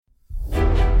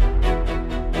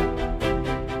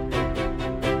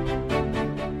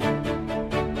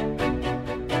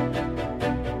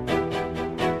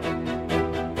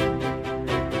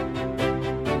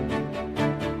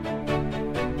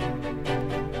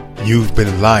You've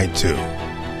been lied to,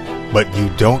 but you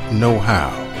don't know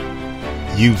how.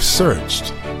 You've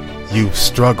searched, you've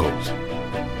struggled,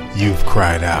 you've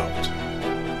cried out.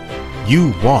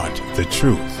 You want the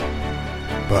truth,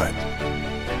 but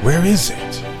where is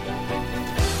it?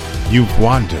 You've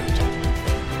wandered,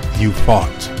 you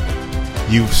fought,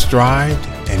 you've strived,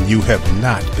 and you have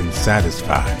not been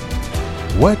satisfied.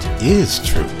 What is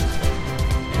truth?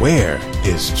 Where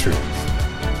is truth?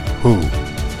 Who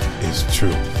is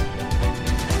truth?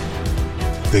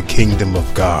 The kingdom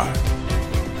of God,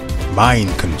 mind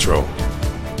control,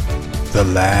 the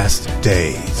last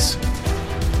days,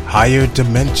 higher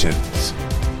dimensions,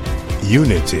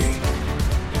 unity,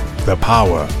 the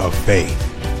power of faith,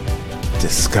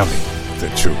 discovering the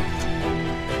truth.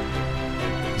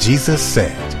 Jesus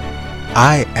said,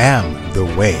 I am the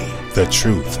way, the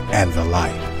truth, and the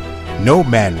life. No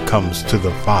man comes to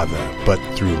the Father but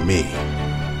through me.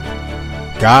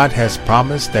 God has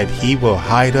promised that he will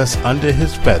hide us under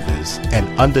his feathers, and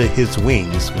under his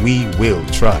wings we will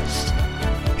trust.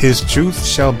 His truth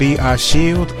shall be our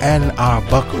shield and our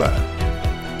buckler.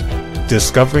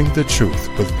 Discovering the Truth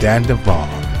with Dan Duval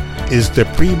is the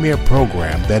premier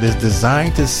program that is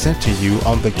designed to center you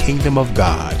on the kingdom of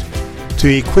God, to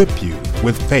equip you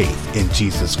with faith in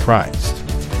Jesus Christ,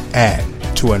 and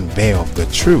to unveil the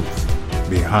truth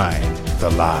behind the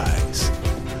lies.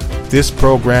 This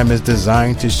program is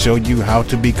designed to show you how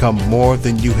to become more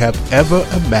than you have ever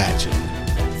imagined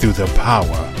through the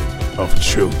power of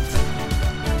truth.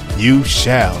 You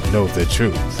shall know the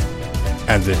truth,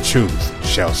 and the truth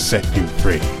shall set you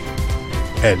free.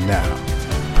 And now,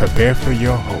 prepare for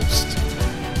your host,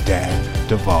 Dan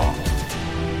Duval.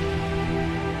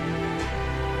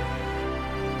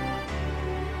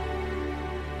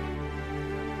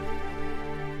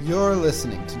 You're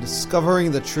listening to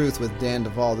Discovering the Truth with Dan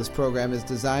Duval. This program is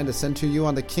designed to center you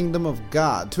on the kingdom of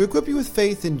God, to equip you with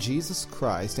faith in Jesus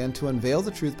Christ, and to unveil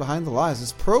the truth behind the lies.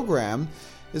 This program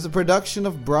is a production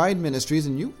of Bride Ministries,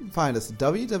 and you can find us at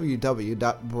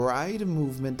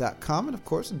www.bridemovement.com and, of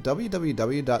course,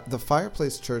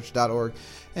 www.thefireplacechurch.org.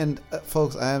 And,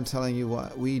 folks, I am telling you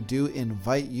what, we do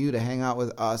invite you to hang out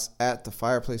with us at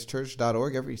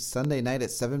thefireplacechurch.org every Sunday night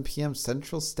at 7 p.m.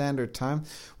 Central Standard Time,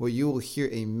 where you will hear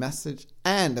a message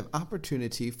and an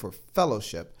opportunity for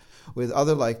fellowship with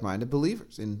other like-minded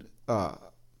believers in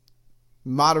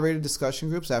moderated discussion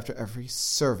groups after every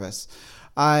service.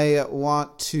 I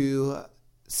want to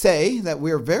say that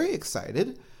we're very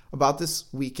excited about this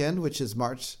weekend, which is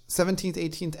March 17th,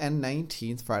 18th, and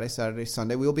 19th, Friday, Saturday,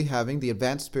 Sunday. We'll be having the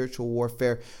Advanced Spiritual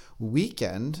Warfare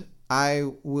Weekend. I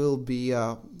will be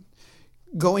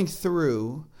going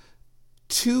through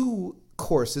two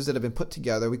courses that have been put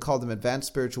together. We call them Advanced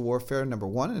Spiritual Warfare number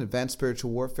 1 and Advanced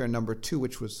Spiritual Warfare number 2,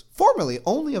 which was formerly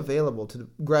only available to the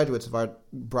graduates of our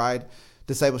Bride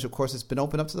Discipleship course. It's been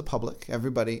opened up to the public.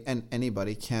 Everybody and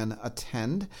anybody can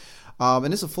attend.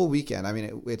 And it's a full weekend. I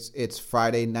mean, it's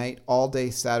Friday night, all day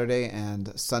Saturday,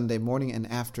 and Sunday morning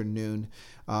and afternoon.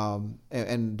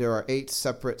 And there are 8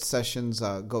 separate sessions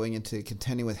going into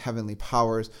contending with heavenly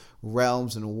powers,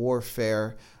 realms and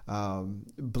warfare,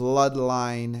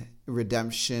 bloodline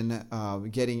redemption,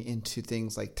 getting into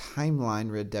things like timeline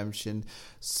redemption,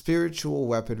 spiritual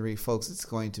weaponry. Folks, it's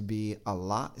going to be a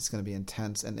lot. It's going to be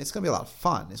intense, and it's going to be a lot of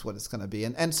fun is what it's going to be.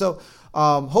 And so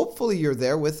hopefully you're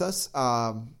there with us.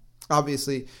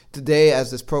 Obviously, today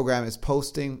as this program is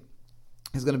posting,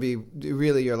 is going to be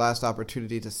really your last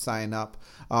opportunity to sign up.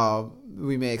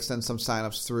 We may extend some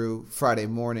signups through Friday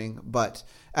morning, but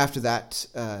after that,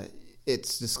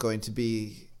 it's just going to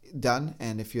be done.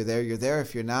 And if you're there, you're there.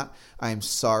 If you're not, I'm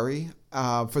sorry.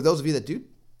 For those of you that do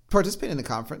participate in the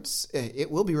conference,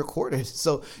 it will be recorded.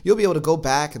 So you'll be able to go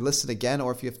back and listen again,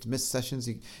 or if you have to miss sessions,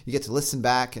 you get to listen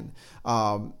back, and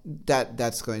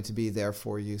that's going to be there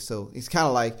for you. So it's kind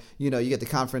of like, you get the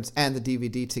conference and the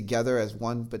DVD together as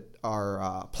one, but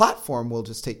our platform will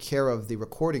just take care of the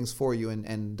recordings for you,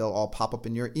 and they'll all pop up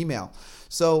in your email.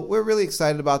 So we're really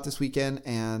excited about this weekend,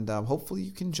 and hopefully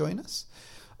you can join us.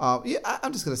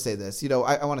 I'm just going to say this.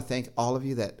 I want to thank all of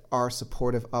you that are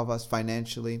supportive of us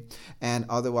financially and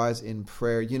otherwise in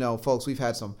prayer. Folks, we've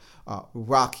had some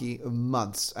rocky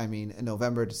months. I mean,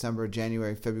 November, December,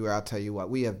 January, February, I'll tell you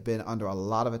what, we have been under a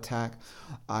lot of attack.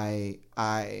 I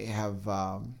have,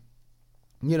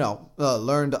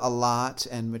 learned a lot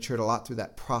and matured a lot through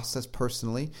that process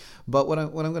personally. But what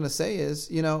I'm going to say is,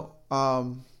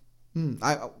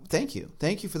 I thank you.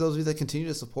 Thank you for those of you that continue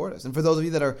to support us. And for those of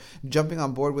you that are jumping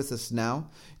on board with us now,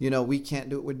 we can't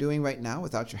do what we're doing right now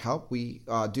without your help. We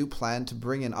do plan to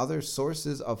bring in other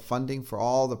sources of funding for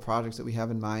all the projects that we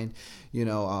have in mind,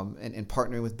 and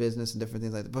partnering with business and different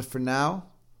things like that. But for now,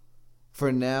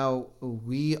 For now,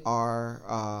 we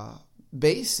are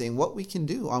basing what we can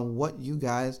do on what you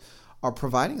guys are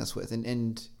providing us with.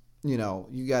 And you know,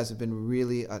 you guys have been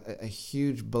really a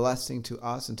huge blessing to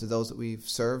us and to those that we've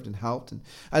served and helped. And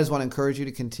I just want to encourage you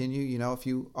to continue. You know, if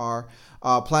you are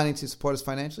planning to support us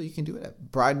financially, you can do it at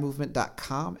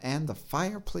bridemovement.com and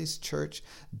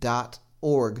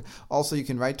thefireplacechurch.org. Also, you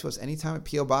can write to us anytime at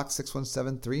P.O. Box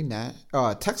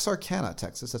 6173, Texarkana,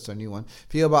 Texas. That's our new one.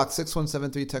 P.O. Box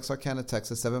 6173, Texarkana,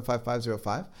 Texas,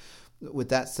 75505. With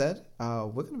that said,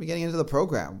 we're going to be getting into the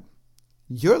program.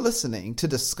 You're listening to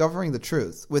Discovering the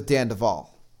Truth with Dan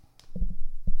Duval.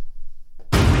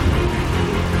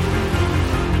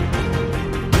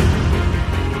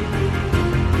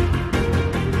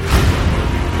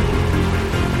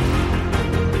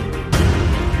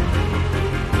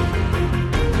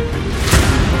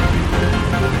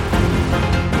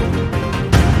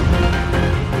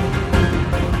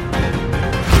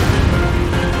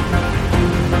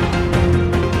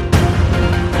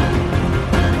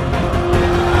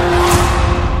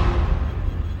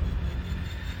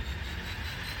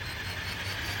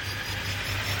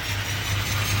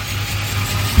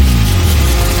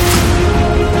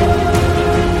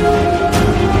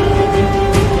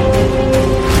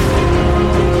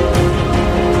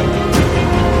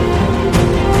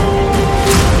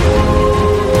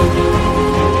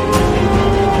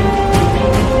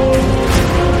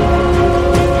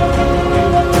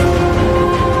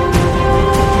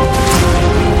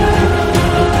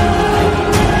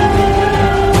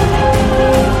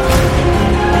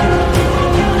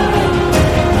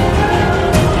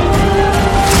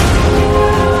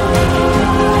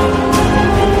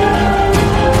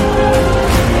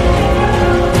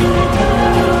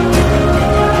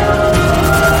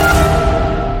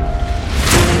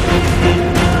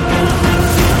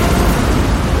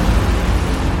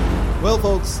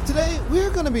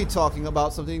 Talking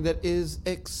about something that is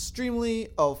extremely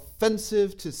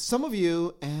offensive to some of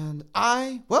you, and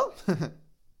I, well,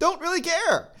 don't really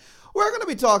care. We're going to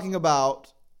be talking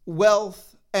about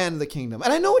wealth and the kingdom.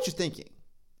 And I know what you're thinking.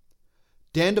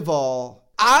 Dan Duval,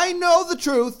 I know the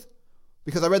truth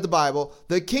because I read the Bible.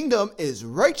 The kingdom is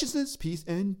righteousness, peace,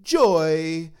 and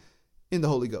joy in the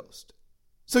Holy Ghost.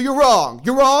 So you're wrong.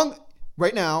 You're wrong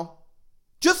right now.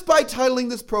 Just by titling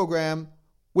this program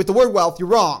with the word wealth, you're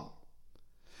wrong.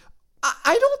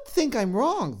 I don't think I'm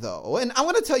wrong, though, and I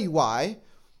want to tell you why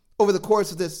over the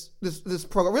course of this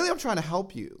program. Really, I'm trying to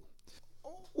help you.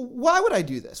 Why would I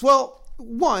do this? Well,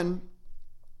 one,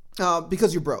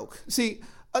 because you're broke. See,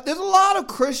 there's a lot of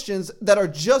Christians that are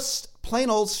just plain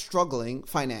old struggling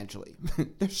financially.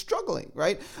 They're struggling,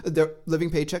 right? They're living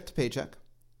paycheck to paycheck.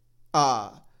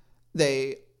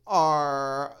 They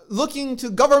are looking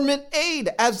to government aid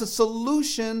as the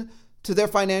solution to their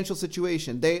financial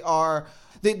situation. They're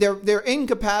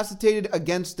incapacitated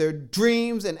against their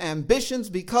dreams and ambitions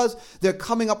because they're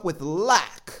coming up with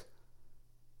lack.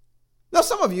 Now,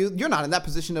 some of you, you're not in that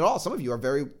position at all. Some of you are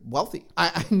very wealthy.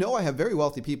 I know I have very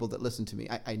wealthy people that listen to me.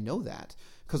 I know that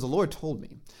because the Lord told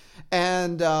me.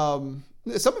 And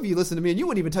some of you listen to me and you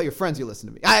wouldn't even tell your friends you listen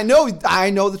to me. I know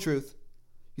the truth.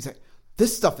 You say,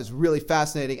 this stuff is really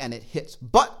fascinating and it hits,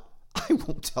 but I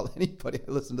won't tell anybody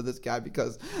I listen to this guy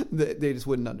because they just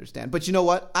wouldn't understand. But you know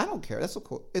what? I don't care. That's so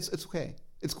cool. It's okay.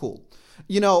 It's cool.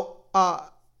 You know,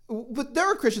 but there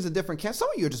are Christians in different camps. Some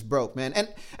of you are just broke, man.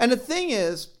 And the thing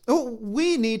is,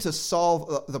 we need to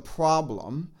solve the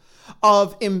problem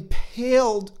of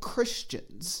impaled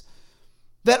Christians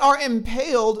that are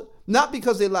impaled not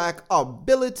because they lack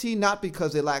ability, not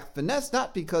because they lack finesse,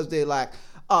 not because they lack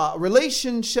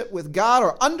relationship with God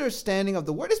or understanding of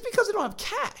the word. It's because they don't have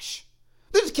cash.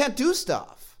 They just can't do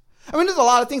stuff. I mean, there's a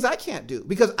lot of things I can't do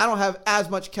because I don't have as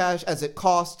much cash as it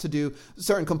costs to do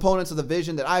certain components of the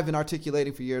vision that I've been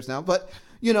articulating for years now. But,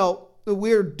 you know,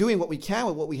 we're doing what we can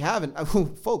with what we have.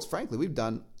 And folks, frankly, we've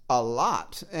done a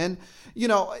lot. And, you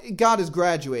know, God is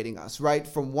graduating us, right,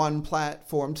 from one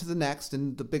platform to the next.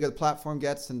 And the bigger the platform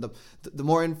gets and the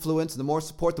more influence and the more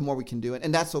support, the more we can do it.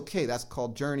 And that's okay. That's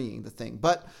called journeying the thing.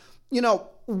 But, you know,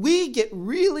 we get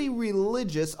really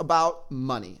religious about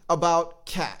money, about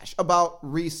cash, about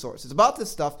resources, about this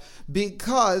stuff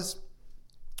because,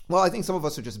 well, I think some of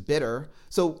us are just bitter.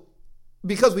 So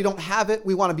because we don't have it,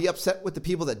 we want to be upset with the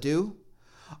people that do.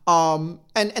 And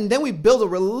then we build a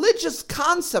religious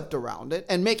concept around it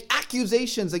and make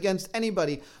accusations against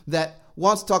anybody that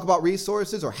wants to talk about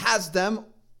resources or has them.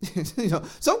 You know,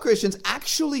 some Christians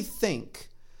actually think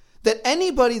that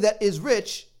anybody that is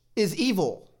rich is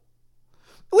evil.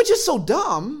 Which is so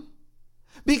dumb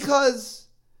because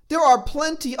there are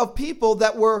plenty of people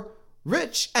that were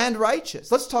rich and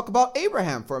righteous. Let's talk about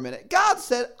Abraham for a minute. God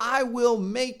said, I will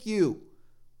make you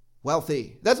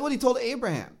wealthy. That's what he told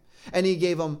Abraham. And he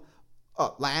gave him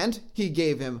land. He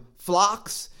gave him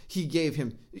flocks. He gave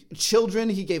him children.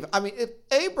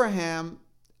 Abraham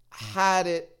had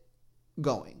it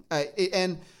going.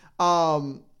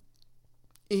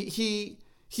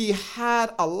 He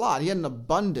had a lot. He had an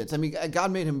abundance.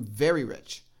 God made him very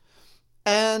rich.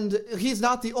 And he's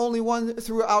not the only one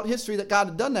throughout history that God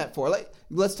had done that for.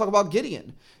 Let's talk about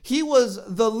Gideon. He was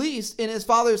the least in his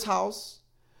father's house,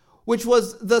 which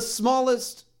was the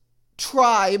smallest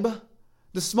tribe,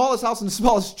 the smallest house and the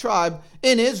smallest tribe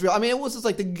in Israel. It was just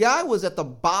like the guy was at the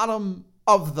bottom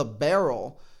of the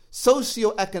barrel,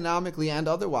 socioeconomically and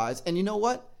otherwise. And you know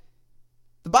what?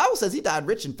 The Bible says he died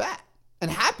rich and fat and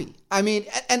happy.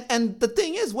 And the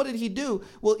thing is, what did he do?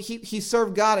 Well, he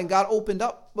served God, and God opened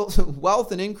up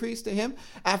wealth and increase to him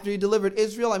after he delivered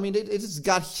Israel. It just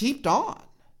got heaped on.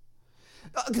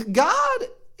 God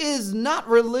is not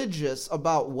religious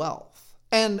about wealth.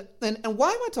 And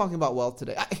why am I talking about wealth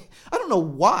today? I don't know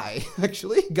why,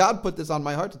 actually. God put this on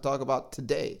my heart to talk about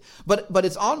today. But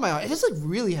it's on my heart. It's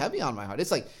really heavy on my heart.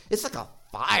 It's like a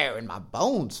fire in my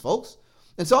bones, folks.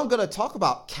 And so I'm going to talk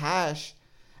about cash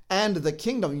and the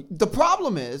kingdom. The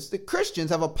problem is that Christians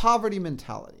have a poverty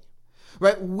mentality,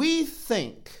 right? We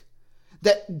think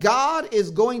that God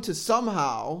is going to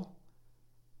somehow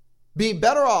be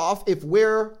better off if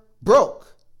we're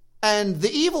broke and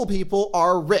the evil people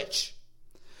are rich,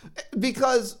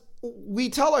 because we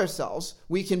tell ourselves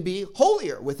we can be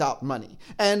holier without money,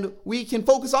 and we can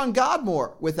focus on God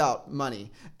more without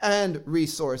money and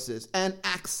resources and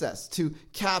access to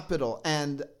capital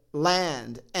and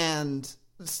land and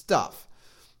stuff.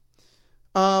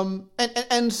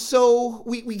 And so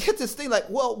we get this thing like,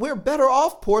 well, we're better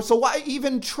off poor, so why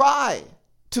even try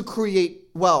to create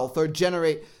wealth or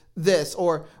generate this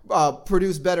or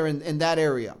produce better in that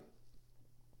area?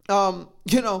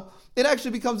 It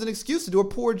actually becomes an excuse to do a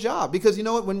poor job, because you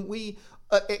know what? When we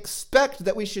expect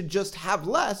that we should just have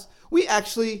less, we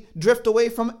actually drift away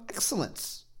from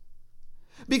excellence.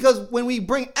 Because when we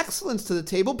bring excellence to the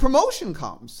table, promotion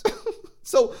comes.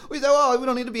 So we say, well, we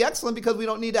don't need to be excellent because we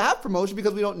don't need to have promotion,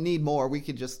 because we don't need more. We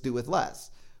could just do with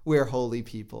less. We're holy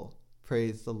people.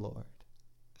 Praise the Lord.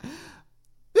 Yeah,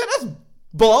 that's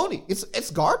baloney.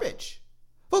 It's garbage.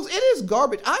 Folks, it is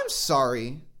garbage. I'm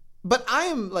sorry, but I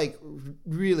am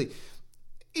really,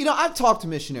 I've talked to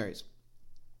missionaries.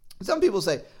 Some people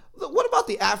say, what about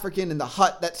the African in the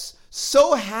hut that's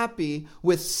so happy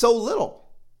with so little?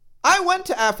 I went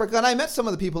to Africa and I met some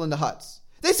of the people in the huts.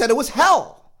 They said it was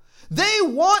hell. They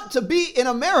want to be in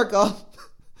America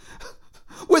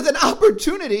with an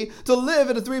opportunity to live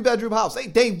in a 3-bedroom house.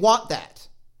 They want that.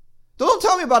 Don't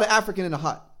tell me about an African in a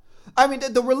hut.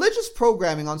 The religious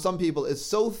programming on some people is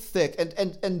so thick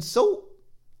and so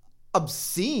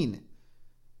obscene.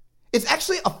 It's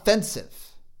actually offensive.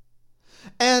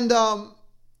 And,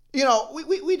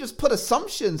 we just put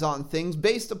assumptions on things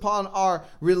based upon our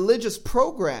religious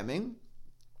programming.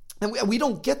 And we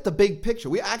don't get the big picture.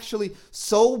 We're actually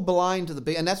so blind to the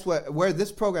big, and that's where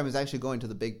this program is actually going to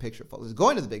the big picture, folks. It's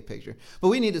going to the big picture, but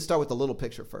we need to start with the little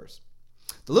picture first.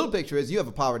 The little picture is you have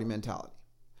a poverty mentality.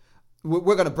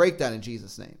 We're going to break that in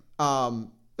Jesus' name. And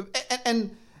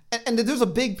there's a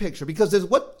big picture, because there's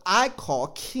what I call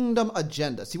kingdom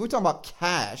agenda. See, we're talking about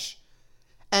cash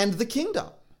and the kingdom.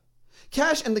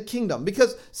 Cash and the kingdom.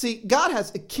 Because, see, God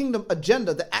has a kingdom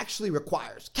agenda that actually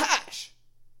requires cash.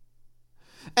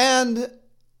 And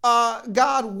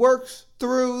God works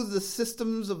through the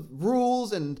systems of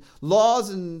rules and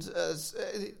laws and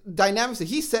dynamics that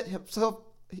He set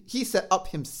up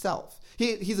Himself.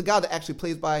 He's a God that actually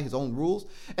plays by His own rules.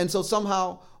 And so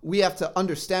somehow we have to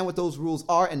understand what those rules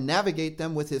are and navigate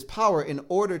them with His power in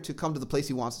order to come to the place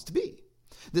He wants us to be.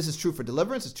 This is true for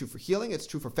deliverance. It's true for healing. It's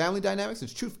true for family dynamics.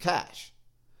 It's true for cash.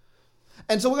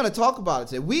 And so we're going to talk about it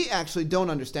today. We actually don't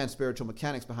understand spiritual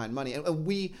mechanics behind money. And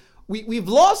we've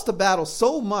lost the battle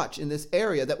so much in this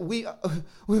area that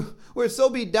we're so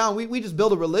beat down. We just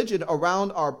build a religion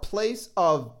around our place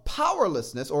of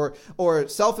powerlessness or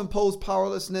self-imposed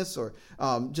powerlessness or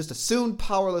just assumed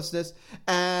powerlessness,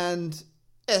 and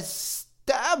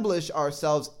establish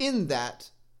ourselves in that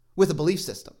with a belief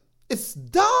system. It's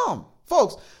dumb.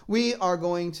 Folks, we are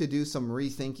going to do some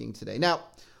rethinking today. Now,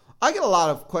 I get a lot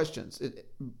of questions,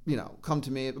 come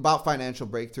to me about financial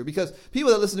breakthrough, because people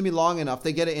that listen to me long enough,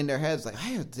 they get it in their heads like,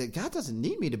 hey, God doesn't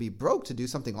need me to be broke to do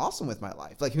something awesome with my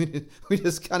life. Like we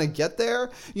just kind of get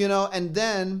there, and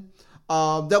then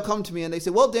they'll come to me and they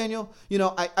say, well, Daniel,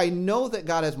 I know that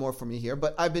God has more for me here,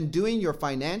 but I've been doing your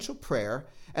financial prayer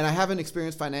and I haven't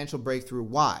experienced financial breakthrough.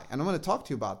 Why? And I'm going to talk to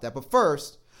you about that. But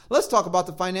first, let's talk about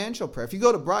the financial prayer. If you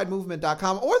go to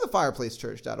bridemovement.com or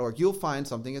thefireplacechurch.org, you'll find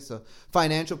something. It's a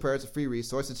financial prayer. It's a free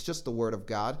resource. It's just the Word of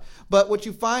God. But what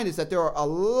you find is that there are a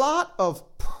lot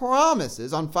of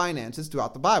promises on finances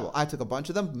throughout the Bible. I took a bunch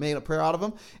of them, made a prayer out of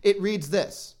them. It reads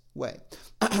this way.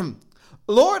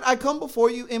 Lord, I come before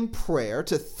you in prayer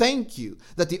to thank you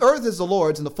that the earth is the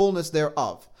Lord's and the fullness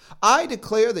thereof. I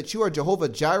declare that you are Jehovah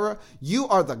Jireh. You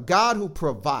are the God who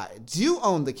provides. You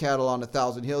own the cattle on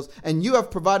 1,000 hills, and you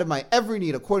have provided my every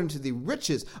need according to the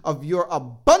riches of your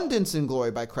abundance in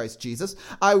glory by Christ Jesus.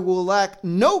 I will lack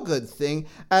no good thing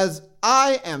as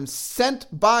I am sent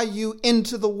by you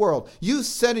into the world. You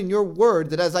said in your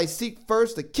word that as I seek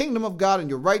first the kingdom of God and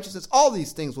your righteousness, all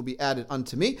these things will be added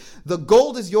unto me. The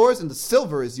gold is yours and the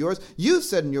silver is yours. You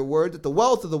said in your word that the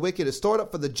wealth of the wicked is stored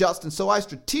up for the just, and so I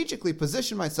strategically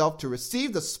position myself to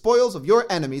receive the spoils of your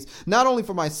enemies, not only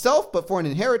for myself, but for an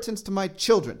inheritance to my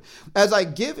children. As I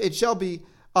give, it shall be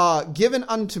given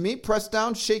unto me, pressed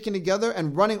down, shaken together,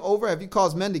 and running over, have you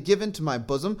caused men to give into my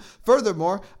bosom.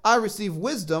 Furthermore, I receive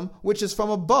wisdom, which is from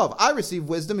above. I receive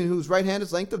wisdom, in whose right hand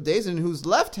is length of days, and in whose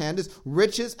left hand is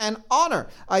riches and honor.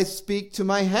 I speak to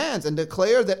my hands and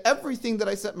declare that everything that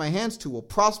I set my hands to will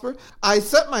prosper. I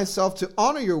set myself to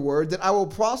honor your word, that I will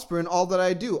prosper in all that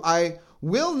I do. I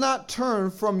will not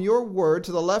turn from your word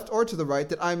to the left or to the right,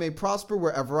 that I may prosper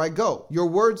wherever I go. Your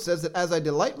word says that as I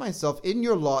delight myself in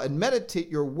your law and meditate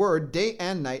your word day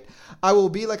and night, I will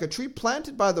be like a tree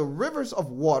planted by the rivers of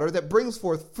water that brings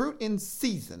forth fruit in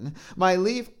season. My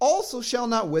leaf also shall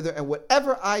not wither, and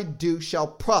whatever I do shall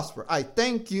prosper. I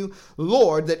thank you,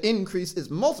 Lord, that increase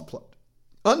is multiplied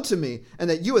unto me, and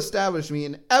that you establish me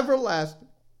in everlasting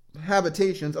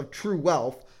habitations of true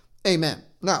wealth. Amen.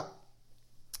 Now,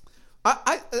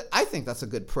 I think that's a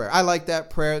good prayer. I like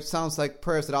that prayer. It sounds like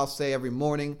prayers that I'll say every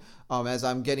morning as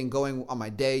I'm getting going on my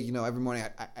day. You know, every morning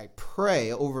I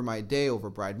pray over my day, over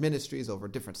Bride Ministries, over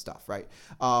different stuff, right?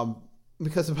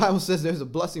 Because the Bible says there's a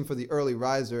blessing for the early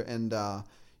riser. And,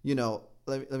 you know,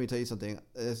 let me tell you something.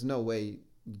 There's no way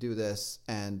you do this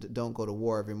and don't go to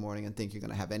war every morning and think you're going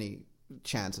to have any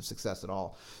chance of success at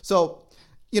all. So,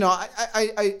 you know,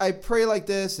 I pray like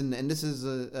this, and this is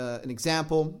an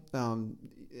example.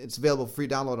 It's available for free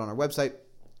download on our website.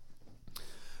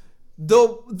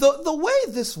 The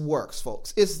way this works,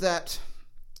 folks, is that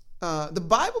the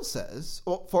Bible says,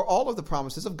 for all of the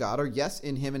promises of God are yes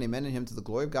in him and amen in him to the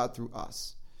glory of God through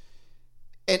us.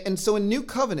 And so in New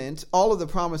Covenant, all of the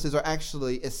promises are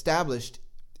actually established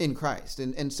in Christ.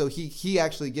 And so he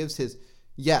actually gives his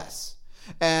yes.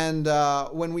 And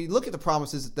when we look at the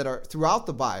promises that are throughout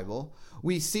the Bible,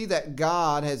 we see that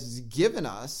God has given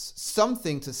us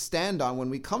something to stand on when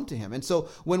we come to him. And so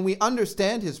when we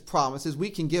understand his promises,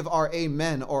 we can give our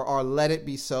amen or our let it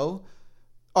be so,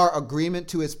 our agreement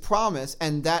to his promise,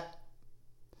 and that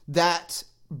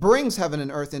brings heaven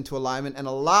and earth into alignment and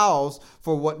allows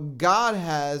for what God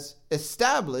has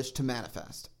established to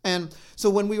manifest. And so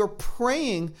when we are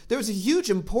praying, there's a huge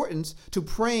importance to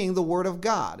praying the word of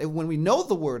God. And when we know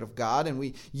the word of God and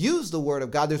we use the word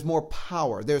of God, there's more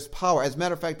power. There's power. As a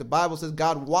matter of fact, the Bible says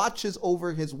God watches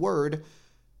over his word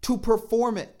to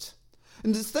perform it.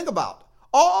 And just think about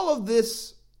all of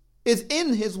this is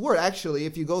in his word. Actually,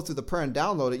 if you go through the prayer and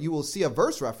download it, you will see a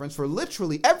verse reference for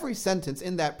literally every sentence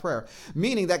in that prayer,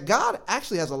 meaning that God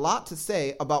actually has a lot to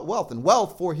say about wealth and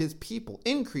wealth for his people,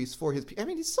 increase for his people. I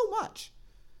mean, he's so much.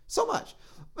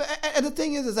 And the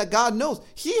thing is that God knows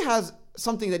he has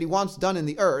something that he wants done in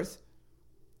the earth.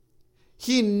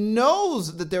 He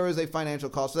knows that there is a financial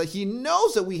cost, so that he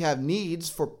knows that we have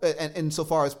needs for, and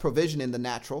insofar as provision in the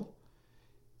natural.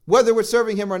 Whether we're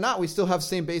serving him or not, we still have the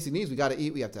same basic needs. We got to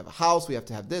eat. We have to have a house. We have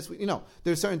to have this.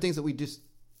 There's certain things that we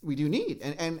do need.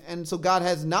 And so God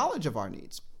has knowledge of our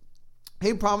needs.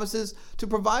 He promises to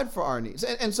provide for our needs.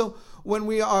 And so when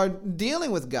we are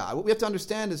dealing with God, what we have to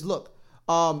understand is, look,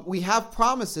 we have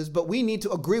promises, but we need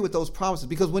to agree with those promises,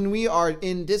 because when we are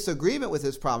in disagreement with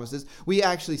his promises, we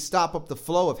actually stop up the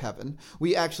flow of heaven.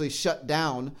 We actually shut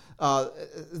down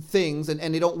things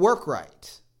and they don't work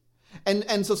right.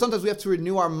 And so sometimes we have to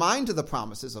renew our mind to the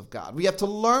promises of God. We have to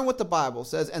learn what the Bible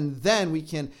says, and then we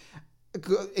can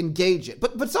engage it.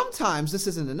 But sometimes this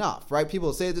isn't enough, right? People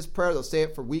will say this prayer, they'll say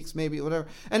it for weeks, maybe, whatever,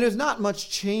 and there's not much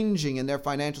changing in their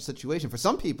financial situation. For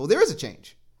some people, there is a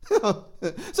change.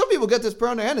 Some people get this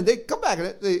prayer in their hand and they come back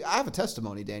and I have a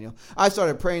testimony, Daniel. I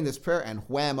started praying this prayer and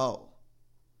whammo.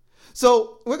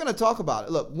 So we're going to talk about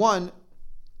it. Look, one,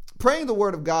 praying the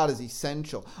word of God is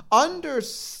essential.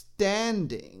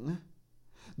 Understanding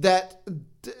that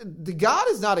the God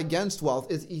is not against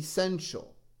wealth is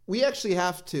essential. we actually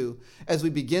have to, as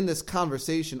we begin this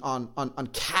conversation on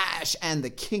cash and the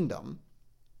kingdom,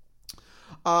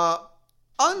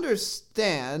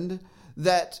 understand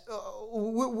that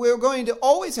we're going to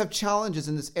always have challenges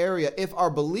in this area if our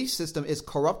belief system is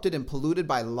corrupted and polluted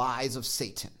by lies of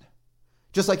Satan.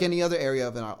 Just like any other area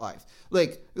of in our life.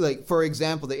 Like for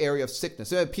example, the area of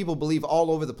sickness. People believe all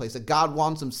over the place that God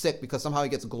wants them sick because somehow he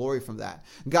gets glory from that.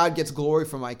 God gets glory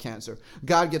from my cancer.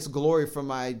 God gets glory from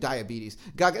my diabetes.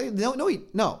 He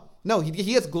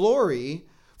gets glory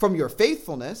from your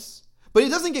faithfulness, but he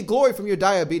doesn't get glory from your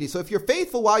diabetes. So if you're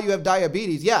faithful while you have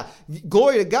diabetes, yeah,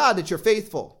 glory to God that you're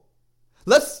faithful.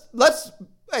 Let's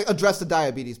address the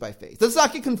diabetes by faith. Let's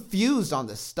not get confused on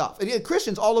this stuff. And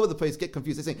Christians all over the place get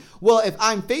confused. They say, well, if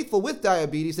I'm faithful with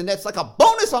diabetes, then that's like a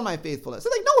bonus on my faithfulness.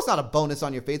 They're like, no, it's not a bonus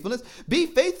on your faithfulness. Be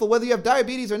faithful whether you have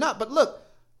diabetes or not. But look,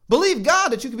 believe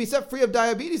God that you can be set free of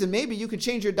diabetes, and maybe you can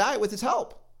change your diet with his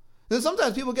help. And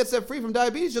sometimes people get set free from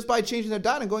diabetes just by changing their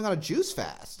diet and going on a juice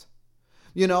fast.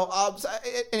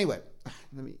 Anyway,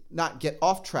 let me not get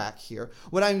off track here.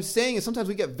 What I'm saying is sometimes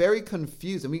we get very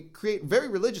confused and we create very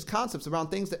religious concepts around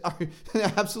things that are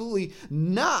absolutely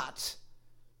not.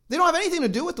 They don't have anything to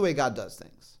do with the way God does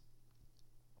things.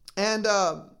 And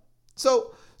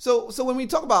so when we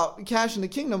talk about cash in the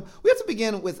kingdom, we have to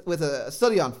begin with a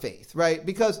study on faith, right?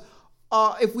 Because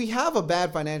if we have a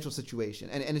bad financial situation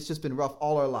and it's just been rough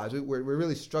all our lives, we're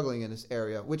really struggling in this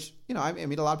area, which, I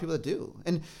meet a lot of people that do.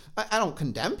 And I don't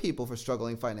condemn people for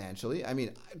struggling financially. I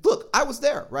mean, look, I was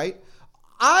there, right?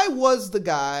 I was the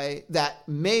guy that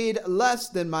made less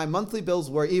than my monthly bills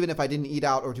were, even if I didn't eat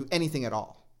out or do anything at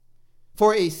all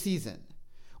for a season.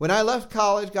 When I left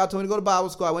college, God told me to go to Bible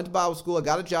school. I went to Bible school. I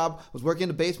got a job. Was working in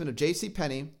the basement of J.C.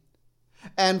 Penney.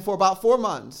 And for about 4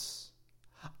 months,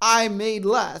 I made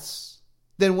less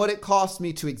than what it cost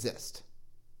me to exist.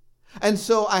 And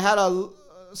so I had a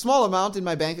small amount in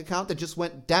my bank account that just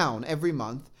went down every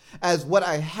month, as what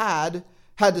I had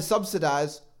to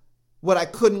subsidize what I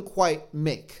couldn't quite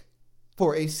make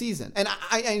for a season. And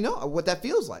I know what that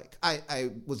feels like.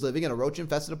 I was living in a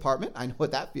roach-infested apartment. I know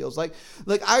what that feels like.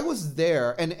 Like, I was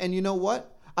there, and you know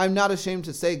what? I'm not ashamed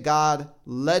to say God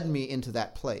led me into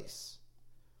that place.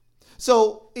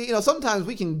 So, sometimes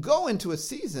we can go into a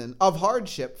season of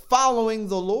hardship following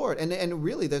the Lord. And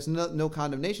really, there's no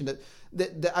condemnation.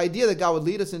 The idea that God would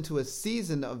lead us into a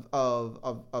season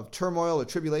of turmoil or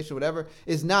tribulation or whatever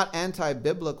is not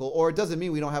anti-biblical, or it doesn't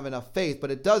mean we don't have enough faith, but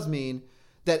it does mean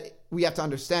that we have to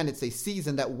understand it's a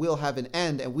season that will have an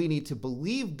end, and we need to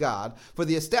believe God for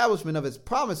the establishment of his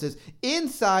promises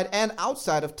inside and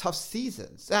outside of tough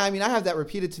seasons. I mean, I have that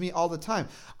repeated to me all the time.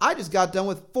 I just got done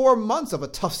with 4 months of a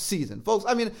tough season, folks.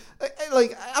 I mean,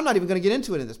 I'm not even going to get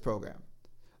into it in this program.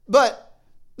 But,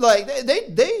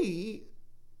 they,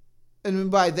 and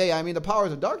by they, I mean the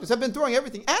powers of darkness, have been throwing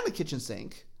everything and the kitchen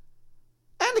sink,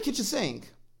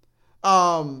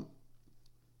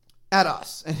 at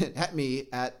us, and at me,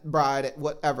 at Bride, at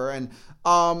whatever. And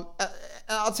I'll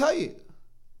tell you,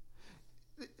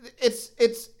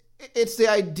 it's the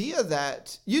idea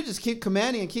that you just keep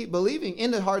commanding and keep believing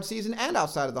in the hard season and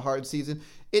outside of the hard season.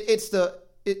 It's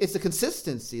the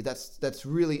consistency that's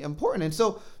really important. And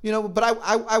so, but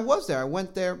I was there. I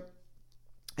went there.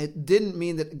 It didn't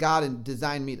mean that God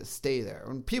designed me to stay there.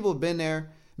 When people have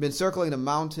been circling the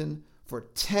mountain for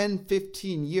 10,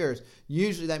 15 years,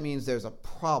 usually that means there's a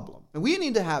problem. And we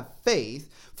need to have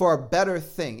faith for a better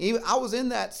thing. I was in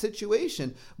that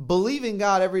situation, believing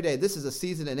God every day. This is a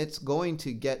season and it's going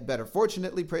to get better.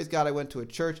 Fortunately, praise God, I went to a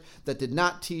church that did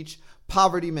not teach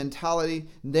poverty mentality.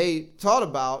 They taught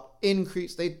about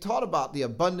increase. They taught about the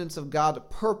abundance of God, the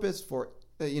purpose for,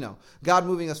 God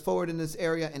moving us forward in this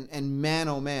area. And man,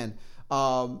 oh man,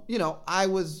 I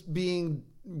was being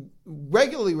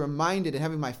regularly reminded and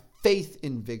having my faith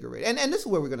invigorated. And this is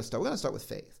where we're going to start. We're going to start with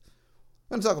faith.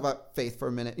 I'm going to talk about faith for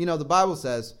a minute. The Bible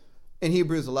says in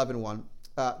Hebrews 11:1,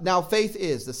 now faith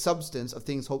is the substance of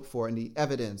things hoped for and the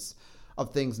evidence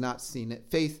of things not seen.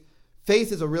 Faith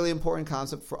is a really important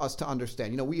concept for us to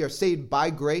understand. We are saved by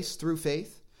grace through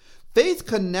faith. Faith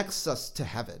connects us to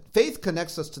heaven. Faith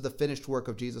connects us to the finished work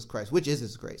of Jesus Christ, which is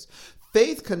his grace.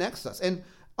 Faith connects us. And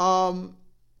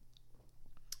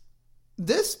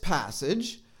this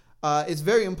passage is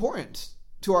very important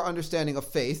to our understanding of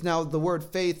faith. Now, the word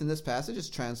faith in this passage is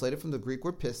translated from the Greek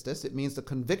word pistis. It means the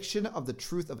conviction of the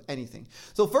truth of anything.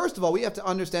 So first of all, we have to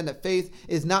understand that faith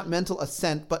is not mental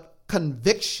assent, but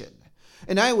conviction.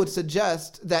 And I would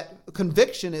suggest that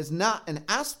conviction is not an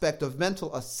aspect of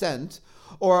mental assent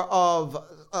or of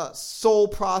soul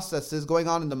processes going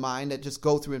on in the mind that just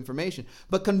go through information.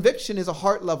 But conviction is a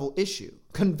heart level issue.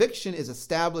 Conviction is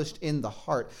established in the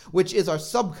heart, which is our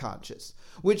subconscious,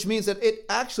 which means that it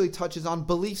actually touches on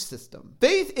belief system.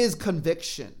 Faith is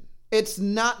conviction. It's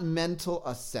not mental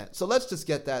assent. So let's just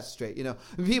get that straight.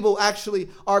 People actually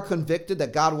are convicted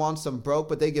that God wants them broke,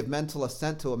 but they give mental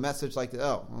assent to a message like,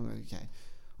 oh, okay.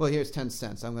 Well, here's 10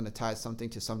 cents. I'm going to tithe something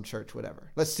to some church,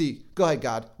 whatever. Let's see. Go ahead,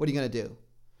 God. What are you going to do?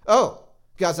 Oh,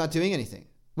 God's not doing anything.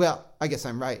 Well, I guess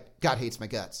I'm right. God hates my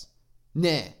guts.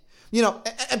 Nah.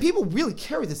 And people really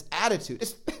carry this attitude,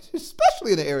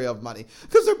 especially in the area of money,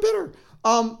 because they're bitter.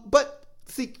 But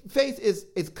see, faith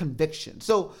is conviction.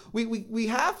 So we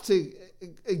have to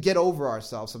get over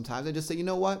ourselves sometimes and just say, you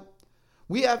know what?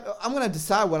 I'm going to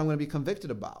decide what I'm going to be convicted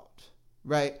about,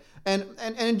 right?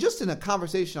 And just in a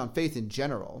conversation on faith in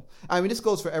general, I mean, this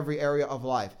goes for every area of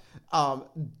life.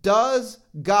 Does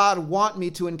God want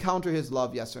me to encounter his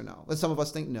love? Yes or no? And some of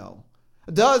us think no.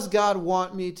 Does God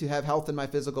want me to have health in my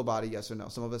physical body? Yes or no?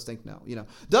 Some of us think no.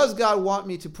 Does God want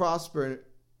me to prosper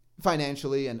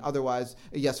financially and otherwise?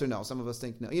 Yes or no? Some of us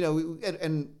think no.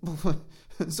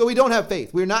 So we don't have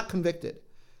faith. We're not convicted.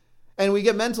 And we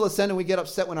get mental assent and we get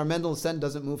upset when our mental assent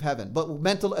doesn't move heaven. But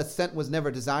mental assent was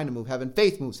never designed to move heaven.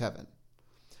 Faith moves heaven.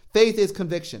 Faith is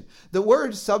conviction. The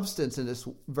word substance in this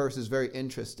verse is very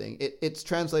interesting. It's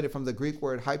translated from the Greek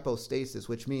word hypostasis,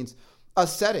 which means a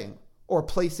setting or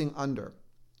placing under.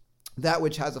 That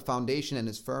which has a foundation and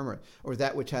is firmer, or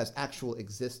that which has actual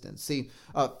existence. See,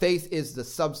 faith is the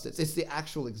substance. It's the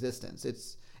actual existence.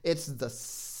 It's the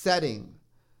setting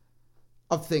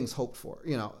of things hoped for,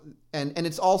 and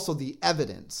it's also the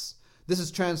evidence. This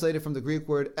is translated from the Greek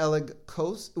word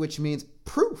elegkos, which means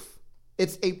proof.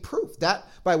 It's a proof, that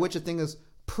by which a thing is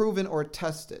proven or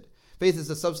tested. Faith is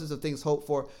the substance of things hoped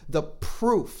for, the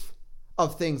proof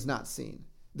of things not seen,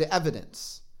 the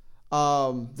evidence,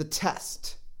 the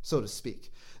test, so to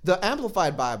speak. The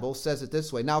Amplified Bible says it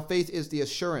this way: now faith is the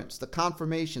assurance, the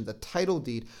confirmation, the title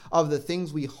deed of the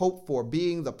things we hope for,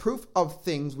 being the proof of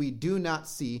things we do not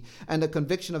see, and the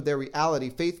conviction of their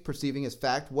reality, faith perceiving as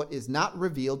fact what is not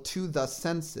revealed to the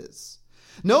senses.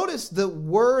 Notice the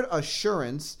word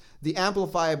assurance, the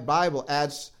Amplified Bible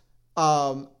adds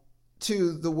to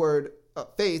the word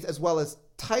faith as well as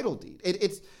title deed.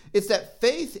 It's that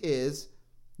faith is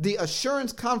the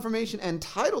assurance, confirmation, and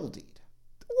title deed.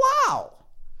 Wow!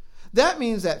 That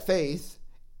means that faith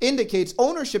indicates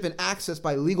ownership and access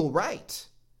by legal right.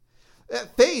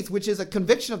 Faith, which is a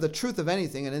conviction of the truth of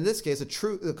anything, and in this case,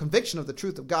 a conviction of the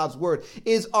truth of God's word,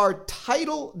 is our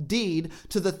title deed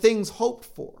to the things hoped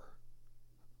for,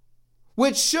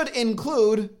 which should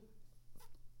include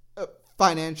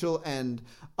financial and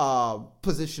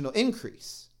positional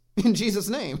increase in Jesus'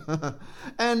 name.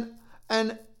 and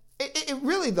it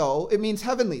really, though, it means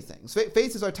heavenly things.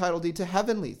 Faith is our title deed to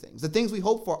heavenly things. The things we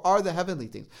hope for are the heavenly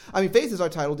things. I mean, faith is our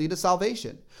title deed to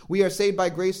salvation. We are saved by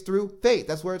grace through faith.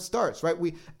 That's where it starts, right?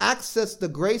 We access the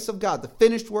grace of God, the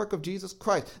finished work of Jesus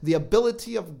Christ, the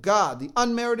ability of God, the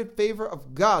unmerited favor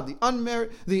of God,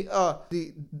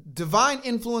 the divine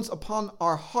influence upon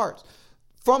our hearts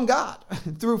from God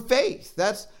through faith.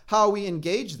 That's how we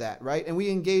engage that, right? And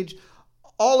we engage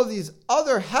all of these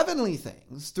other heavenly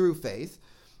things through faith.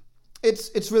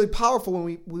 It's really powerful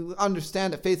when we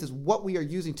understand that faith is what we are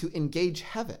using to engage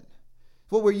heaven,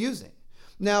 what we're using.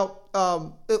 Now,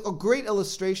 a great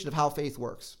illustration of how faith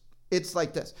works. It's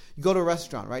like this. You go to a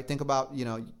restaurant, right? Think about, you're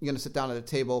going to sit down at a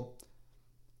table,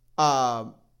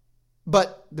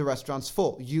 but the restaurant's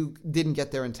full. You didn't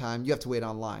get there in time. You have to wait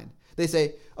online. They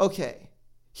say, okay,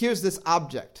 here's this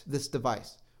object, this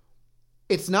device.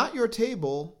 It's not your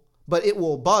table, but it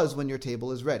will buzz when your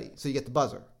table is ready. So you get the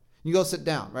buzzer. You go sit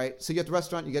down, right? So you're at the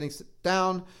restaurant, you're getting sit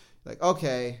down, like,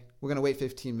 okay, we're going to wait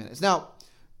 15 minutes. Now,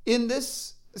 in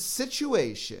this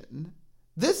situation,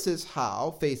 this is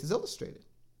how faith is illustrated.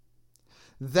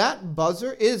 That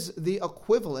buzzer is the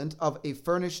equivalent of a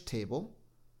furnished table,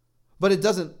 but it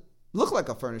doesn't look like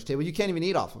a furnished table. You can't even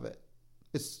eat off of it.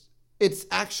 It's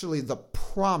actually the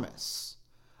promise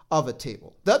of a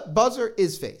table. That buzzer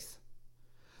is faith.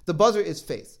 The buzzer is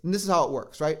faith. And this is how it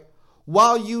works, right?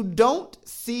 While you don't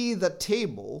see the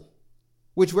table,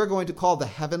 which we're going to call the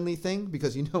heavenly thing,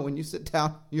 because when you sit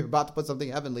down, you're about to put something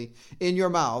heavenly in your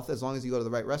mouth, as long as you go to the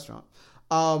right restaurant.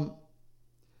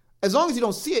 As long as you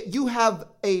don't see it, you have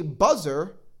a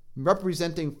buzzer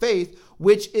representing faith,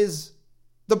 which is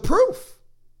the proof,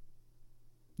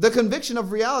 the conviction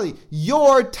of reality,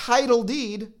 your title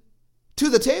deed to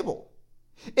the table.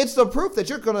 It's the proof that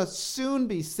you're going to soon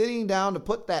be sitting down to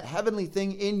put that heavenly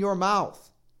thing in your mouth.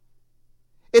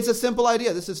 It's a simple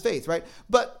idea. This is faith, right?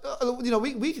 But,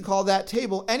 we could call that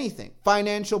table anything.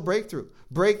 Financial breakthrough,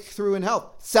 breakthrough in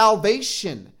health,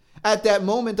 salvation at that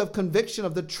moment of conviction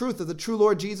of the truth of the true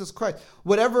Lord Jesus Christ.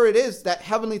 Whatever it is, that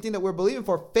heavenly thing that we're believing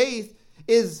for, faith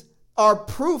is our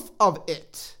proof of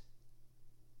it.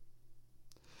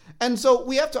 And so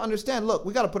we have to understand, look,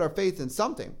 we got to put our faith in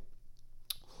something.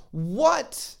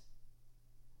 What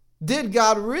did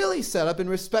God really set up in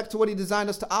respect to what he designed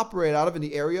us to operate out of in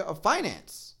the area of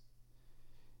finance?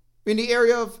 In the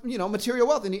area of, material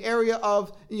wealth, in the area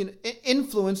of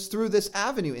influence through this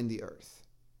avenue in the earth?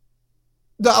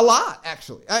 A lot,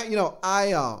 actually. I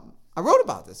wrote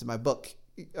about this in my book,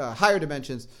 Higher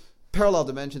Dimensions, Parallel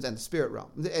Dimensions, and the Spirit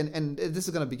Realm. And this is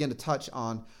going to begin to touch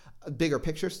on bigger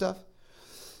picture stuff.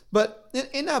 But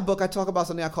in that book, I talk about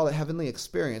something I call a heavenly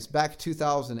experience. Back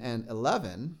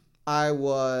 2011, I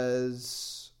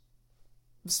was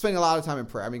spending a lot of time in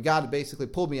prayer. I mean, God basically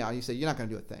pulled me out. He said, you're not going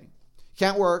to do a thing.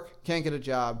 Can't work, can't get a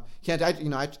job,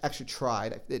 I actually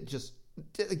tried.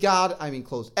 God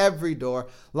closed every door,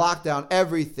 locked down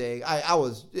everything.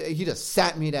 He just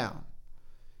sat me down.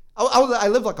 I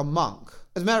lived like a monk.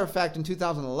 As a matter of fact, in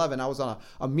 2011, I was on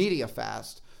a media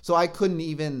fast, so I couldn't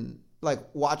even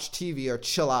watch TV or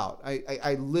chill out.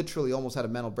 I literally almost had a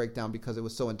mental breakdown because it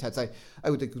was so intense. I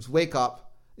would just wake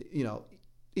up,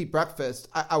 eat breakfast.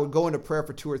 I would go into prayer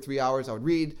for 2 or 3 hours. I would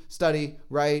read, study,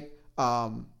 write,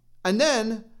 and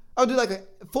then I would do a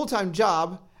full-time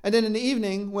job. And then in the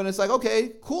evening, when it's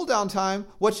okay, cool down time,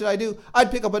 what should I do? I'd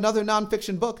pick up another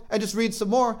nonfiction book and just read some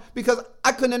more because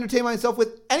I couldn't entertain myself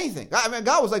with anything.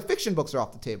 God was fiction books are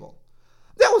off the table.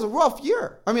 That was a rough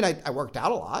year. I worked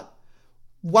out a lot.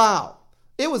 Wow.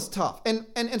 It was tough.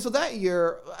 And so that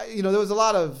year, there was a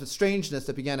lot of strangeness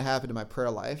that began to happen in my prayer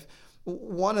life.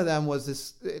 One of them was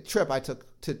this trip I took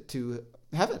to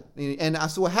heaven. And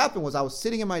so what happened was I was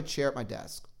sitting in my chair at my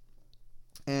desk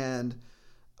and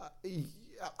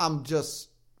I'm just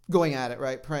going at it,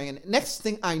 right? Praying. And next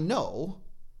thing I know,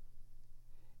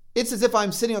 it's as if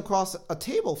I'm sitting across a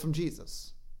table from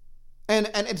Jesus. And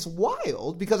it's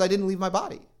wild because I didn't leave my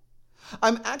body.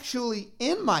 I'm actually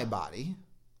in my body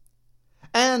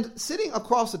and sitting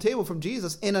across the table from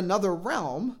Jesus in another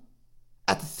realm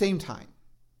at the same time.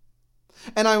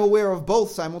 And I'm aware of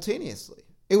both simultaneously.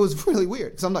 It was really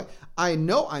weird because I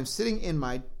know I'm sitting in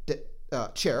my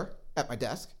chair at my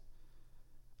desk.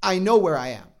 I know where I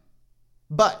am.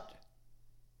 But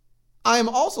I am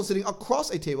also sitting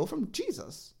across a table from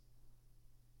Jesus.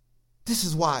 This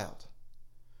is wild.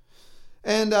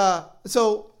 And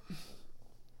some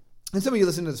of you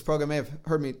listening to this program may have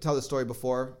heard me tell this story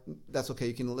before. That's okay.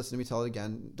 You can listen to me tell it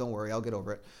again. Don't worry. I'll get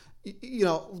over it.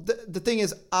 The thing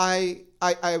is, I'm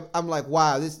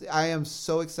wow, I am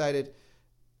so excited.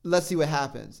 Let's see what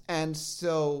happens. And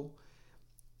so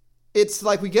it's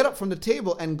we get up from the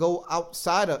table and go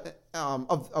outside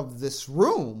of this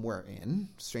room we're in,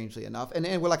 strangely enough, and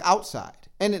we're outside,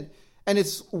 and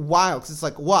it's wild because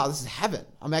it's wow, this is heaven.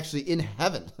 I'm actually in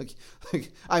heaven.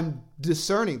 I'm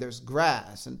discerning. There's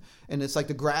grass, and it's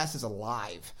the grass is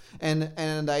alive,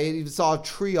 and I even saw a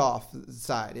tree off the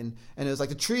side, and it was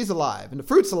the tree's alive, and the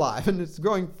fruit's alive, and it's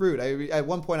growing fruit. At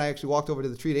one point, I actually walked over to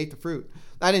the tree and ate the fruit.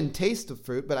 I didn't taste the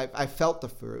fruit, but I felt the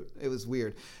fruit. It was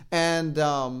weird, and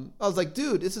I was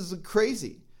dude, this is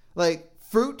crazy.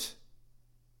 Fruit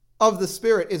of the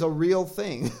Spirit is a real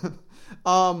thing.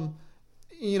 And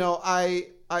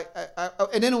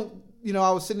then,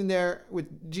 I was sitting there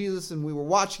with Jesus and we were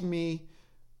watching me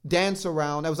dance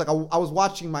around. I was I was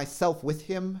watching myself with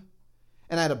him,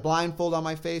 and I had a blindfold on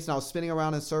my face and I was spinning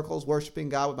around in circles, worshiping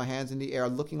God with my hands in the air,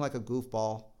 looking like a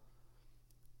goofball.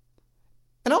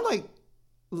 And I'm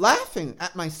laughing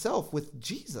at myself with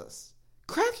Jesus,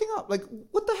 cracking up.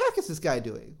 What the heck is this guy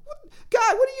doing?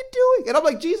 God, what are you doing? And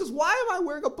I'm Jesus, why am I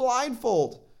wearing a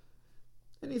blindfold?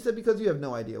 And he said, because you have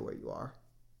no idea where you are.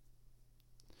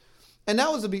 And that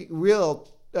was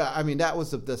that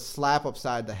was the slap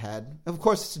upside the head. Of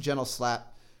course, it's a gentle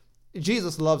slap.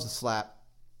 Jesus loves a slap.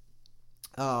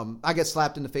 I get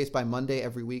slapped in the face by Monday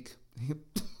every week.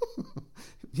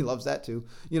 He loves that too.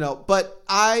 But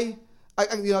I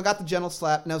got the gentle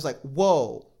slap and I was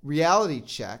whoa, reality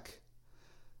check.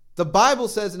 The Bible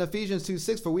says in Ephesians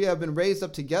 2:6, for we have been raised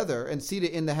up together and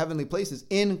seated in the heavenly places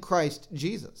in Christ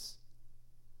Jesus.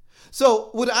 So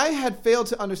what I had failed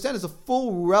to understand is the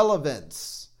full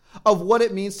relevance of what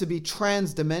it means to be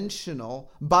transdimensional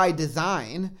by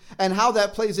design and how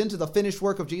that plays into the finished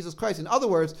work of Jesus Christ. In other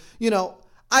words,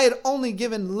 I had only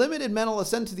given limited mental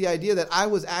assent to the idea that I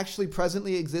was actually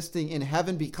presently existing in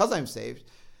heaven because I'm saved.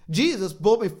 Jesus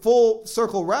brought me full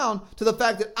circle round to the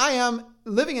fact that I am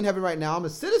living in heaven right now. I'm a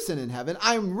citizen in heaven.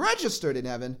 I'm registered in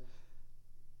heaven.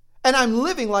 And I'm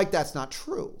living like that's not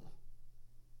true.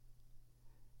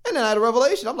 And then I had a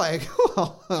revelation. I'm like,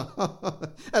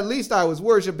 well, at least I was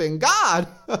worshiping God.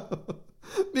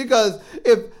 Because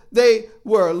if they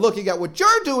were looking at what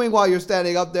you're doing while you're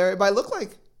standing up there, it might look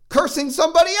like cursing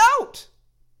somebody out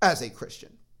as a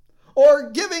Christian. Or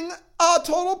giving a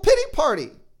total pity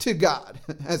party to God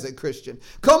as a Christian.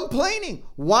 Complaining,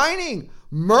 whining,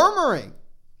 murmuring,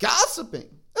 gossiping.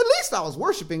 At least I was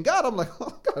worshiping God. I'm like,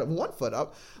 oh, God, I'm 1 foot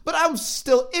up. But I'm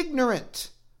still ignorant.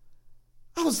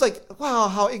 I was like, wow,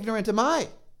 how ignorant am I?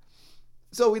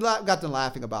 So we got to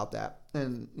laughing about that.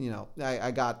 And,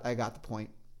 I got the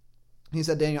point. He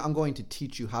said, Daniel, I'm going to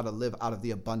teach you how to live out of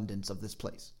the abundance of this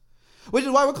place. Which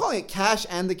is why we're calling it Cash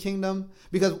and the Kingdom,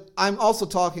 because I'm also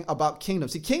talking about kingdom.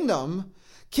 See, kingdom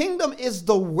is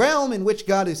the realm in which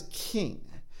God is king.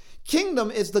 Kingdom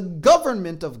is the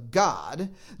government of God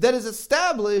that is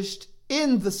established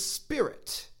in the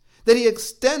Spirit, that he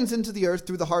extends into the earth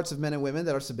through the hearts of men and women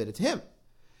that are submitted to him.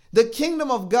 The kingdom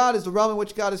of God is the realm in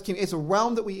which God is king. It's a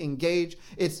realm that we engage.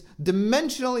 It's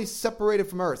dimensionally separated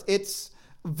from earth. It's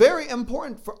very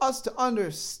important for us to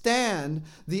understand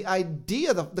the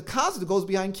idea, the concept that goes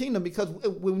behind kingdom, because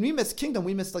when we miss kingdom,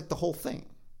 we miss like the whole thing.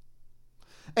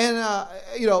 And,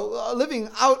 living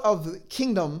out of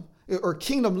kingdom or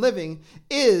kingdom living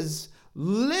is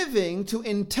living to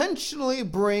intentionally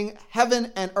bring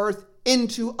heaven and earth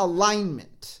into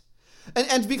alignment.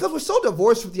 And because we're so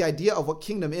divorced with the idea of what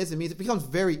kingdom is, it means it becomes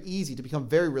very easy to become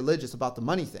very religious about the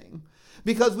money thing.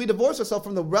 Because we divorce ourselves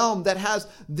from the realm that has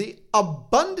the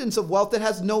abundance of wealth that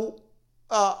has no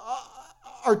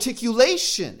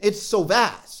articulation. It's so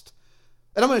vast.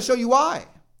 And I'm going to show you why.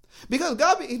 Because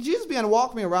Jesus began to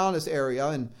walk me around this area,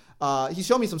 and he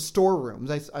showed me some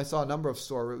storerooms. I saw a number of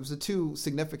storerooms. The two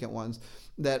significant ones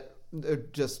that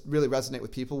just really resonate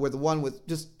with people were the one with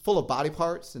just full of body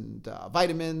parts and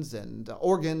vitamins and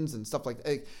organs and stuff like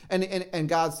that. And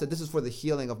God said, this is for the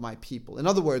healing of my people. In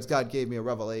other words, God gave me a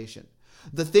revelation.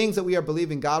 The things that we are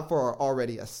believing God for are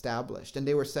already established, and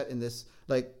they were set in this,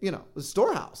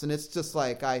 storehouse. And it's just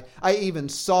like, I even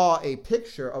saw a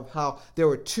picture of how there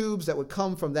were tubes that would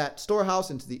come from that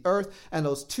storehouse into the earth, and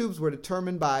those tubes were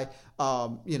determined by,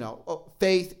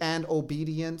 faith and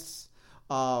obedience.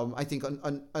 I think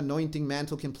an anointing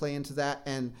mantle can play into that,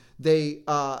 and they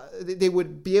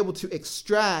would be able to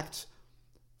extract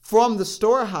from the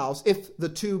storehouse if the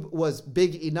tube was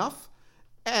big enough,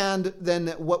 and then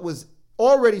what was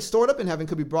already stored up in heaven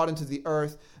could be brought into the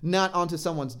earth, not onto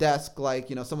someone's desk, like,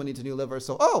 someone needs a new liver.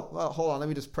 So, hold on, let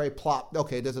me just pray, plop.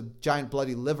 Okay, there's a giant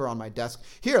bloody liver on my desk.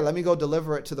 Here, let me go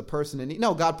deliver it to the person in need.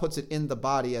 No, God puts it in the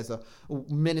body as a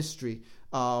ministry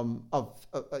of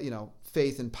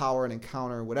faith and power and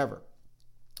encounter and whatever.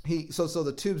 So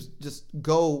the tubes just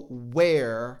go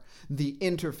where the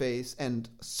interface and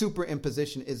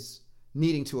superimposition is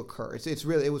needing to occur. It was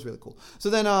really cool.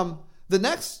 So then the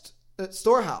next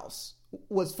storehouse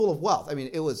was full of wealth. I mean,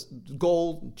 it was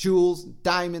gold, jewels,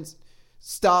 diamonds,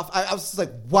 stuff. I was just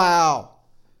like, wow.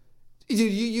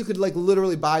 You could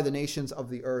literally buy the nations of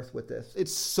the earth with this.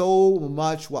 It's so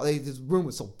much wealth. This room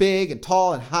was so big and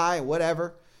tall and high and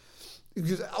whatever. I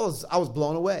was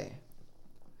blown away.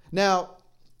 Now,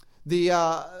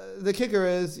 the kicker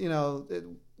is,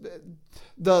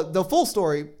 the full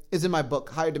story is in my book,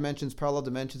 Higher Dimensions, Parallel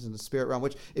Dimensions in the Spirit Realm,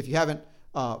 which if you haven't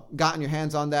gotten your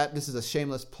hands on that, this is a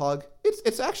shameless plug.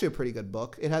 It's actually a pretty good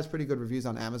book. It has pretty good reviews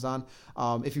on Amazon.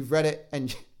 If you've read it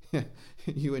and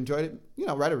you enjoyed it,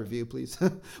 write a review, please.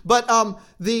 But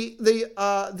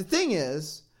the thing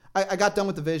is, I got done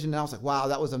with the vision and I was like, wow,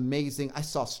 that was amazing. I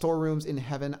saw storerooms in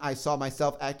heaven. I saw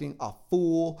myself acting a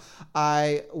fool.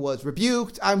 I was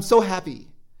rebuked. I'm so happy.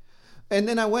 And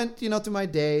then I went, through my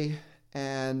day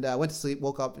and went to sleep,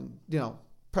 woke up and,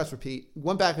 press repeat,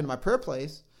 went back into my prayer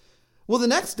place. Well, the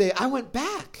next day I went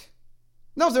back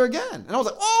and I was there again. And I was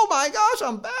like, oh my gosh,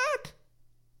 I'm back.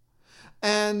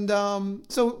 And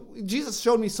so Jesus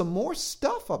showed me some more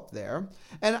stuff up there.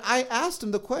 And I asked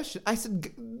him the question. I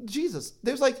said, Jesus,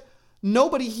 there's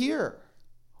nobody here.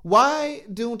 Why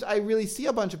don't I really see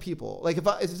a bunch of people? If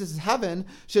this is heaven,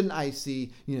 shouldn't I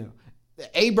see,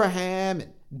 Abraham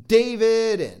and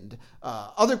David and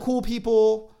other cool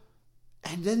people?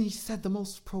 And then he said the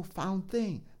most profound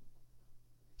thing.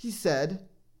 He said,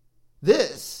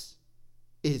 this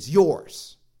is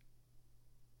yours.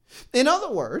 In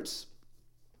other words,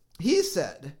 he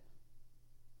said,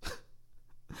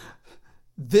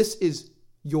 this is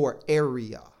your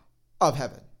area of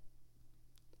heaven.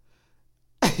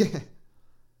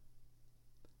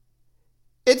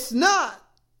 It's not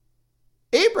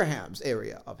Abraham's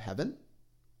area of heaven.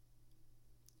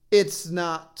 It's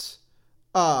not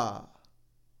one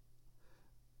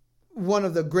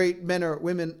of the great men or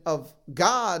women of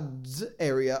God's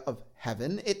area of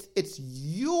heaven. It's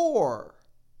your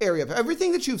area of heaven.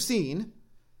 Everything that you've seen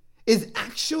is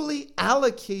actually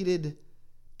allocated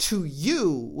to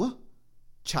you,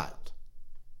 child.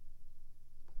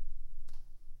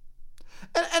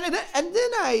 And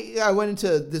then I went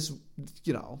into this,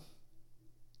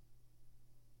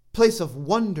 place of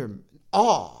wonderment,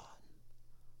 awe.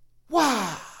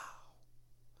 Wow.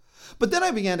 But then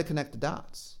I began to connect the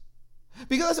dots.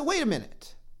 Because I said, wait a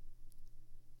minute.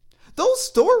 Those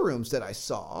storerooms that I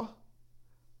saw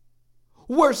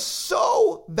were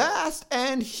so vast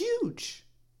and huge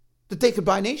that they could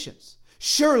buy nations.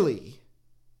 Surely,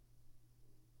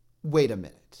 wait a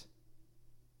minute.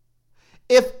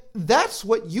 If that's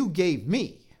what you gave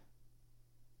me,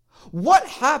 what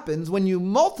happens when you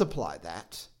multiply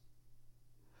that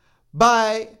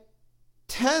by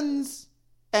tens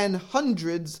and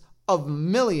hundreds of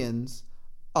millions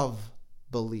of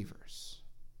believers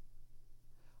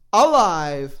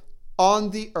alive on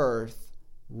the earth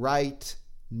right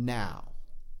now?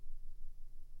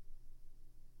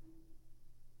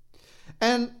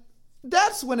 And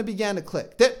that's when it began to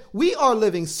click, that we are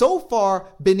living so far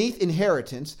beneath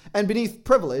inheritance and beneath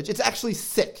privilege. It's actually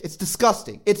sick. It's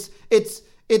disgusting. It's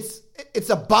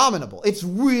abominable. It's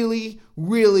really,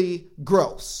 really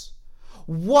gross.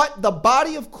 What the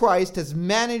body of Christ has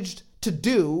managed to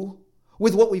do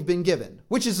with what we've been given,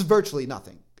 which is virtually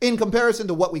nothing in comparison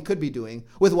to what we could be doing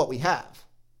with what we have,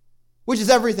 which is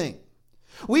everything.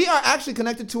 We are actually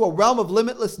connected to a realm of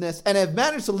limitlessness and have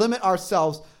managed to limit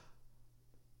ourselves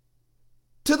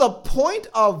to the point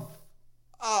of,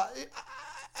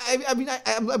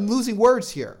 I'm losing words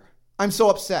here. I'm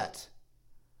so upset.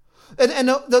 And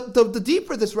the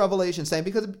deeper this revelation saying,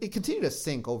 because it continued to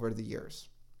sink over the years,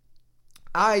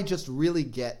 I just really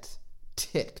get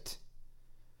ticked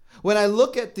when I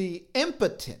look at the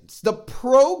impotence, the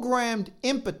programmed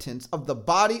impotence of the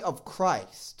body of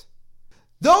Christ.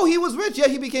 Though he was rich, yet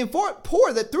he became poor,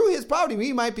 that through his poverty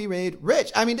we might be made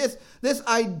rich. I mean, this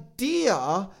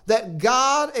idea that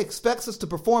God expects us to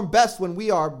perform best when we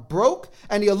are broke,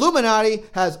 and the Illuminati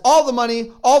has all the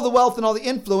money, all the wealth, and all the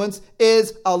influence,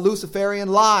 is a Luciferian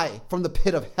lie from the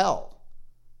pit of hell.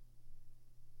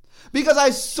 Because I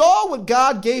saw what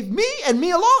God gave me and me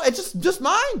alone. It's just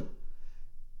mine.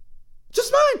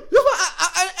 Just mine.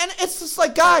 And it's just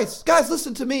like, guys,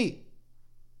 listen to me.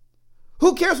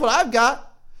 Who cares what I've got?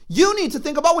 You need to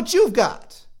think about what you've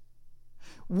got.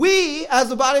 We, as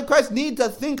the body of Christ, need to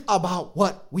think about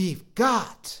what we've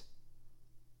got.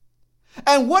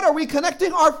 And what are we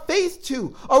connecting our faith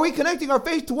to? Are we connecting our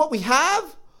faith to what we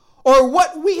have? Or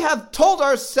what we have told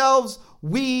ourselves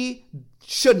we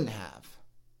shouldn't have?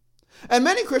 And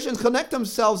many Christians connect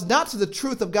themselves not to the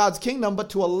truth of God's kingdom, but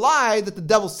to a lie that the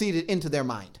devil seeded into their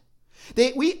mind.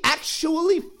 We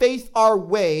actually faith our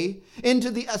way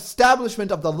into the establishment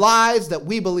of the lies that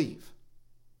we believe.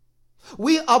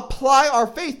 We apply our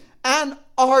faith and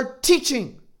our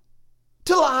teaching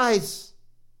to lies.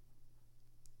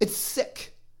 It's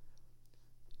sick.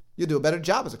 You'll do a better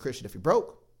job as a Christian if you're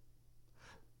broke.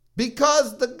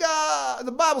 Because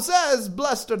the Bible says,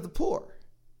 blessed are the poor.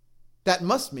 That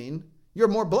must mean you're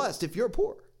more blessed if you're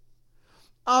poor.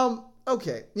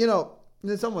 Okay,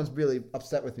 someone's really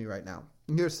upset with me right now.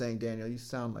 And you're saying, Daniel, you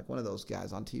sound like one of those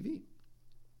guys on TV. You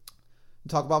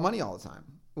talk about money all the time.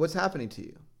 What's happening to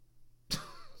you?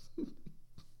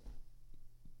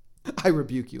 I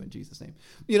rebuke you in Jesus' name.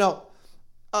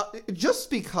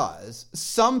 Just because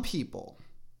some people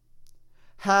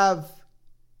have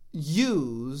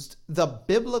used the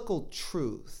biblical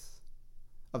truth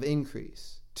of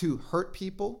increase to hurt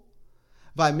people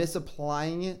by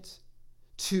misapplying it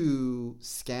to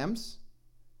scams,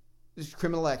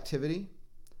 criminal activity,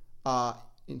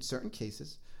 in certain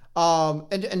cases,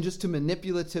 and just to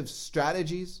manipulative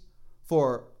strategies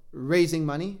for raising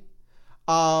money,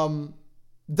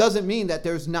 doesn't mean that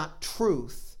there's not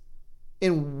truth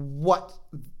in what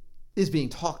is being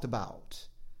talked about.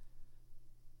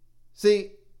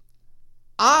 See,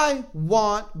 I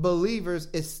want believers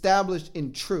established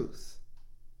in truth,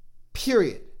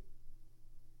 period.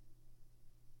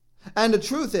 And the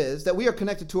truth is that we are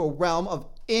connected to a realm of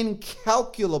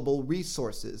incalculable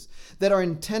resources that are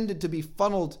intended to be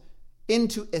funneled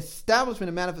into establishment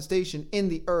and manifestation in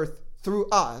the earth through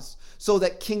us so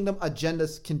that kingdom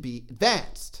agendas can be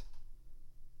advanced.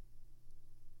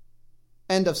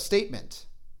 End of statement.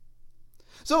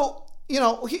 So,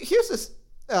 here's this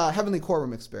heavenly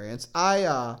courtroom experience.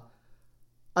 I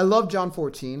I love John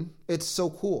 14. It's so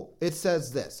cool. It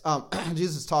says this.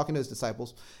 Jesus is talking to his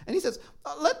disciples, and he says,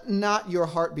 let not your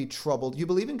heart be troubled. You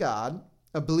believe in God,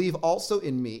 believe also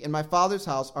in me. In my Father's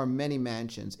house are many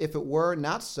mansions. If it were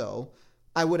not so,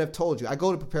 I would have told you. I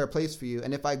go to prepare a place for you,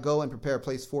 and if I go and prepare a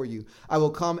place for you, I will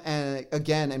come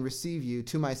again and receive you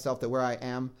to myself, that where I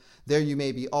am, there you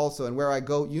may be also. And where I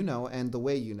go, you know, and the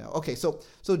way you know. Okay, so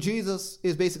Jesus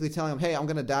is basically telling him, hey, I'm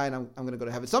going to die and I'm going to go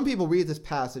to heaven. Some people read this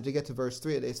passage, they get to verse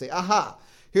 3, and they say, aha,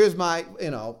 here's my,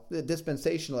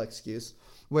 dispensational excuse,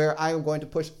 where I am going to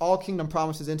push all kingdom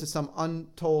promises into some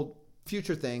untold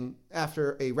future thing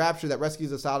after a rapture that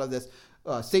rescues us out of this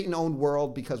Satan-owned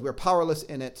world because we're powerless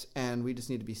in it and we just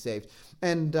need to be saved.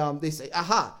 And they say,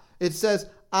 aha, it says,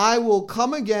 I will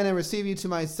come again and receive you to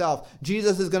myself.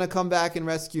 Jesus is going to come back and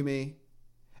rescue me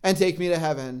and take me to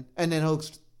heaven, and then he'll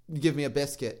give me a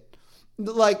biscuit.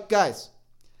 Like, guys,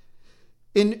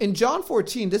 in John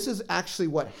 14, this is actually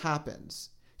what happens.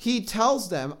 He tells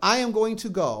them, I am going to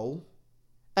go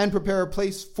and prepare a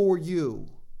place for you.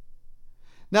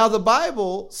 Now, the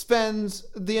Bible spends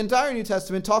the entire New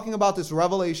Testament talking about this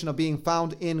revelation of being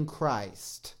found in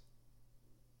Christ.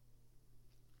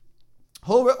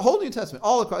 Whole New Testament,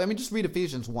 all across. I mean, just read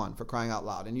Ephesians 1 for crying out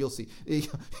loud, and you'll see.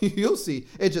 You'll see.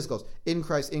 It just goes, in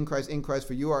Christ, in Christ, in Christ.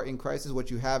 For you are in Christ is what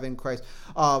you have in Christ.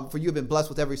 For you have been blessed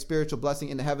with every spiritual blessing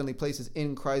in the heavenly places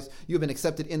in Christ. You have been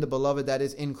accepted in the beloved that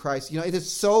is in Christ. It is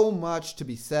so much to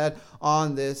be said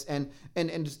on this, and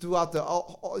just throughout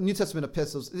the New Testament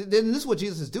epistles. And this is what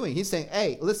Jesus is doing. He's saying,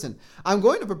 hey, listen, I'm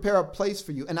going to prepare a place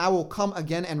for you, and I will come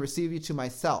again and receive you to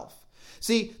myself.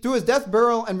 See, through his death,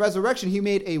 burial, and resurrection, he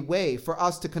made a way for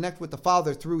us to connect with the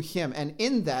Father through him. And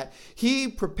in that, he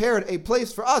prepared a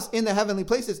place for us in the heavenly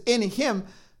places in him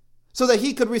so that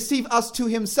he could receive us to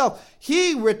himself.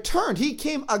 He returned. He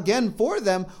came again for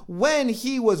them when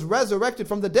he was resurrected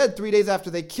from the dead 3 days after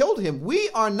they killed him. We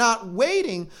are not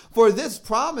waiting for this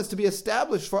promise to be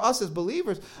established for us as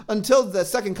believers until the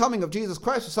second coming of Jesus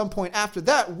Christ or some point after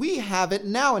that. We have it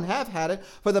now and have had it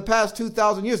for the past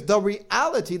 2,000 years. The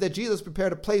reality that Jesus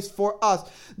prepared a place for us,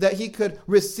 that he could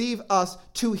receive us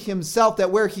to himself,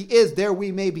 that where he is, there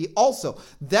we may be also.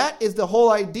 That is the whole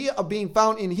idea of being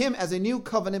found in him as a new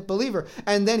covenant believer.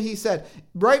 And then he said,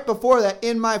 right before that,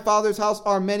 in my Father's house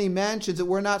are many mansions. It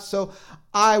were not so,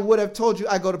 I would have told you,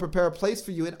 I go to prepare a place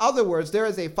for you. In other words, there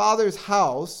is a Father's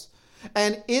house,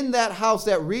 and in that house,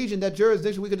 that region, that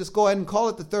jurisdiction, we could just go ahead and call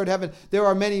it the third heaven. There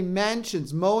are many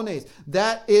mansions, mones.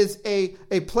 That is a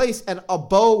place, an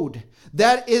abode.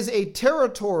 That is a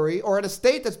territory or an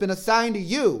estate that's been assigned to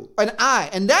you and I.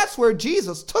 And that's where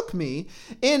Jesus took me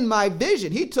in my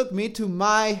vision. He took me to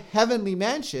my heavenly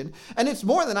mansion. And it's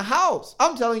more than a house.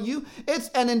 I'm telling you, it's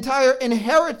an entire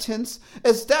inheritance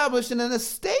established in an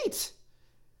estate.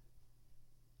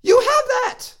 You have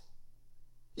that.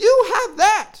 You have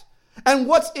that. And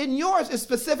what's in yours is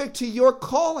specific to your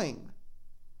calling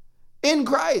in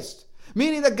Christ.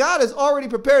 Meaning that God has already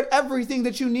prepared everything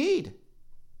that you need.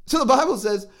 So the Bible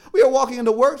says we are walking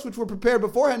into works which were prepared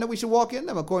beforehand that we should walk in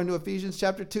them, according to Ephesians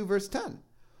chapter 2, verse 10.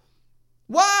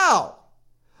 Wow.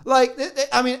 What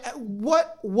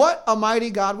a mighty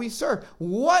God we serve.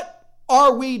 What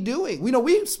are we doing?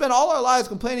 We spend all our lives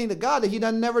complaining to God that he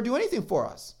doesn't never do anything for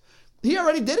us. He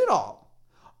already did it all.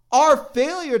 Our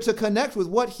failure to connect with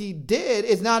what he did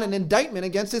is not an indictment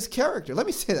against his character. Let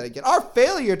me say that again. Our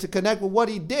failure to connect with what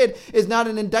he did is not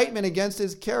an indictment against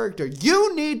his character.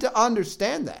 You need to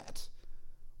understand that.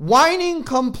 Whining,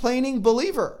 complaining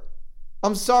believer.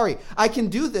 I'm sorry. I can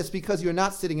do this because you're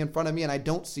not sitting in front of me and I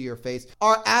don't see your face.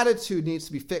 Our attitude needs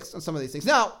to be fixed on some of these things.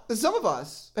 Now, some of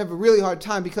us have a really hard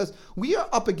time because we are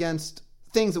up against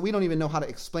things that we don't even know how to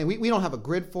explain. We don't have a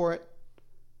grid for it.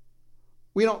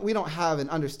 We don't have an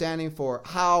understanding for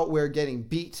how we're getting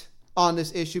beat on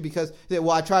this issue because,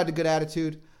 I tried the good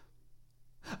attitude.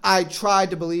 I tried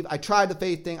to believe. I tried the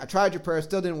faith thing. I tried your prayer.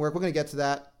 Still didn't work. We're going to get to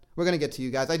that. We're going to get to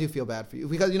you guys. I do feel bad for you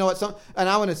because you know what?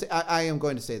 I am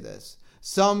going to say this.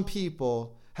 Some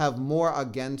people have more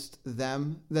against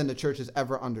them than the church has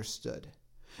ever understood.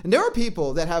 And there are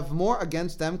people that have more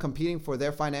against them competing for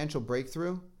their financial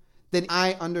breakthrough than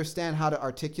I understand how to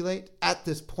articulate at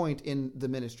this point in the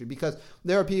ministry. Because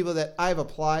there are people that I've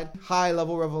applied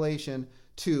high-level revelation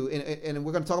to, and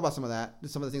we're going to talk about some of that,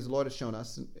 some of the things the Lord has shown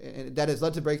us, and that has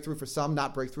led to breakthrough for some,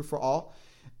 not breakthrough for all,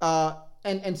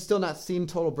 and still not seen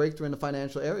total breakthrough in the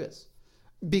financial areas.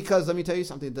 Because let me tell you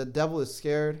something, the devil is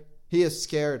scared. He is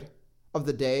scared of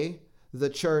the day the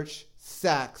church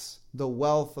sacks the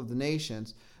wealth of the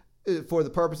nations for the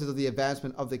purposes of the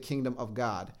advancement of the kingdom of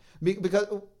God. Because,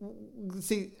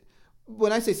 see,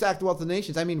 when I say sack the wealth of the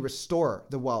nations, I mean restore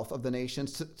the wealth of the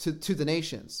nations to the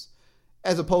nations,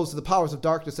 as opposed to the powers of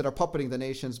darkness that are puppeting the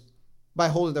nations by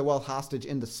holding their wealth hostage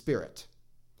in the spirit.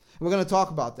 And we're going to talk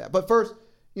about that. But first,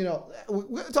 we're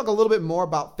going to talk a little bit more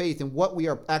about faith and what we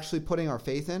are actually putting our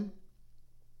faith in.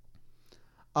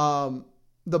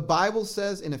 The Bible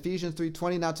says in Ephesians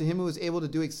 3:20, now to him who is able to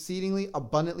do exceedingly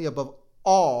abundantly above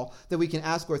all that we can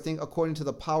ask or think according to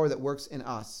the power that works in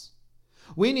us.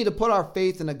 We need to put our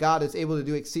faith in a God that's able to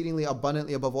do exceedingly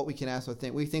abundantly above what we can ask or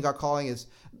think. We think our calling is,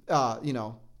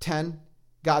 10.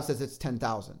 God says it's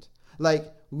 10,000.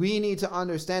 Like, we need to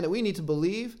understand it. We need to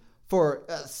believe for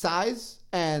size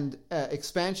and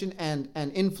expansion and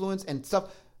influence and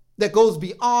stuff that goes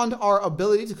beyond our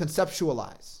ability to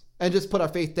conceptualize, and just put our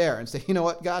faith there and say, you know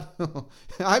what, God,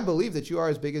 I believe that you are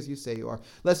as big as you say you are.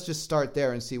 Let's just start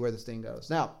there and see where this thing goes.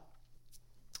 Now,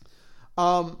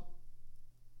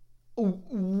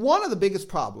 one of the biggest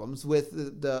problems with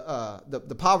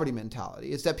the poverty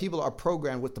mentality is that people are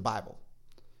programmed with the Bible.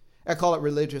 I call it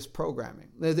religious programming.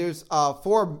 There's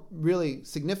 4 really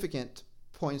significant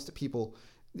points that people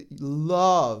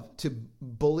love to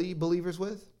bully believers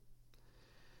with.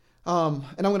 And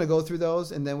I'm going to go through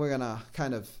those, and then we're going to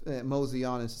kind of mosey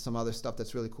on into some other stuff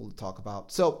that's really cool to talk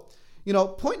about. So,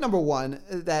 point number 1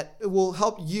 that will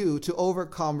help you to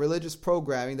overcome religious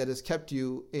programming that has kept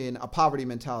you in a poverty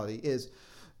mentality is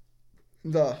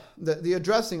the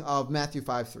addressing of Matthew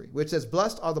 5:3, which says,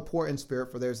 blessed are the poor in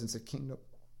spirit, for theirs is the kingdom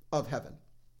of heaven.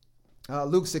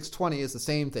 Luke 6:20 is the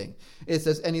same thing. It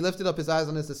says, and he lifted up his eyes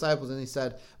on his disciples and he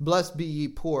said, blessed be ye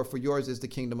poor, for yours is the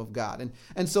kingdom of God.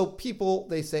 And so people,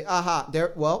 they say,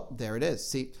 there it is.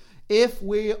 See, if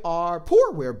we are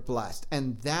poor, we're blessed.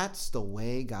 And that's the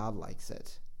way God likes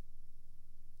it.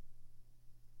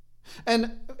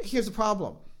 And here's the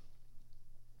problem.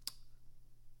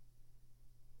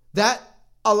 That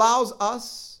allows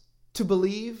us to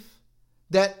believe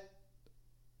that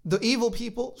the evil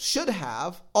people should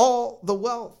have all the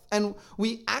wealth. And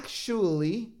we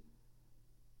actually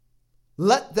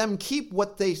let them keep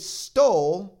what they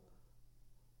stole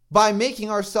by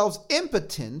making ourselves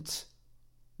impotent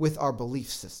with our belief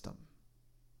system.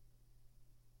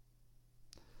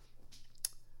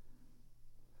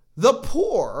 The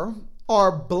poor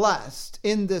are blessed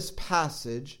in this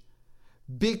passage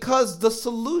because the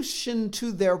solution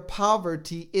to their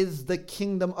poverty is the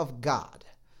kingdom of God.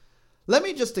 Let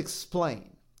me just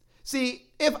explain. See,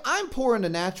 if I'm poor in the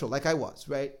natural, like I was,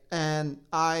 right? And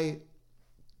I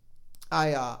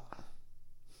was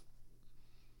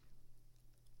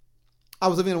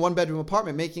living in a 1-bedroom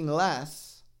apartment making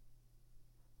less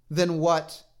than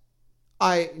what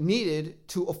I needed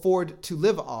to afford to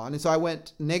live on. And so I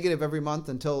went negative every month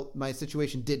until my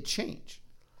situation did change.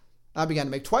 I began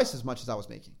to make twice as much as I was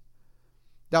making.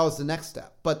 That was the next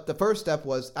step. But the first step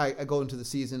was I go into the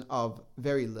season of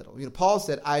very little. Paul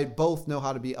said, I both know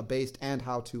how to be abased and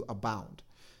how to abound.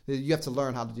 You have to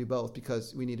learn how to do both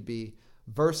because we need to be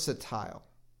versatile.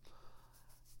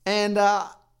 And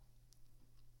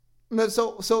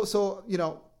so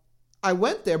I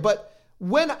went there. But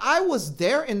when I was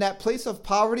there in that place of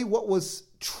poverty, what was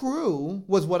true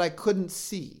was what I couldn't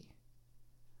see,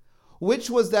 which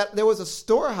was that there was a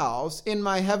storehouse in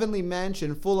my heavenly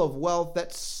mansion full of wealth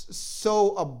that's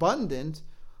so abundant.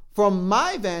 From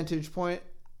my vantage point,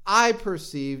 I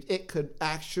perceived it could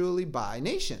actually buy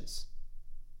nations.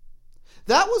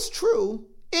 That was true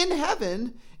in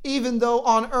heaven, even though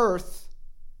on earth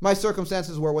my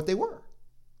circumstances were what they were.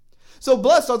 So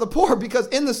blessed are the poor, because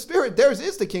in the spirit theirs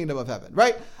is the kingdom of heaven,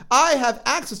 right? I have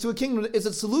access to a kingdom that is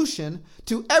a solution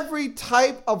to every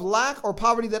type of lack or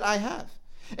poverty that I have.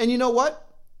 And you know what?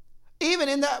 Even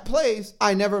in that place,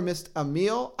 I never missed a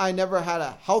meal. I never had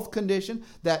a health condition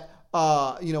that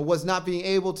was not being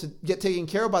able to get taken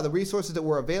care of by the resources that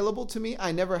were available to me.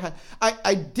 I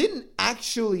didn't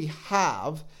actually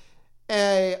have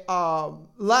a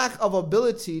lack of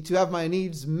ability to have my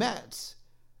needs met,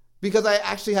 because I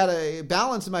actually had a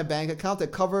balance in my bank account that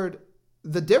covered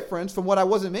the difference from what I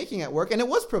wasn't making at work. And it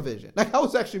was provision. Like, I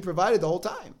was actually provided the whole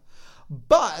time.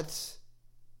 But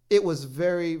it was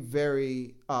very,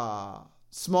 very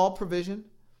small provision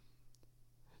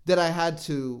that I had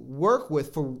to work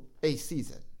with for a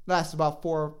season. It lasted about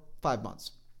 4 or 5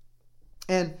 months.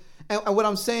 And what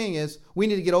I'm saying is, we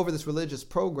need to get over this religious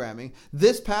programming.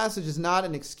 This passage is not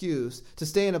an excuse to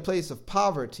stay in a place of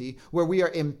poverty where we are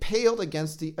impaled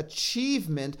against the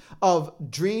achievement of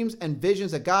dreams and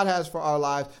visions that God has for our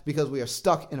lives because we are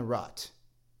stuck in a rut.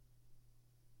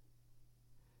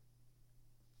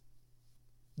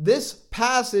 This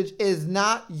passage is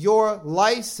not your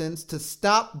license to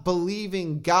stop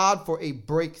believing God for a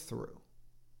breakthrough.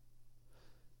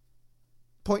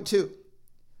 Point 2.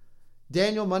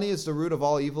 Daniel, money is the root of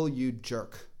all evil, you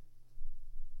jerk.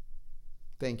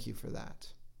 Thank you for that.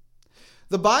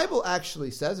 The Bible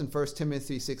actually says in 1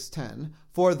 Timothy 6:10,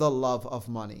 for the love of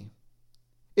money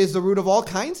is the root of all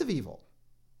kinds of evil,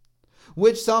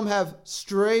 which some have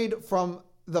strayed from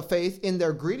the faith in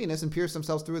their greediness and pierced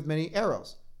themselves through with many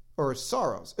arrows or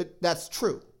sorrows. That's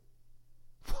true.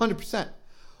 100%.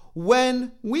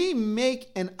 When we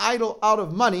make an idol out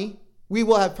of money, we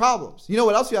will have problems. You know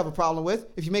what else you have a problem with?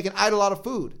 If you make an idol out of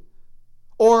food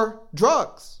or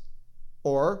drugs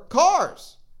or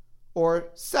cars or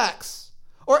sex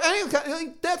or any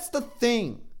kind. That's the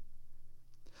thing.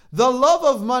 The love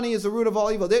of money is the root of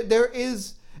all evil. There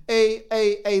is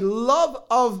a love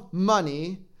of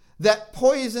money that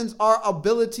poisons our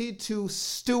ability to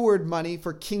steward money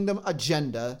for kingdom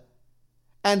agenda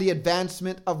and the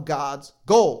advancement of God's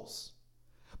goals.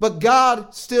 But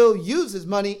God still uses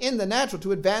money in the natural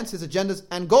to advance his agendas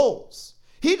and goals.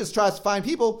 He just tries to find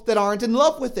people that aren't in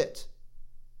love with it.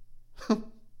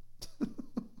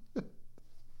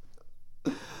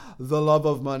 The love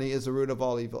of money is the root of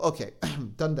all evil. Okay,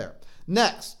 done there.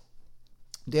 Next,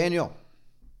 Daniel,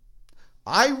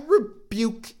 I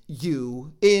rebuke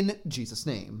you in Jesus'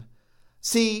 name.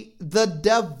 See, the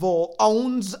devil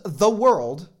owns the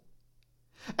world,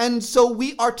 and so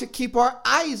we are to keep our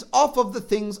eyes off of the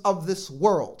things of this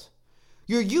world.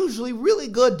 You're usually really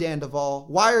good, Dan Duval.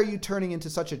 Why are you turning into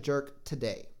such a jerk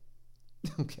today?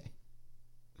 Okay.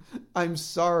 I'm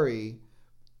sorry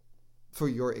for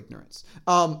your ignorance.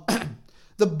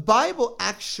 The Bible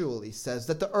actually says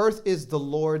that the earth is the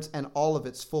Lord's and all of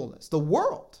its fullness, the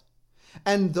world,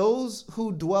 and those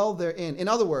who dwell therein. In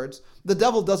other words, the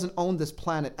devil doesn't own this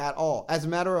planet at all. As a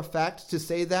matter of fact, to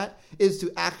say that is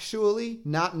to actually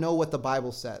not know what the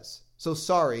Bible says. So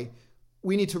sorry,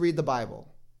 we need to read the Bible,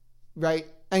 right?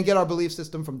 And get our belief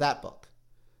system from that book.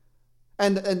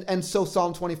 And so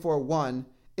Psalm 24:1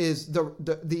 is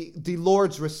the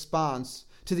Lord's response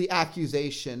to the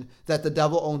accusation that the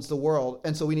devil owns the world,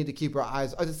 and so we need to keep our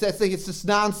eyes. I think it's just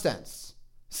nonsense.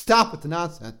 Stop with the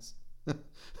nonsense.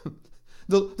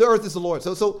 The earth is the Lord.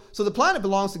 So the planet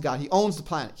belongs to God. He owns the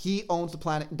planet. He owns the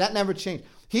planet. That never changed.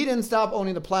 He didn't stop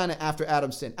owning the planet after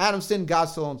Adam sinned. Adam sinned, God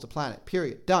still owns the planet.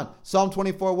 Period. Done. Psalm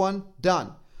 24:1,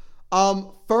 done.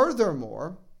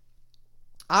 Furthermore,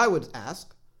 I would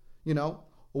ask,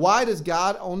 why does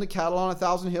God own the cattle on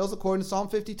 1,000 hills according to Psalm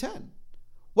 50:10?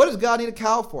 What does God need a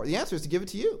cow for? The answer is to give it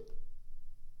to you.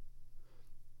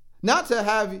 Not to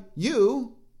have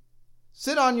you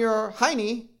sit on your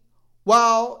hiney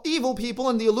while evil people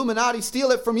in the Illuminati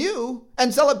steal it from you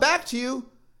and sell it back to you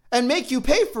and make you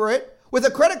pay for it with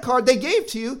a credit card they gave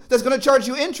to you that's going to charge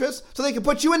you interest so they can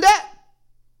put you in debt.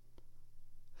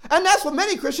 And that's what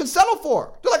many Christians settle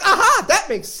for. They're like, aha, that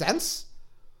makes sense.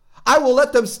 I will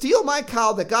let them steal my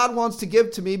cow that God wants to give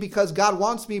to me because God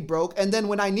wants me broke. And then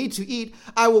when I need to eat,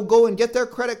 I will go and get their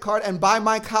credit card and buy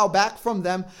my cow back from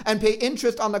them and pay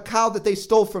interest on the cow that they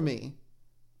stole from me.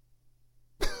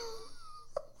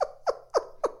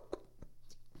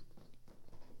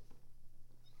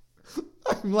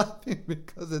 I'm laughing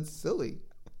because it's silly.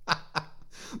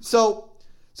 So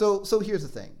here's the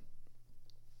thing.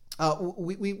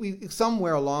 We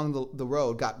somewhere along the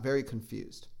road got very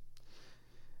confused.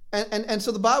 And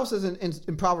so the Bible says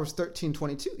in Proverbs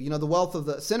 13:22, the wealth of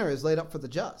the sinner is laid up for the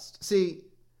just. See,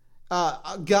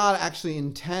 God actually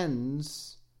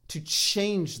intends to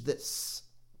change this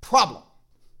problem.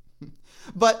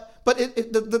 But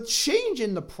the change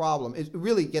in the problem, it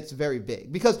really gets very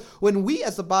big. Because when we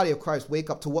as the body of Christ wake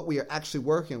up to what we are actually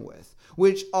working with,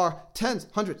 which are tens,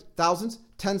 hundreds, thousands,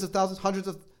 tens of thousands, hundreds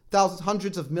of thousands,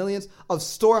 hundreds of millions of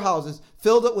storehouses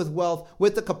filled up with wealth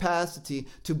with the capacity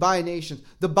to buy nations.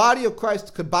 The body of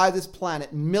Christ could buy this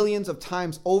planet millions of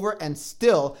times over and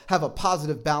still have a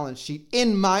positive balance sheet,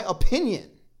 in my opinion.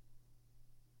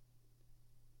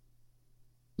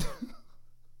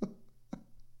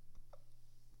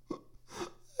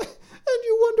 And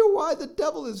you wonder why the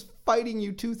devil is fighting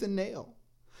you tooth and nail.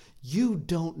 You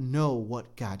don't know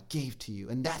what God gave to you,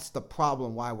 and that's the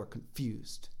problem why we're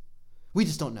confused. We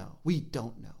just don't know. We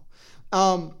don't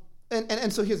know.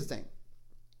 And so here's the thing.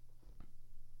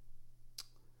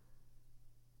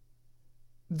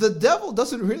 The devil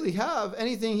doesn't really have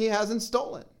anything he hasn't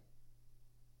stolen.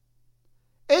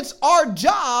 It's our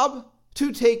job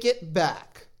to take it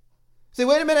back. Say,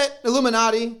 wait a minute,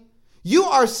 Illuminati. You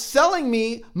are selling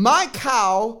me my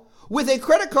cow with a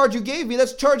credit card you gave me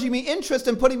that's charging me interest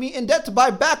and putting me in debt to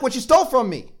buy back what you stole from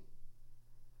me.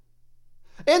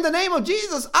 In the name of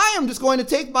Jesus, I am just going to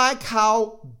take my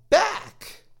cow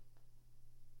back.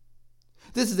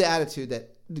 This is the attitude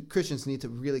the Christians need to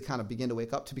really kind of begin to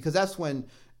wake up to, because that's when,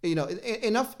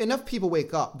 enough people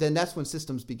wake up, then that's when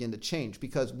systems begin to change,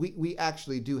 because we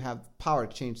actually do have power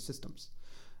to change systems.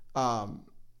 And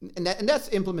that's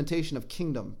implementation of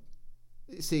kingdom.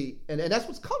 See, and that's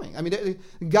what's coming. I mean,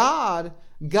 God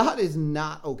is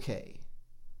not okay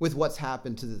with what's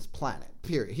happened to this planet,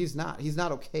 period. He's not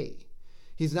okay.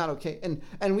 He's not okay.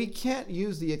 And we can't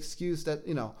use the excuse that,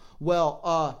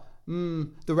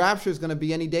 the rapture is going to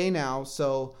be any day now,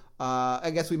 so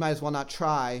I guess we might as well not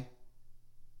try.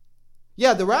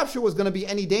 Yeah, the rapture was going to be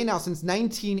any day now since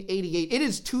 1988. It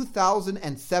is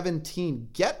 2017.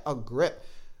 Get a grip.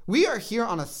 We are here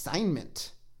on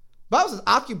assignment. Bible says,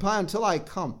 occupy until I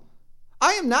come.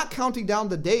 I am not counting down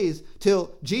the days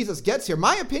till Jesus gets here.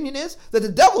 My opinion is that the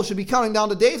devil should be counting down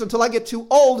the days until I get too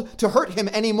old to hurt him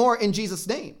anymore in Jesus'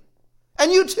 name.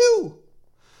 And you too.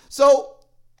 So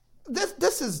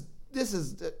this is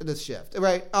the shift,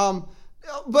 right?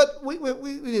 But we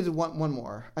need to want one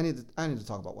more. I need to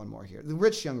talk about one more here. The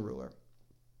rich young ruler.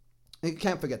 You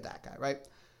can't forget that guy, right?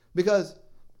 Because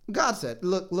God said,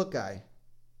 look, guy,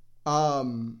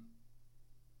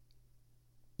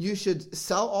 you should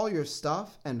sell all your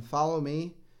stuff and follow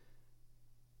me.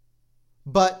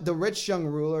 But the rich young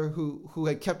ruler who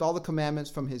had kept all the commandments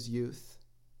from his youth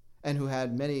and who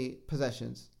had many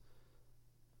possessions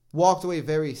walked away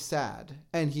very sad,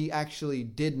 and he actually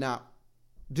did not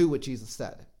do what Jesus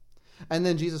said. And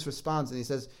then Jesus responds and he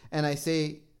says, and I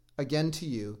say again to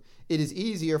you, it is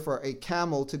easier for a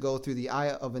camel to go through the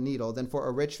eye of a needle than for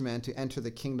a rich man to enter the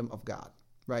kingdom of God,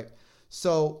 right?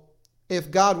 So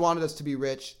if God wanted us to be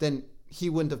rich, then he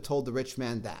wouldn't have told the rich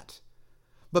man that.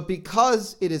 But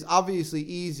because it is obviously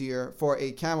easier for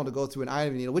a camel to go through an eye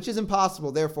of a needle, which is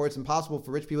impossible, therefore it's impossible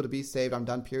for rich people to be saved. I'm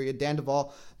done, period. Dan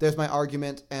Duval, there's my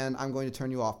argument, and I'm going to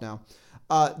turn you off now.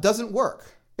 Doesn't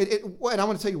work. And I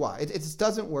want to tell you why. It just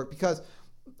doesn't work, because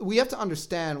we have to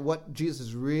understand what Jesus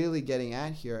is really getting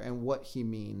at here and what he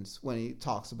means when he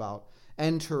talks about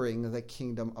entering the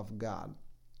kingdom of God.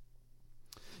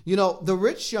 The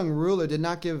rich young ruler did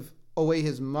not give away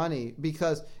his money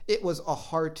because it was a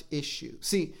heart issue.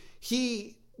 See,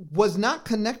 he was not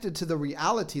connected to the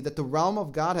reality that the realm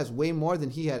of God has way more than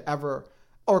he had ever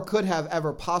or could have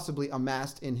ever possibly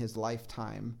amassed in his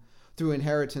lifetime through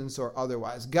inheritance or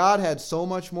otherwise. God had so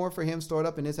much more for him stored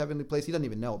up in his heavenly place, he doesn't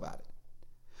even know about it.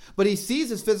 But he sees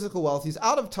his physical wealth, he's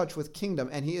out of touch with kingdom,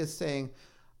 and he is saying,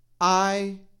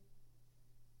 I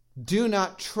do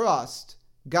not trust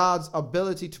God's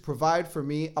ability to provide for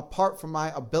me apart from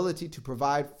my ability to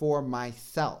provide for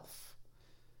myself.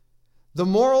 The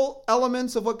moral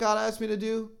elements of what God asked me to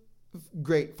do,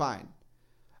 great, fine.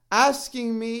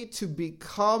 Asking me to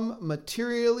become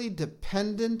materially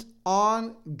dependent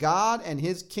on God and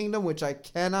his kingdom, which I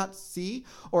cannot see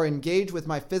or engage with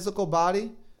my physical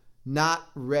body, not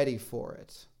ready for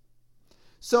it.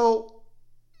 So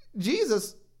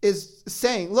Jesus is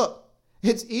saying, look,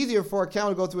 it's easier for a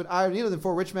camel to go through an eye of a needle than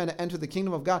for a rich man to enter the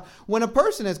kingdom of God. When a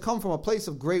person has come from a place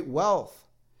of great wealth,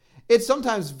 it's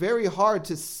sometimes very hard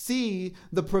to see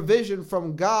the provision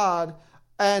from God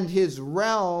and his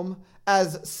realm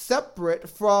as separate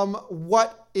from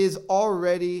what is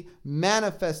already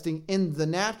manifesting in the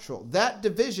natural. That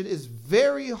division is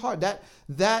very hard.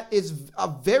 That is a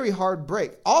very hard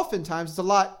break. Oftentimes, it's a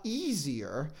lot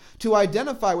easier to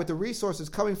identify with the resources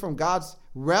coming from God's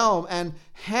realm and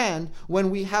hand when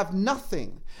we have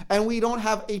nothing and we don't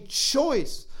have a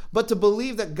choice but to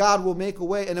believe that God will make a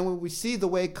way. And then when we see the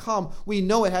way come, we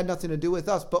know it had nothing to do with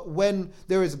us. But when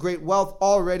there is great wealth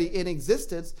already in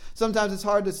existence, sometimes it's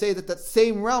hard to say that that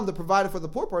same realm that provided for the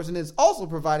poor person is also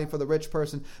providing for the rich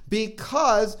person,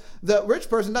 because the rich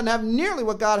person doesn't have nearly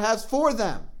what God has for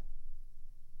them.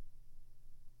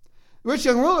 Rich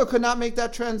young ruler could not make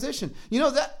that transition.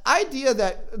 That idea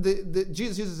that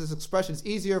Jesus uses this expression, it's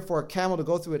easier for a camel to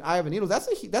go through an eye of a needle, that's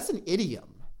an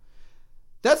idiom.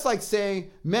 That's like saying,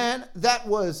 man, that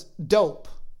was dope.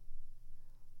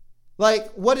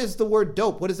 Like, what is the word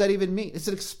dope? What does that even mean? It's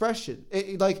an expression.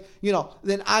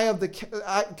 The eye of the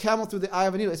camel through the eye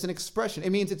of a needle. It's an expression.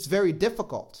 It means it's very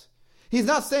difficult. He's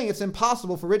not saying it's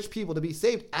impossible for rich people to be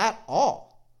saved at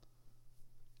all.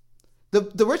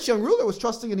 The rich young ruler was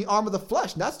trusting in the arm of the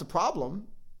flesh, and that's the problem.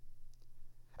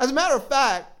 As a matter of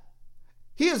fact,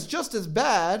 he is just as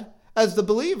bad as the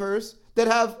believers that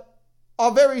have a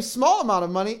very small amount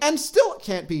of money and still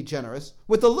can't be generous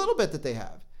with the little bit that they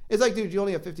have. It's like, dude, you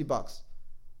only have $50.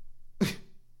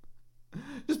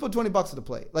 Just put $20 at the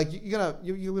plate. Like, you're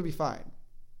gonna be fine.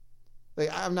 Like,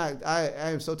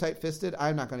 I am so tight-fisted,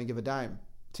 I'm not gonna give a dime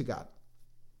to God.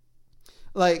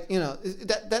 Like,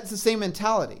 that's the same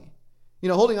mentality.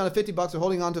 Holding on to $50 or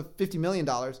holding on to $50 million,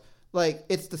 like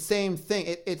it's the same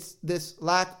thing. It's this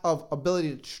lack of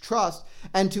ability to trust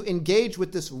and to engage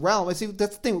with this realm. I see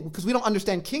that's the thing, because we don't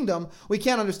understand kingdom. We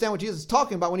can't understand what Jesus is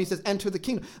talking about when he says enter the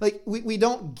kingdom. Like we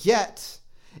don't get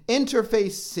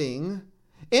interfacing,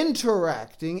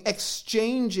 interacting,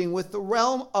 exchanging with the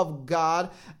realm of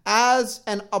God as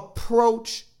an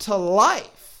approach to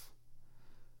life.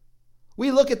 We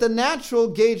look at the natural,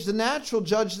 gauge the natural,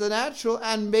 judge the natural,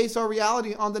 and base our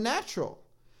reality on the natural.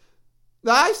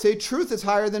 I say truth is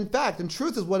higher than fact, and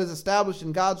truth is what is established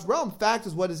in God's realm. Fact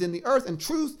is what is in the earth, and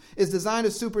truth is designed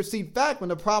to supersede fact when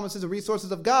the promises and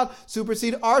resources of God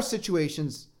supersede our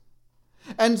situations.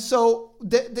 And so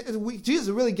Jesus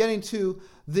is really getting to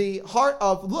the heart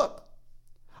of, look,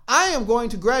 I am going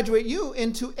to graduate you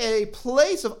into a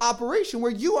place of operation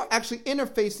where you are actually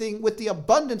interfacing with the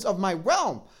abundance of my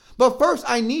realm. But first,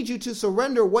 I need you to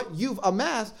surrender what you've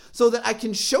amassed so that I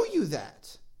can show you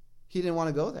that. He didn't want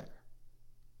to go there.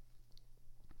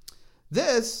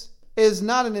 This is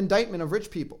not an indictment of rich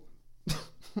people.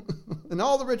 And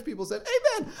all the rich people said,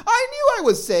 amen, I knew I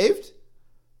was saved.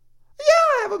 Yeah,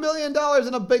 I have $1 million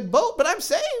in a big boat, but I'm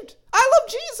saved. I love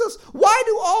Jesus. Why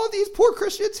do all of these poor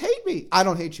Christians hate me? I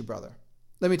don't hate you, brother.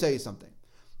 Let me tell you something.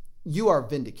 You are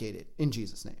vindicated in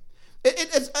Jesus' name.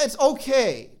 It's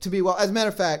okay to be well. As a matter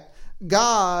of fact,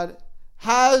 God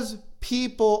has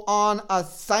people on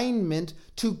assignment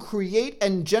to create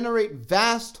and generate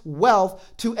vast wealth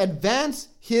to advance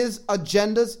his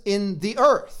agendas in the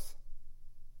earth.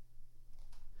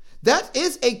 That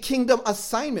is a kingdom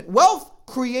assignment. Wealth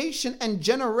creation and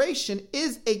generation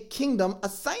is a kingdom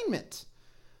assignment.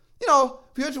 If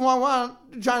you're just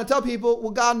trying to tell people,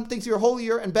 well, God thinks you're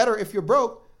holier and better if you're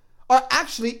broke, are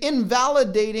actually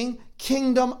invalidating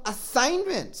kingdom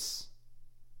assignments.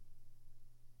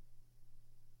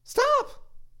 Stop.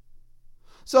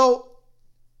 So,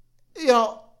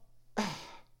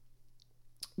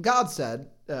 God said,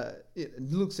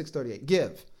 Luke 6:38,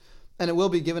 give, and it will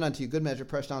be given unto you. Good measure,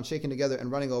 pressed down, shaken together,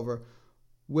 and running over,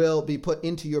 will be put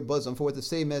into your bosom. For with the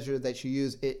same measure that you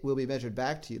use, it will be measured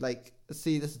back to you.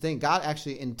 See, this is the thing. God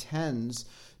actually intends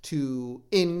to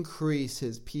increase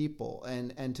his people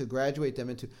and to graduate them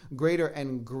into greater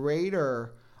and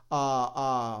greater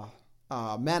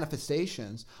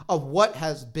manifestations of what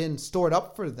has been stored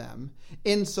up for them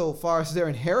insofar as their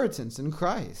inheritance in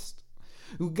Christ.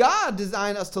 God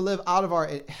designed us to live out of our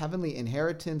heavenly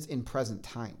inheritance in present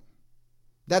time.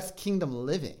 That's kingdom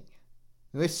living.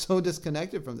 We're so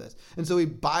disconnected from this. And so we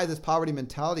buy this poverty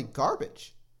mentality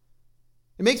garbage.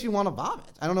 It makes me want to vomit.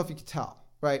 I don't know if you can tell,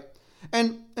 right?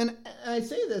 And I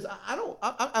say this,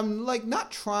 I'm like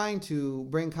not trying to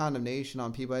bring condemnation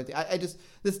on people. I just,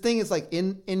 this thing is like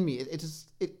in me.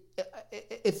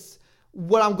 It's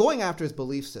what I'm going after is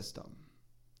belief system.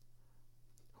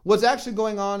 What's actually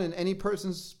going on in any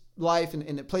person's life and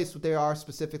in the place where they are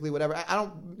specifically, whatever. I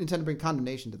don't intend to bring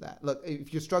condemnation to that. Look,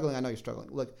 if you're struggling, I know you're struggling.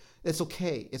 Look, it's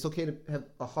okay. It's okay to have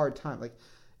a hard time.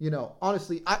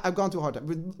 Honestly, I've gone through a hard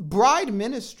time. Bride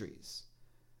Ministries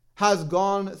has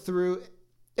gone through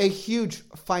a huge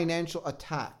financial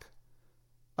attack.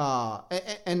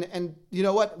 And you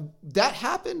know what? That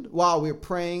happened while we were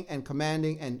praying and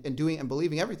commanding and doing and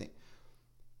believing everything.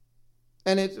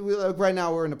 And right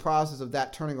now we're in the process of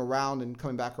that turning around and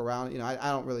coming back around. I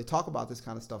don't really talk about this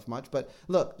kind of stuff much, but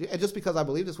look, just because I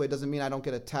believe this way doesn't mean I don't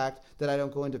get attacked, that I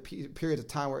don't go into periods of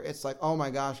time where it's like, oh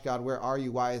my gosh, God, where are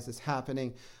you? Why is this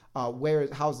happening?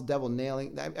 How's the devil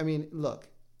nailing? I mean, look,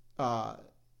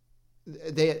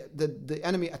 the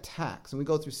enemy attacks, and we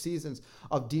go through seasons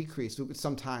of decrease.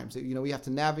 Sometimes, we have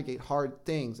to navigate hard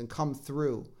things and come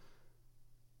through.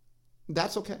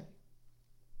 That's okay.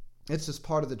 It's just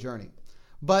part of the journey.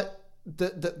 But the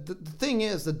thing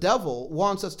is, the devil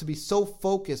wants us to be so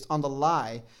focused on the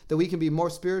lie that we can be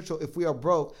more spiritual if we are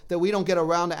broke, that we don't get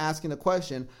around to asking the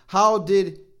question, how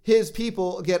did his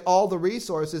people get all the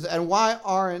resources, and why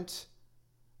aren't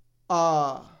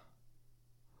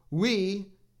we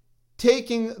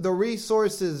taking the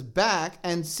resources back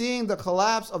and seeing the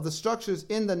collapse of the structures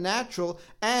in the natural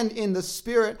and in the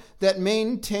spirit that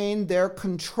maintain their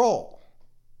control?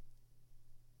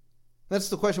 That's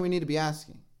the question we need to be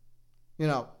asking.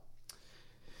 And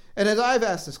as I've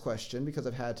asked this question, because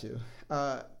I've had to,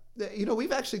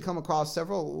 we've actually come across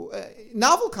several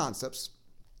novel concepts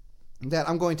that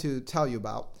I'm going to tell you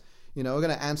about. We're going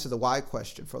to answer the why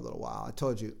question for a little while. I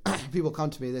told you, people come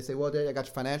to me, they say, well, Daddy, I got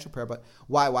your financial prayer, but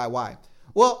why?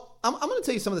 Well, I'm going to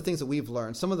tell you some of the things that we've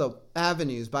learned, some of the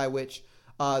avenues by which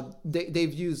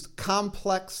they've used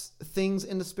complex things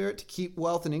in the spirit to keep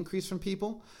wealth and increase from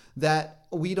people that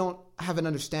we don't have an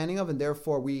understanding of, and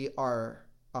therefore we are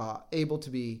able to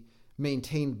be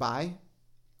maintained by.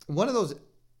 One of those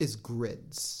is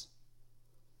grids.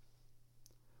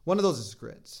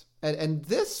 And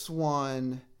this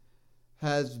one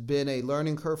has been a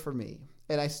learning curve for me.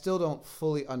 And I still don't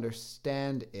fully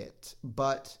understand it.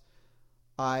 But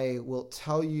I will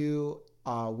tell you,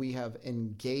 we have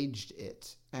engaged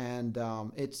it. And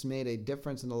it's made a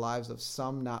difference in the lives of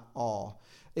some, not all.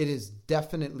 It is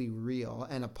definitely real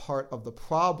and a part of the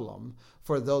problem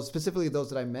for those, specifically those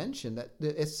that I mentioned, that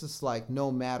it's just like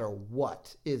no matter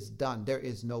what is done, there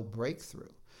is no breakthrough.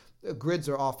 Grids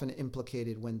are often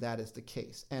implicated when that is the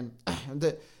case. And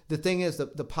the thing is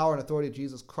that the power and authority of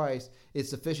Jesus Christ is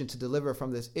sufficient to deliver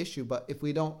from this issue. But if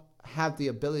we don't have the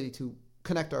ability to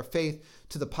connect our faith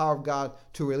to the power of God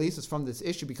to release us from this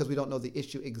issue because we don't know the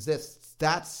issue exists,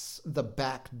 that's the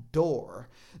back door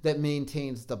that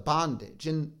maintains the bondage.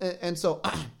 And so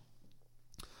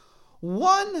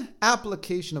one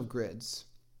application of grids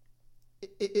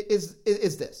is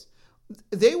this.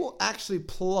 They will actually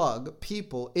plug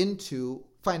people into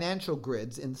financial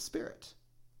grids in the spirit.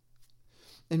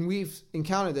 And we've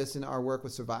encountered this in our work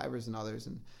with survivors and others.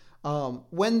 And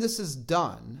when this is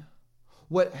done,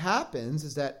 what happens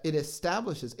is that it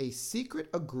establishes a secret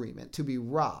agreement to be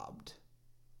robbed.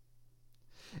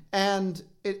 And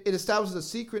it establishes a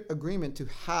secret agreement to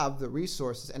have the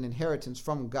resources and inheritance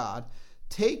from God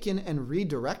taken and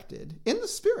redirected in the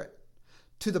spirit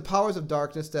to the powers of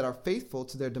darkness that are faithful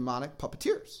to their demonic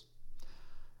puppeteers.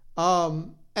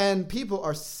 And people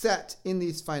are set in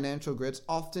these financial grids,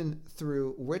 often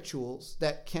through rituals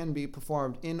that can be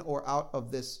performed in or out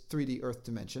of this 3D earth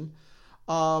dimension.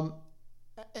 And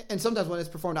sometimes when it's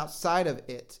performed outside of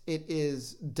it, it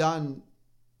is done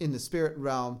in the spirit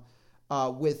realm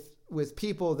with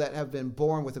people that have been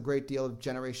born with a great deal of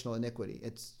generational iniquity.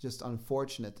 It's just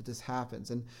unfortunate that this happens.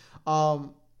 And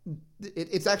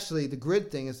it's actually, the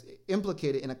grid thing is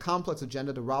implicated in a complex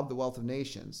agenda to rob the wealth of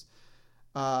nations.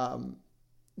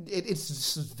 It's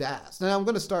just vast. Now I'm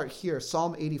going to start here.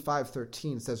 Psalm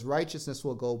 85:13 says, righteousness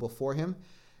will go before him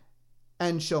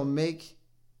and shall make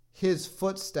his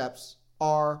footsteps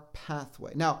our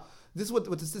pathway. Now, this is what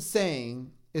this is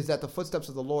saying is that the footsteps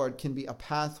of the Lord can be a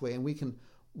pathway and we can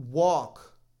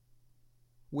walk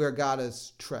where God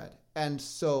has tread. And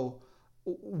so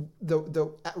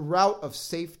the route of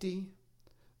safety,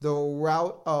 the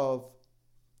route of,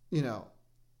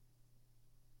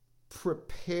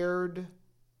 prepared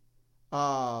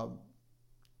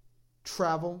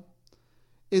travel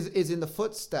is in the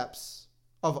footsteps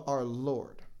of our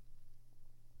Lord.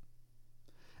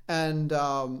 And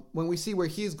when we see where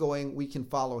he's going, we can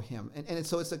follow him. And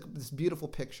so it's like this beautiful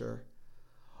picture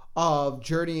of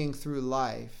journeying through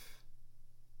life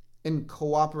in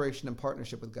cooperation and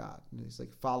partnership with God. And he's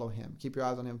like, follow him. Keep your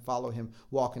eyes on him. Follow him.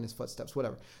 Walk in his footsteps,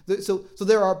 whatever. So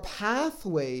there are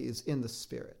pathways in the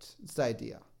spirit. It's the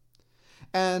idea.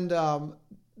 And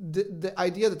the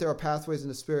idea that there are pathways in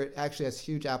the spirit actually has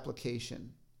huge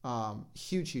application.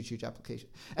 Huge application.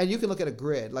 And you can look at a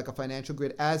grid, like a financial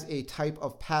grid, as a type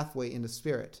of pathway in the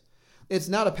spirit. It's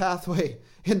not a pathway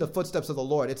in the footsteps of the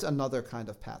Lord. It's another kind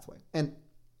of pathway. And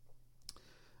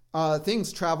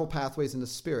things travel pathways in the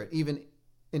spirit, even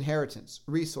inheritance,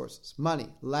 resources, money,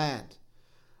 land.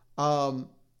 And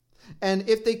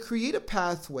if they create a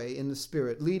pathway in the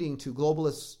spirit leading to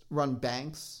globalist-run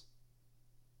banks,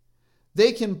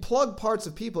 they can plug parts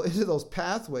of people into those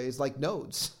pathways like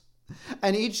nodes.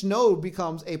 And each node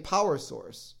becomes a power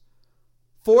source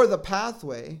for the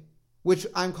pathway, which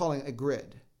I'm calling a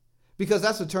grid. Because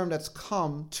that's a term that's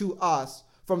come to us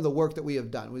from the work that we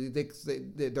have done.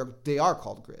 They are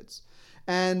called grids.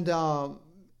 And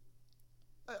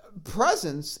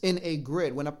presence in a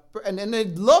grid, and they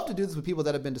love to do this with people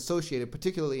that have been dissociated,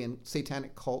 particularly in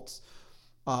satanic cults.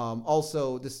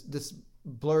 Also, this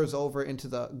blurs over into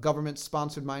the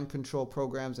government-sponsored mind control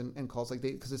programs and cults,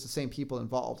 because it's the same people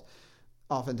involved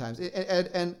oftentimes.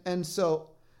 And so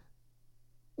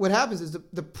what happens is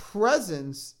the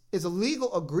presence is a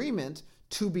legal agreement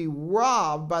to be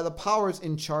robbed by the powers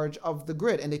in charge of the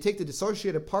grid. And they take the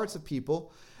dissociated parts of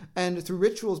people, and through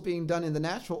rituals being done in the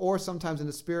natural or sometimes in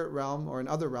the spirit realm or in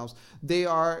other realms, they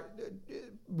are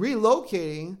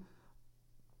relocating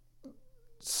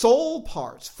soul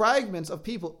parts, fragments of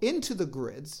people into the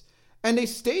grids, and they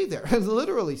stay there,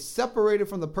 literally separated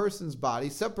from the person's body,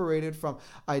 separated from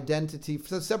identity,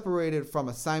 separated from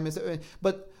assignments.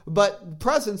 But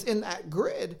presence in that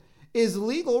grid is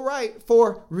legal right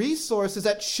for resources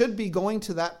that should be going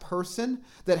to that person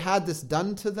that had this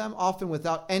done to them, often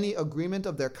without any agreement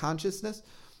of their consciousness,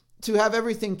 to have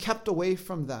everything kept away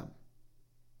from them.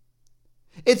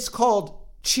 It's called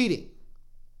cheating.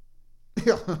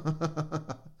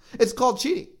 It's called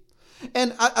cheating.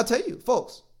 And I'll tell you,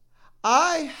 folks,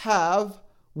 I have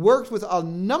worked with a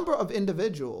number of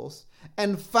individuals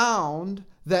and found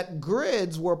that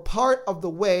grids were part of the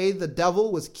way the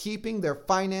devil was keeping their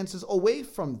finances away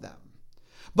from them.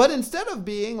 But instead of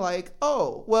being like,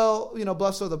 oh, well,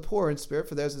 blessed are the poor in spirit,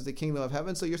 for theirs is the kingdom of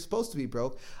heaven, so you're supposed to be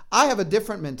broke, I have a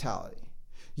different mentality.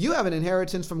 You have an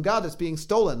inheritance from God that's being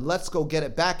stolen. Let's go get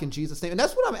it back in Jesus' name. And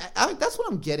that's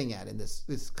what I'm getting at in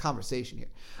this conversation here.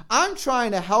 I'm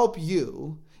trying to help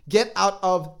you get out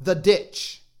of the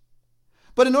ditch.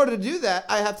 But in order to do that,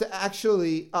 I have to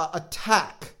actually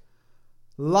attack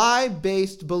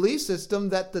lie-based belief system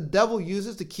that the devil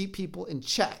uses to keep people in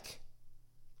check.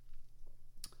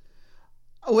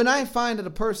 When I find that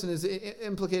a person is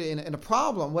implicated in a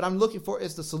problem, what I'm looking for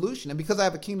is the solution. And because I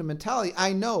have a kingdom mentality,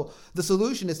 I know the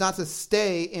solution is not to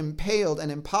stay impaled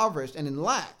and impoverished and in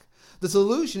lack. The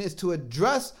solution is to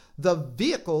address the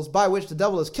vehicles by which the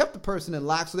devil has kept the person in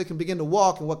lack so they can begin to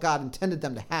walk in what God intended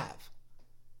them to have.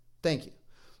 Thank you.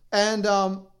 And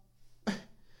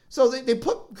so they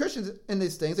put Christians in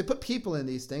these things. They put people in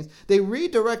these things. They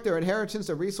redirect their inheritance,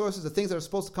 their resources, the things that are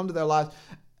supposed to come to their lives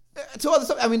to other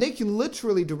stuff. I mean, they can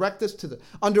literally direct this to the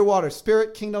underwater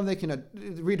spirit kingdom. They can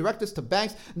redirect this to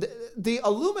banks. The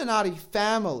Illuminati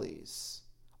families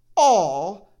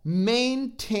all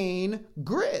maintain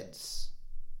grids.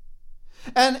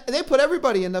 And they put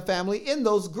everybody in the family in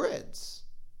those grids.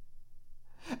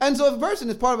 And so if a person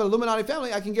is part of an Illuminati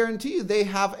family, I can guarantee you they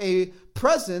have a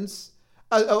presence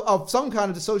of some kind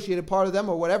of dissociated part of them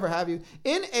or whatever have you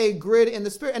in a grid in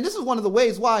the spirit. And this is one of the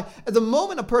ways why at the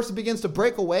moment a person begins to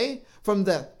break away from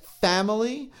the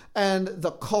family and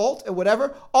the cult and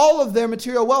whatever, all of their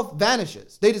material wealth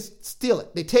vanishes. They just steal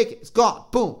it. They take it. It's gone.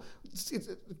 Boom. It's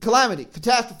calamity,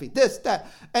 catastrophe, this,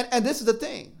 that. And this is the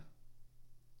thing.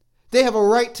 They have a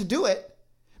right to do it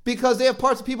because they have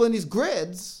parts of people in these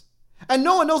grids and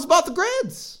no one knows about the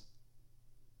grids.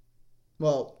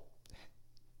 Well,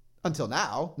 until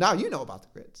now. Now you know about the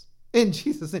grids. In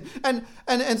Jesus' name. And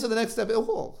so the next step is,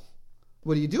 well,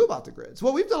 what do you do about the grids?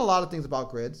 Well, we've done a lot of things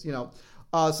about grids, there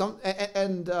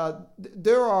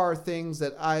are things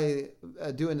that I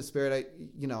do in the spirit.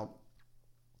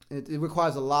 It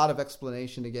requires a lot of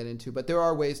explanation to get into, but there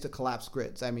are ways to collapse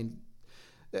grids. I mean,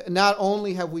 not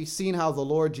only have we seen how the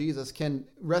Lord Jesus can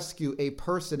rescue a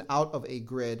person out of a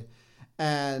grid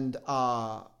and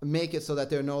make it so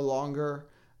that they're no longer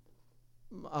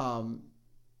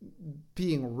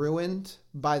being ruined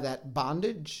by that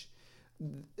bondage,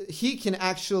 he can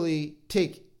actually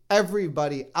take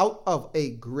everybody out of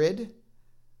a grid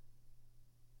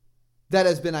that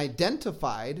has been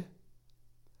identified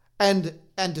and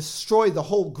destroy the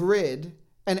whole grid,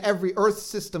 and every earth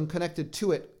system connected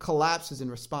to it collapses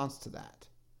in response to that.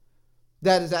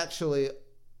 That is actually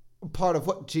part of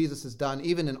what Jesus has done,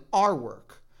 even in our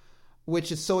work,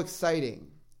 which is so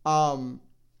exciting.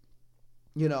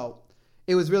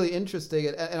 It was really interesting,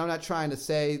 and I'm not trying to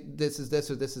say this is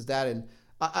this or this is that. And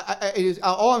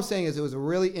all I'm saying is it was a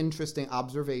really interesting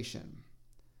observation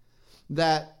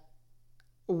that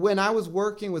when I was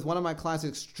working with one of my clients, an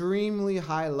extremely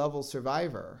high-level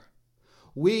survivor,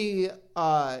 we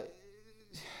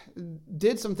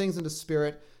did some things in the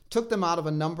spirit, took them out of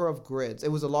a number of grids.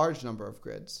 It was a large number of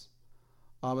grids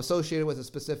associated with a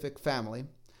specific family.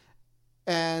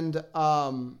 And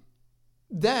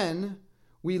then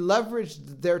we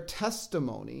leveraged their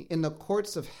testimony in the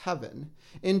courts of heaven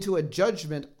into a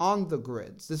judgment on the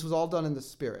grids. This was all done in the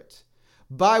spirit,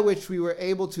 by which we were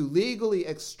able to legally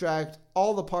extract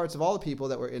all the parts of all the people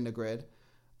that were in the grid,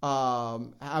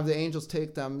 have the angels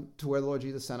take them to where the Lord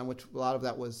Jesus sent them, which a lot of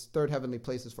that was third heavenly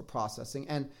places for processing.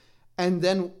 And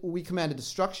then we commanded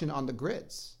destruction on the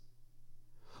grids.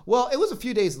 Well, it was a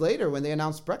few days later when they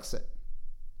announced Brexit.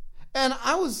 And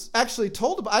I was actually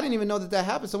told I didn't even know that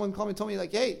happened. Someone called me and told me,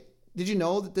 like, hey, did you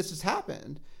know that this has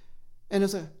happened? And it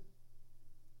was like,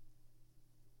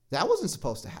 that wasn't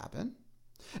supposed to happen.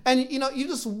 And, you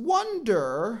just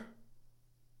wonder,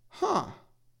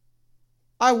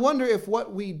 I wonder if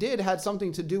what we did had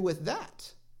something to do with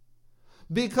that.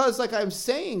 Because, like I'm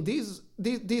saying, these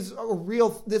are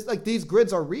real. These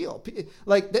grids are real.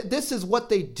 This is what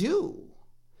they do.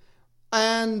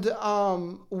 And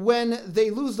when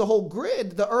they lose the whole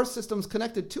grid, the earth systems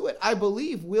connected to it, I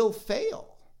believe, will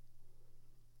fail.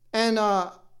 And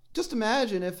just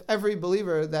imagine if every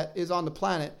believer that is on the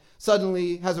planet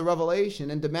suddenly has a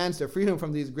revelation and demands their freedom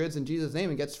from these grids in Jesus' name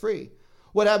and gets free.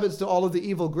 What happens to all of the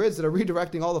evil grids that are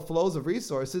redirecting all the flows of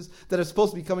resources that are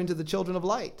supposed to be coming to the children of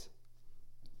light?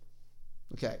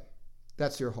 Okay,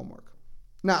 that's your homework.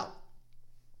 Now,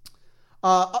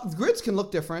 grids can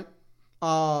look different.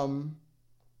 um,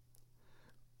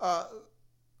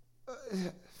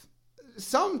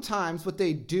 sometimes what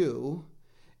they do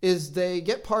is they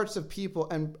get parts of people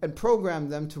and program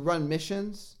them to run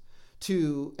missions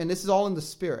and this is all in the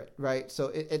spirit, right?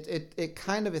 So it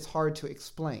kind of is hard to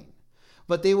explain,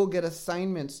 but they will get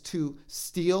assignments to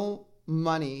steal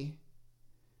money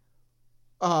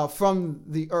from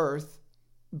the earth,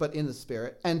 but in the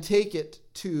spirit, and take it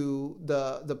to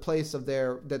the place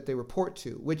that they report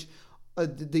to, which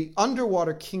the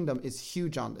underwater kingdom is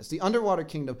huge on this. The underwater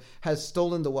kingdom has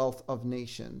stolen the wealth of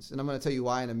nations. And I'm going to tell you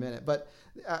why in a minute. But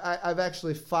I've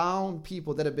actually found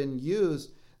people that have been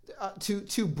used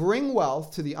to bring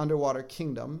wealth to the underwater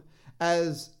kingdom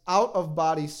as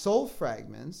out-of-body soul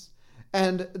fragments.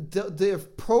 And they're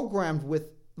programmed with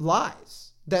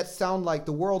lies that sound like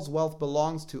the world's wealth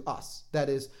belongs to us. That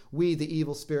is, we, the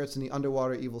evil spirits in the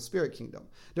underwater evil spirit kingdom.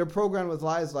 They're programmed with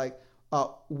lies like,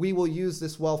 we will use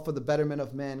this wealth for the betterment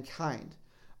of mankind.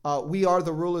 We are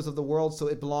the rulers of the world, so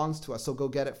it belongs to us. So go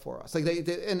get it for us. So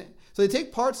they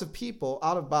take parts of people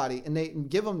out of body and they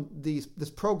give them this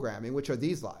programming, which are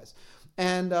these lies.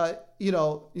 And you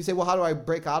say, well, how do I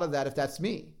break out of that if that's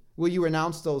me? Will you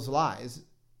renounce those lies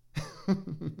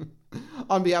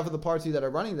on behalf of the parts of you that are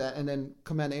running that, and then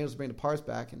command angels to bring the parts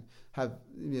back and have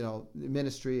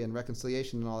ministry and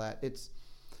reconciliation and all that?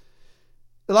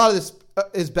 A lot of this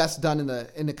is best done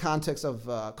in the context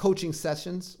of coaching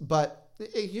sessions, but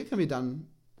it can be done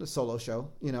the solo show.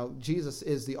 Jesus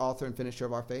is the author and finisher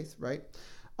of our faith, right?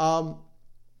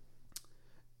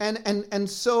 And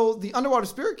so the underwater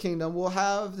spirit kingdom will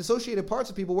have dissociated parts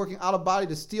of people working out of body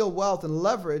to steal wealth and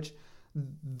leverage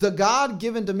the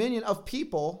God-given dominion of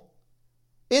people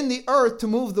in the earth to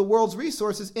move the world's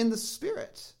resources in the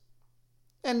spirit.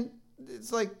 And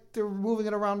it's like they're moving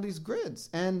it around these grids.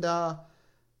 And I'm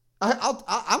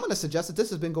going to suggest that this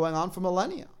has been going on for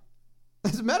millennia.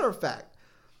 As a matter of fact,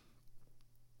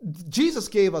 Jesus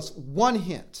gave us one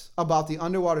hint about the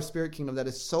underwater spirit kingdom that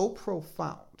is so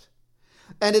profound.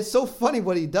 And it's so funny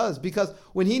what he does, because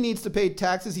when he needs to pay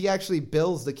taxes, he actually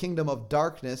bills the kingdom of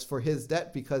darkness for his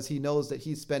debt because he knows that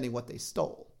he's spending what they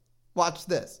stole. Watch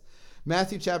this.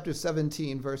 Matthew chapter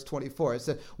 17, verse 24. It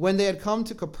said, when they had come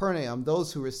to Capernaum,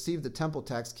 those who received the temple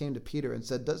tax came to Peter and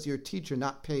said, does your teacher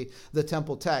not pay the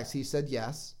temple tax? He said,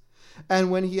 yes.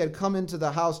 And when he had come into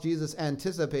the house, Jesus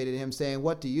anticipated him, saying,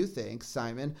 what do you think,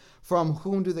 Simon? From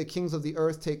whom do the kings of the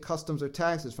earth take customs or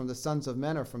taxes? From the sons of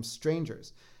men or from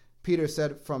strangers? Peter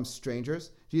said, from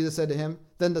strangers. Jesus said to him,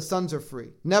 then the sons are free.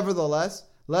 Nevertheless,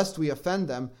 lest we offend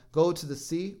them, go to the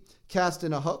sea, cast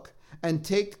in a hook, and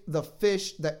take the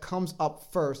fish that comes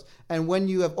up first. And when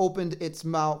you have opened its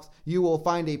mouth, you will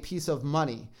find a piece of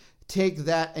money. Take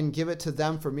that and give it to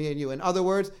them for me and you. In other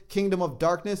words, kingdom of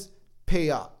darkness,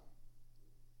 pay up.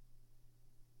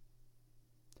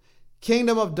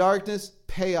 Kingdom of darkness,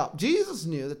 pay up. Jesus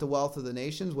knew that the wealth of the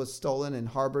nations was stolen and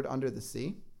harbored under the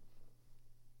sea.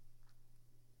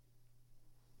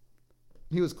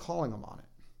 He was calling them on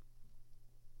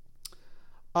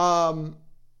it.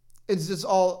 It's just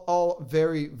all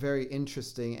very, very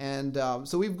interesting. And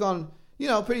so we've gone,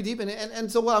 pretty deep in it.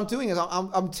 And so what I'm doing is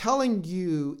I'm telling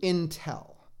you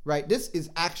intel, right? This is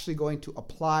actually going to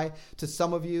apply to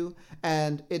some of you.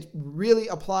 And it really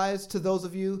applies to those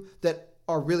of you that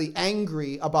are really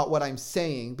angry about what I'm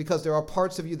saying, because there are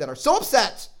parts of you that are so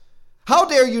upset. How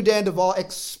dare you, Dan Duval,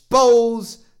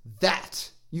 expose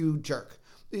that, you jerk.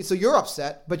 So you're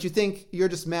upset, but you think you're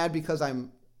just mad because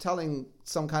I'm telling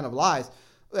some kind of lies.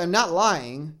 I'm not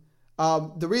lying.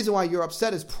 The reason why you're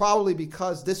upset is probably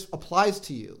because this applies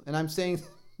to you. And I'm saying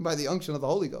by the unction of the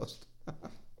Holy Ghost.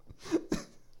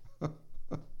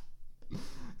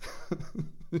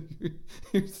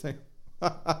 You're saying,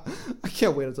 I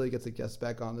can't wait until he gets a guest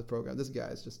back on the program. This guy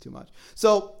is just too much.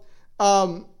 So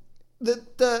the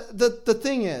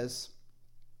thing is,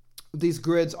 these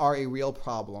grids are a real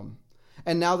problem.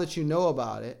 And now that you know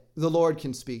about it, the Lord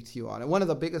can speak to you on it. One of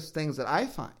the biggest things that I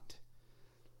find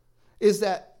is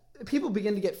that people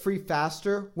begin to get free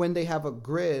faster when they have a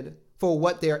grid for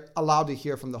what they're allowed to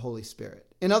hear from the Holy Spirit.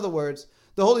 In other words,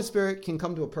 the Holy Spirit can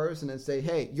come to a person and say,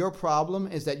 hey, your problem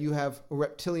is that you have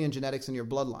reptilian genetics in your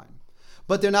bloodline.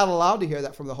 But they're not allowed to hear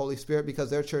that from the Holy Spirit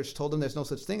because their church told them there's no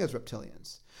such thing as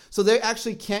reptilians. So they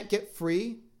actually can't get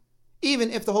free, even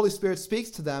if the Holy Spirit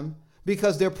speaks to them,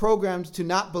 because they're programmed to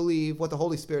not believe what the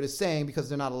Holy Spirit is saying because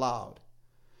they're not allowed.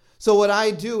 So what I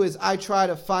do is I try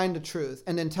to find the truth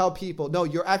and then tell people, no,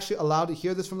 you're actually allowed to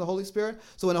hear this from the Holy Spirit.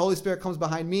 So when the Holy Spirit comes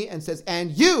behind me and says,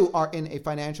 and you are in a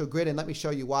financial grid, and let me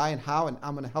show you why and how, and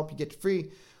I'm going to help you get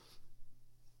free,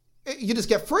 you just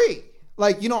get free.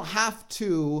 Like, you don't have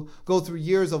to go through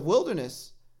years of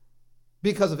wilderness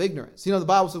because of ignorance. The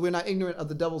Bible says we're not ignorant of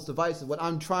the devil's devices. What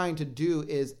I'm trying to do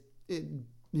is,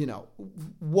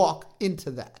 walk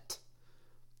into that.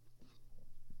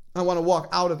 I want to walk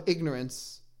out of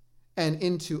ignorance and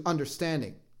into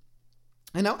understanding.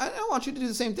 And I want you to do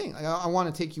the same thing. I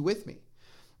want to take you with me,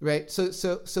 right? So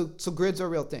grids are a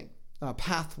real thing.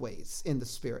 Pathways in the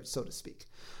spirit, so to speak.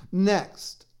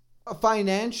 Next,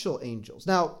 financial angels.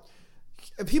 Now,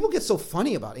 people get so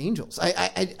funny about angels.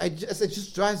 It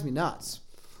just drives me nuts.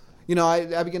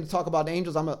 I begin to talk about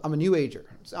angels. I'm a New Ager.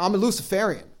 I'm a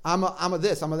Luciferian. I'm a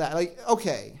this. I'm a that. Like,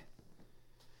 okay.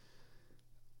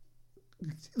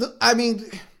 I mean,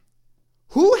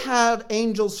 who had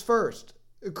angels first?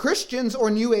 Christians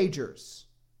or New Agers?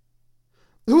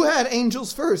 Who had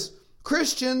angels first?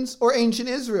 Christians or ancient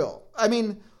Israel? I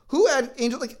mean, who had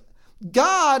angels? Like,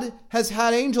 God has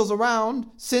had angels around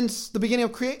since the beginning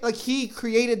of creation. Like, he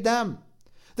created them.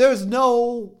 There's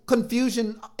no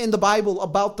confusion in the Bible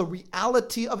about the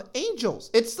reality of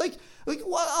angels. It's like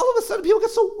all of a sudden people get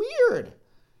so weird.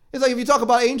 It's like if you talk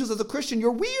about angels as a Christian,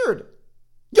 you're weird.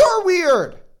 You're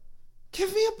weird.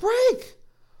 Give me a break.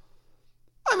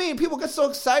 I mean, people get so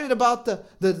excited about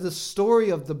the story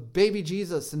of the baby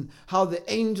Jesus and how the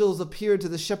angels appeared to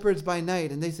the shepherds by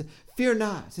night. And they said, fear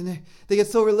not. And they get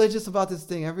so religious about this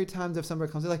thing. Every time December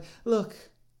comes, they're like, look,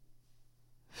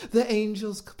 the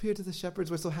angels appeared to the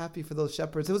shepherds. We're so happy for those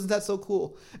shepherds. Wasn't that so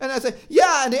cool? And I say,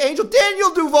 yeah, and the angel,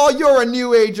 Daniel Duval, you're a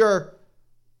New Ager.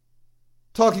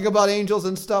 Talking about angels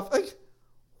and stuff. Like,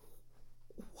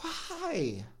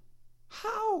 why?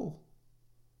 How?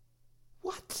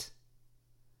 What?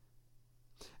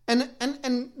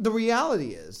 And the reality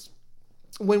is,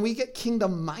 when we get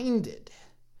kingdom-minded,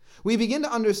 we begin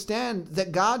to understand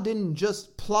that God didn't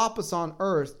just plop us on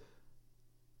earth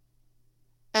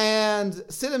and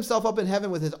sit himself up in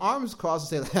heaven with his arms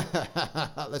crossed and say,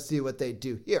 let's see what they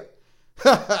do here.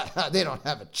 They don't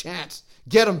have a chance.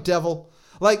 Get them, devil.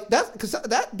 Like, because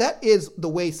that is the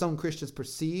way some Christians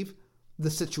perceive the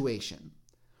situation.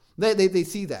 They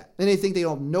see that. And they think they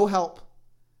don't have no help.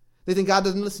 They think God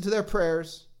doesn't listen to their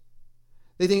prayers.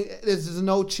 They think there's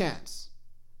no chance.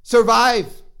 Survive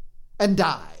and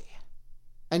die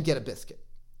and get a biscuit.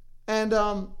 And,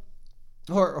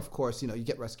 or of course, you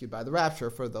get rescued by the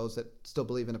rapture for those that still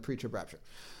believe in a preacher rapture.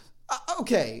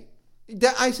 Okay.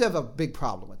 I have a big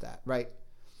problem with that, right?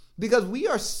 Because we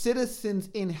are citizens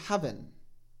in heaven.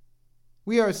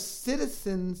 We are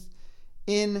citizens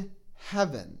in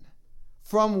heaven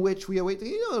from which we await.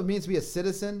 You know what it means to be a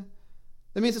citizen?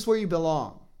 That means it's where you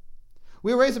belong.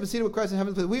 We were raised up and seated with Christ in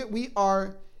heaven. But we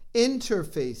are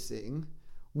interfacing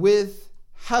with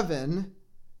heaven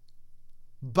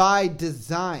by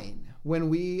design when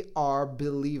we are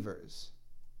believers.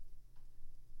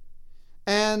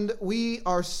 And we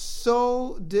are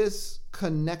so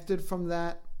disconnected from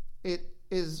that, it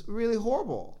is really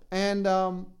horrible. And,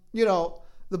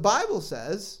 the Bible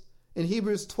says in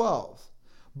Hebrews 12,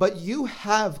 but you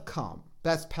have come,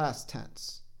 that's past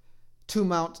tense, to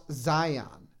Mount Zion.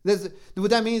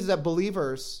 What that means is that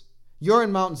believers, you're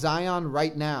in Mount Zion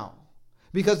right now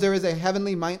because there is a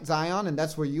heavenly Mount Zion and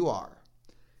that's where you are.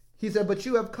 He said, but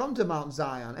you have come to Mount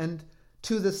Zion and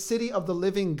to the city of the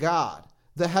living God,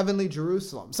 the heavenly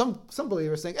Jerusalem. Some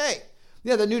believers think, hey,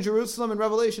 yeah, the New Jerusalem in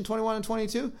Revelation 21 and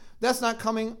 22, that's not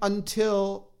coming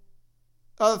until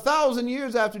 1,000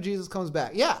 years after Jesus comes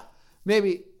back. Yeah,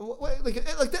 maybe.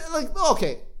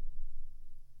 Okay.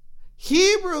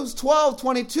 Hebrews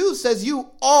 12:22 says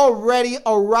you already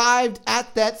arrived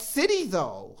at that city,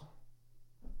 though.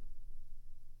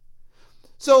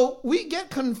 So we get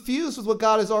confused with what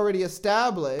God has already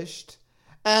established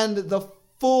and the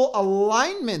full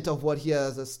alignment of what he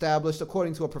has established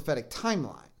according to a prophetic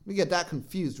timeline. We get that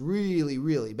confused really,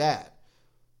 really bad.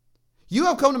 You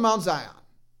have come to Mount Zion.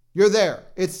 You're there.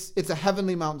 It's a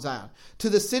heavenly Mount Zion. To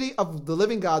the city of the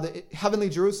living God, the heavenly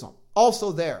Jerusalem.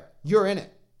 Also there. You're in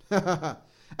it.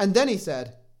 And then he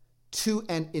said, to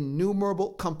an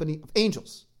innumerable company of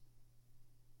angels.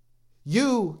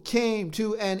 You came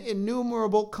to an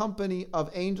innumerable company of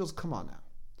angels. Come on now.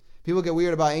 People get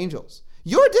weird about angels.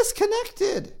 You're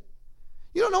disconnected.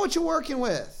 You don't know what you're working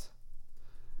with.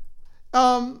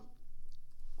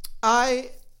 I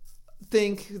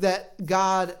think that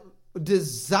God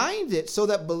designed it so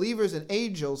that believers and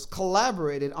angels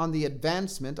collaborated on the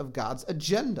advancement of God's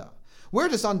agenda. We're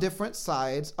just on different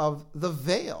sides of the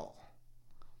veil.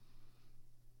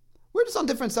 We're just on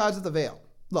different sides of the veil.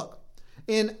 Look,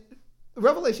 in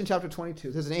Revelation chapter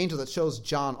 22, there's an angel that shows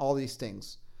John all these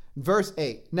things. Verse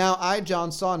 8. Now I,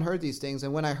 John, saw and heard these things,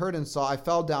 and when I heard and saw, I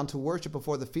fell down to worship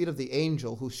before the feet of the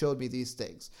angel who showed me these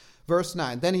things. Verse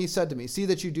 9. Then he said to me, see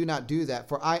that you do not do that,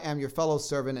 for I am your fellow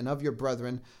servant and of your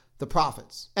brethren, the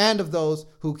prophets, and of those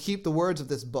who keep the words of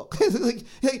this book.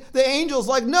 The angel's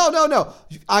like, no.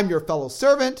 I'm your fellow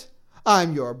servant.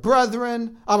 I'm your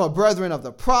brethren. I'm a brethren of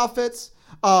the prophets,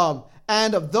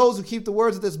 and of those who keep the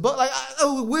words of this book.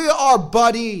 We are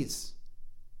buddies.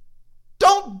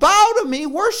 Don't bow to me,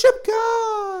 worship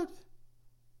God.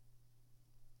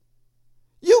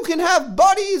 You can have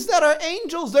buddies that are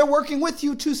angels. They're working with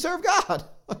you to serve God.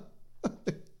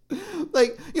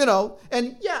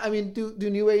 And yeah, I mean, do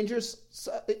New Agers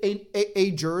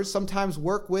sometimes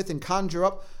work with and conjure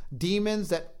up demons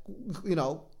that,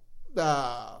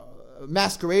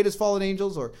 masquerade as fallen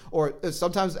angels or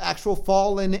sometimes actual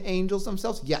fallen angels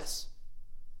themselves? Yes.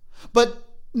 But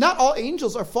not all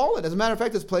angels are fallen. As a matter of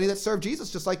fact, there's plenty that serve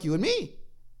Jesus just like you and me.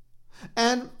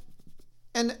 And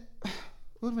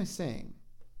what am I saying?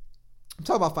 I'm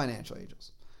talking about financial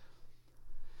angels.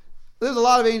 There's a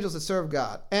lot of angels that serve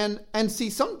God. And see,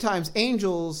 sometimes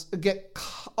angels get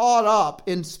caught up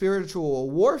in spiritual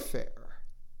warfare.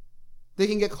 They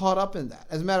can get caught up in that.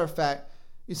 As a matter of fact,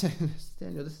 you say,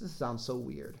 Daniel, this sounds so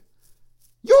weird.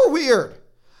 You're weird.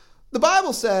 The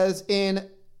Bible says in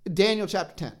Daniel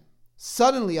chapter 10,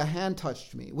 suddenly a hand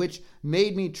touched me, which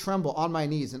made me tremble on my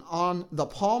knees and on the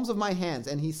palms of my hands.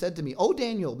 And he said to me, O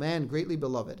Daniel, man greatly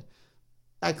beloved.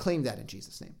 I claim that in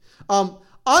Jesus' name.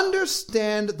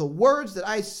 Understand the words that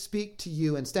I speak to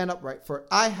you and stand upright, for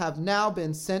I have now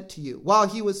been sent to you. While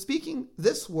he was speaking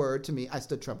this word to me, I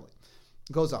stood trembling.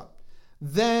 It goes on.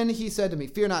 Then he said to me,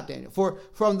 fear not, Daniel, for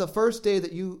from the first day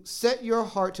that you set your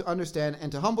heart to understand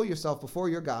and to humble yourself before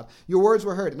your God, your words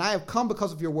were heard, and I have come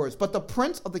because of your words. But the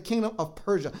prince of the kingdom of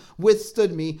Persia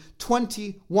withstood me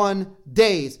 21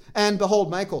 days. And behold,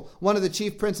 Michael, one of the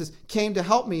chief princes, came to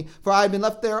help me, for I had been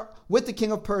left there with the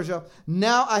king of Persia.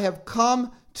 Now I have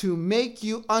come to make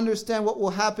you understand what will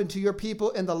happen to your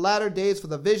people in the latter days, for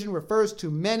the vision refers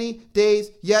to many days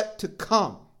yet to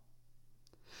come.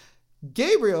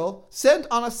 Gabriel, sent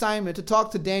on assignment to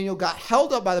talk to Daniel, got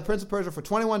held up by the prince of Persia for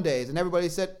 21 days, and everybody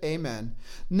said, amen.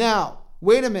 Now,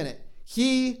 wait a minute.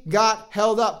 He got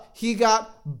held up. He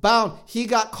got bound. He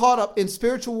got caught up in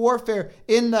spiritual warfare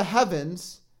in the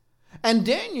heavens, and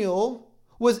Daniel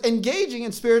was engaging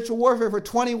in spiritual warfare for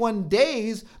 21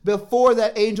 days before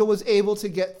that angel was able to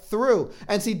get through.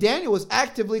 And see, Daniel was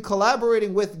actively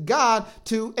collaborating with God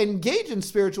to engage in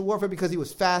spiritual warfare because he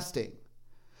was fasting.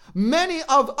 Many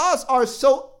of us are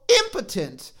so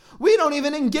impotent, we don't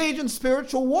even engage in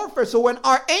spiritual warfare. So when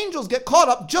our angels get caught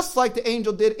up, just like the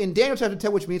angel did in Daniel chapter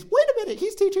 10, which means, wait a minute,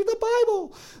 he's teaching the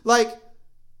Bible.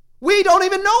 We don't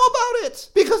even know about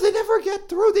it because they never get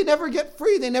through. They never get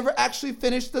free. They never actually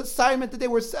finish the assignment that they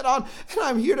were set on. And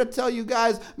I'm here to tell you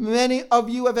guys, many of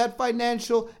you have had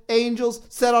financial angels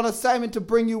set on assignment to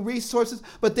bring you resources,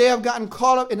 but they have gotten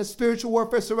caught up in a spiritual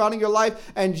warfare surrounding your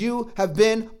life, and you have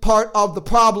been part of the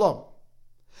problem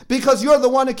because you're the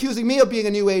one accusing me of being a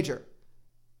new ager.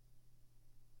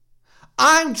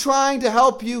 I'm trying to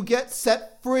help you get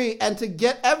set free and to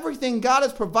get everything God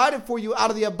has provided for you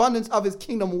out of the abundance of his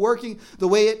kingdom working the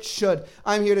way it should.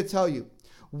 I'm here to tell you,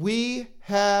 we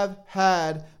have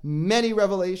had many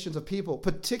revelations of people,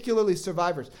 particularly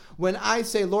survivors. When I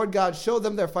say, Lord God, show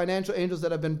them their financial angels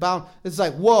that have been bound, it's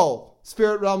like, whoa,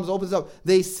 spirit realms opens up.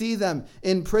 They see them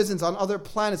in prisons on other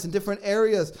planets in different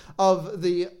areas of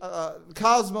the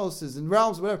cosmoses and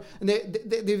realms, whatever. And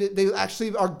they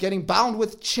actually are getting bound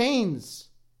with chains.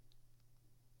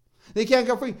 They can't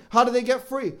get free. How do they get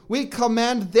free? We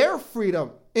command their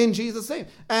freedom in Jesus' name.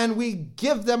 And we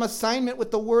give them assignment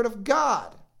with the word of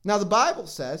God. Now the Bible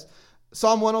says,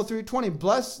 Psalm 103:20,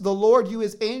 bless the Lord, you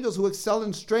his angels who excel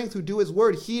in strength, who do his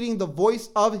word, heeding the voice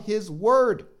of his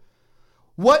word.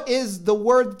 What is the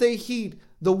word that they heed?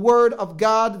 The word of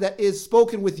God that is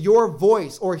spoken with your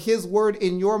voice, or his word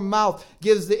in your mouth,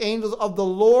 gives the angels of the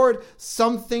Lord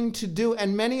something to do.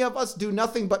 And many of us do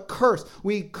nothing but curse.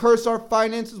 We curse our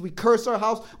finances. We curse our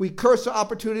house. We curse our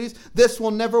opportunities. This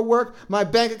will never work. My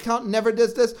bank account never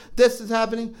does this. This is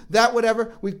happening. That,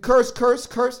 whatever. We curse.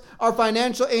 Our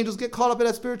financial angels get caught up in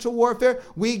that spiritual warfare.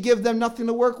 We give them nothing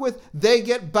to work with. They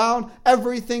get bound.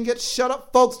 Everything gets shut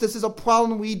up. Folks, this is a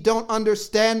problem. We don't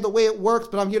understand the way it works,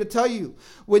 but I'm here to tell you,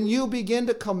 when you begin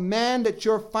to command that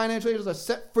your financial angels are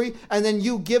set free, and then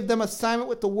you give them assignment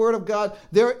with the word of God,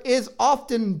 there is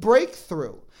often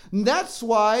breakthrough. And that's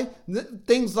why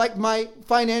things like my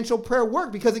financial prayer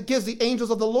work, because it gives the angels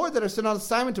of the Lord that are sent on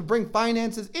assignment to bring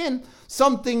finances in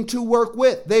something to work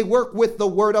with. They work with the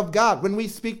word of God. When we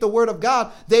speak the word of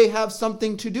God, they have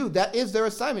something to do. That is their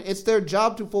assignment. It's their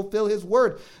job to fulfill his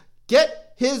word.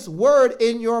 Get his word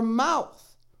in your mouth.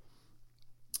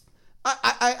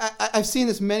 I've seen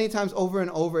this many times over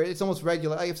and over. It's almost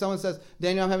regular. Like if someone says,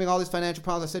 Daniel, I'm having all these financial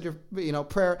problems, I said your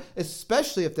prayer,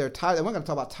 especially if they're tithing. We're going to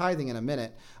talk about tithing in a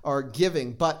minute, or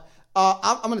giving. But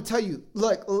I'm going to tell you,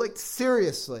 like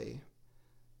seriously,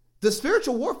 the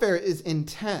spiritual warfare is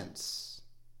intense.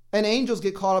 And angels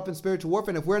get caught up in spiritual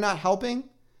warfare. And if we're not helping,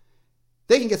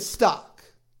 they can get stuck.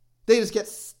 They just get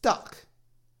stuck.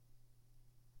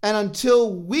 And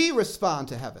until we respond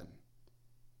to heaven,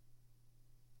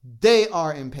 they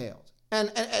are impaled. And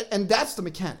that's the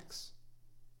mechanics.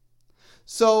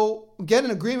 So get in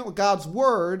agreement with God's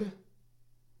word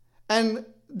and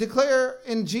declare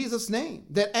in Jesus' name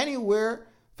that anywhere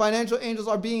financial angels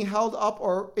are being held up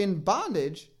or in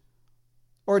bondage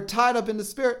or tied up in the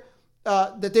spirit,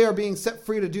 that they are being set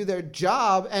free to do their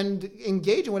job and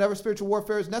engage in whatever spiritual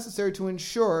warfare is necessary to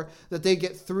ensure that they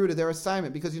get through to their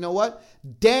assignment. Because you know what?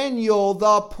 Daniel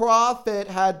the prophet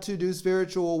had to do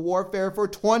spiritual warfare for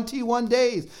 21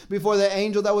 days before the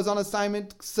angel that was on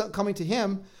assignment coming to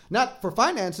him, not for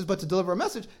finances, but to deliver a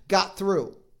message, got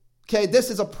through. Okay,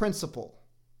 this is a principle.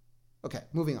 Okay,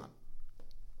 moving on.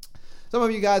 Some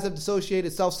of you guys have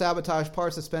dissociated self-sabotage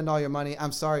parts to spend all your money.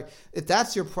 I'm sorry. If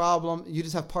that's your problem, you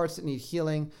just have parts that need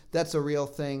healing. That's a real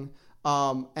thing.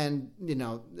 And,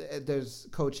 there's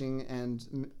coaching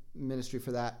and ministry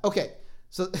for that. Okay,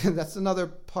 so that's another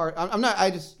part.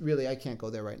 I can't go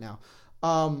there right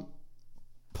now.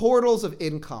 Portals of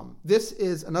income. This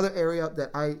is another area that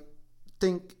I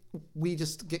think we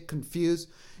just get confused.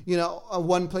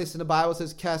 One place in the Bible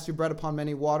says, cast your bread upon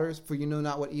many waters, for you know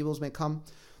not what evils may come.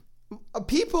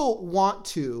 People want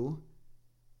to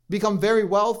become very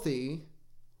wealthy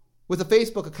with a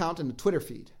Facebook account and a Twitter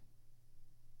feed.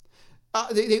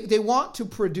 They want to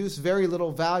produce very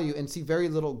little value and see very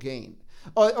little gain.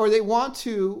 Or they want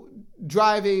to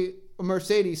drive a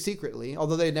Mercedes secretly,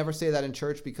 although they never say that in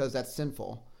church because that's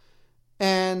sinful.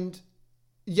 And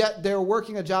yet they're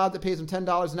working a job that pays them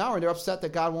 $10 an hour and they're upset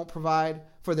that God won't provide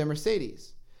for their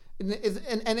Mercedes. And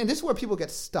this is where people get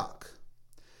stuck.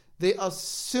 They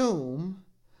assume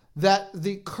that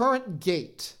the current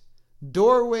gate,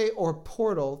 doorway, or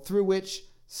portal through which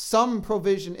some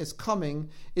provision is coming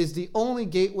is the only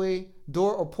gateway,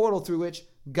 door, or portal through which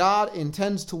God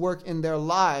intends to work in their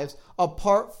lives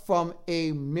apart from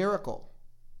a miracle.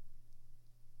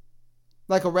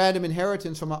 Like a random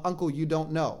inheritance from an uncle you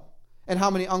don't know. And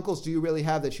how many uncles do you really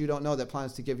have that you don't know that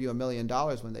plans to give you $1 million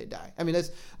when they die? I mean,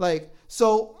 it's like,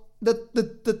 so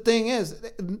the thing is,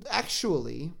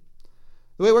 actually,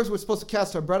 the way it works, we're supposed to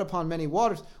cast our bread upon many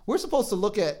waters. We're supposed to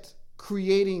look at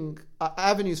creating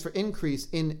avenues for increase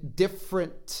in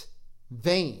different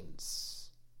veins.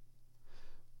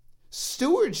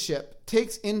 Stewardship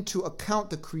takes into account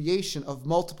the creation of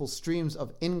multiple streams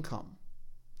of income.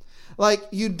 Like,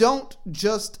 you don't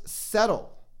just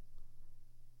settle.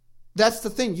 That's the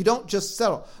thing. You don't just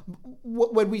settle.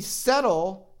 When we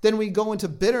settle, then we go into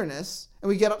bitterness and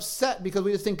we get upset because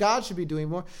we just think God should be doing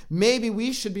more. Maybe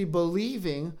we should be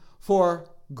believing for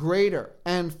greater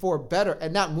and for better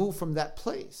and not move from that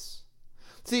place.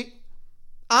 See,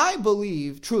 I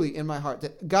believe truly in my heart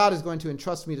that God is going to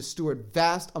entrust me to steward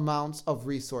vast amounts of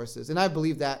resources. And I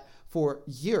believe that for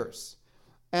years.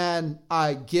 And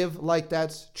I give like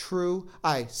that's true.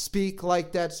 I speak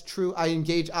like that's true. I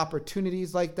engage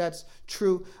opportunities like that's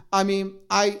true. I mean,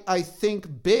 I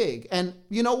think big. And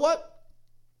you know what?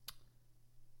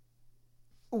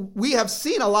 We have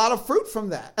seen a lot of fruit from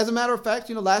that. As a matter of fact,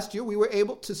 last year we were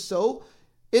able to sow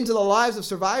into the lives of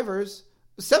survivors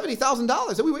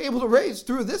 $70,000 that we were able to raise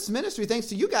through this ministry, thanks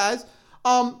to you guys.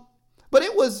 But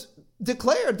it was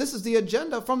declared, this is the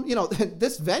agenda from,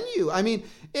 this venue. I mean,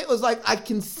 it was like, I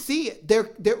can see it there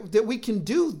that we can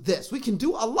do this. We can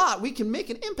do a lot. We can make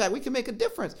an impact. We can make a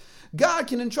difference. God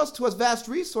can entrust to us vast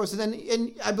resources.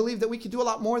 And I believe that we can do a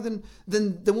lot more than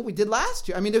what we did last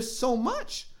year. I mean, there's so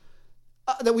much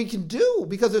that we can do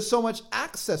because there's so much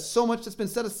access, so much that's been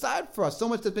set aside for us, so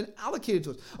much that's been allocated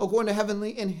to us, according to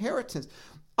heavenly inheritance.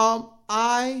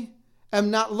 I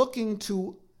am not looking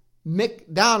to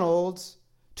McDonald's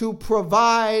to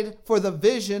provide for the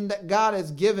vision that God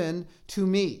has given to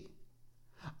me.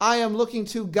 I am looking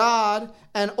to God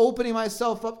and opening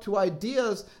myself up to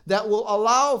ideas that will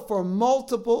allow for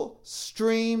multiple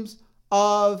streams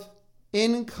of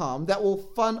income that will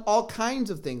fund all kinds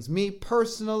of things. Me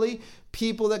personally,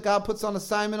 people that God puts on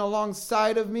assignment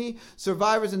alongside of me,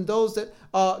 survivors and those that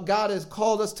God has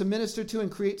called us to minister to and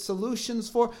create solutions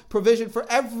for, provision for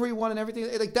everyone and everything.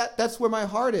 Like that's where my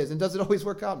heart is. And does it always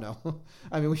work out? No.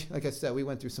 I mean, like I said, we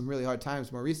went through some really hard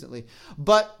times more recently,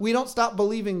 but we don't stop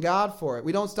believing God for it.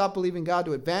 We don't stop believing God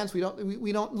to advance. We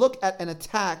don't look at an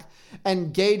attack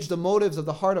and gauge the motives of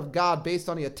the heart of God based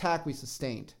on the attack we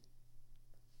sustained.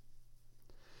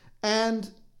 And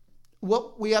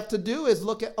what we have to do is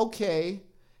look at, okay,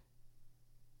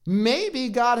 maybe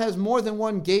God has more than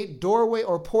one gate, doorway,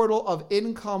 or portal of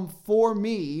income for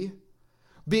me,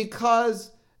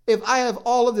 because if I have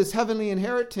all of this heavenly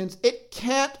inheritance, it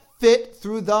can't fit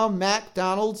through the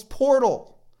McDonald's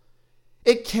portal.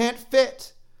 It can't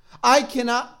fit. I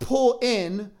cannot pull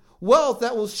in wealth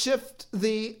that will shift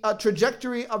the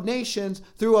trajectory of nations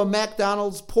through a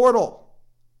McDonald's portal.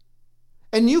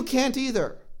 And you can't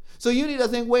either. So you need to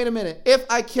think, wait a minute, if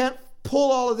I can't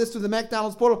pull all of this through the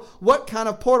McDonald's portal, what kind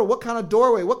of portal, what kind of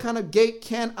doorway, what kind of gate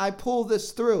can I pull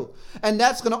this through? And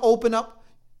that's going to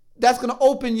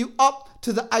open you up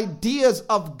to the ideas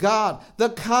of God,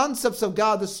 the concepts of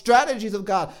God, the strategies of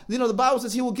God. You know, the Bible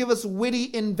says he will give us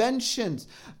witty inventions,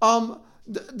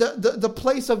 the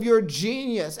place of your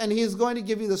genius, and he is going to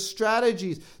give you the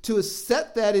strategies to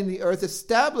set that in the earth,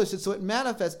 establish it so it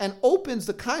manifests and opens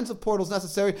the kinds of portals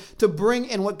necessary to bring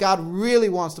in what God really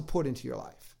wants to put into your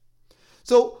life.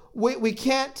 So we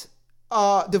can't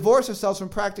divorce ourselves from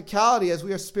practicality as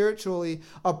we are spiritually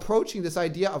approaching this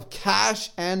idea of cash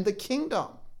and the kingdom.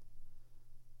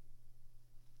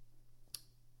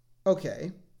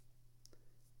 Okay.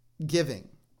 Giving.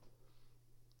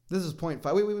 This is point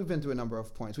 5. We've been through a number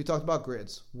of points. We talked about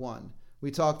grids, 1.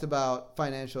 We talked about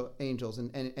financial angels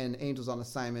and angels on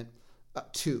assignment,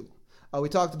 2. We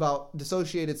talked about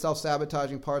dissociated,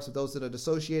 self-sabotaging parts of those that are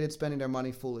dissociated, spending their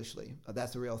money foolishly.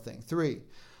 That's a real thing. 3,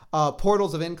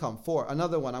 portals of income. 4,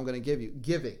 another one I'm going to give you,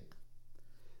 giving.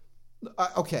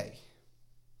 Okay.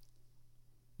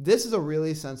 This is a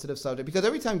really sensitive subject because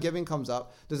every time giving comes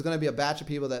up, there's going to be a batch of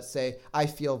people that say, I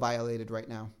feel violated right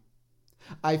now.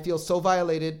 I feel so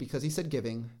violated because he said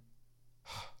giving.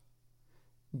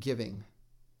 Giving.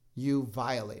 You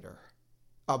violator.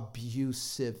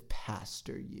 Abusive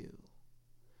pastor, you.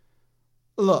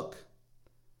 Look,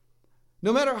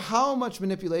 no matter how much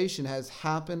manipulation has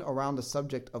happened around the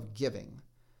subject of giving,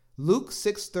 Luke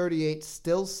 6:38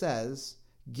 still says,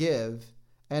 give,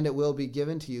 and it will be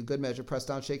given to you. Good measure, pressed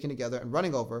down, shaken together, and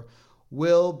running over,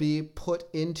 will be put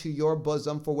into your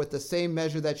bosom, for with the same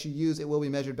measure that you use, it will be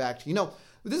measured back to you. You know,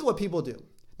 this is what people do.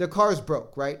 Their car is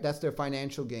broke, right? That's their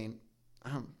financial gain.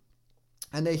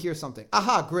 And they hear something.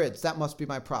 Aha, grids. That must be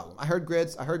my problem. I heard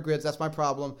grids. That's my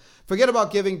problem. Forget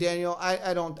about giving, Daniel.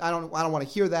 I don't want to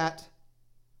hear that.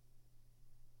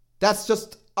 That's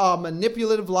just a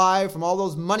manipulative lie from all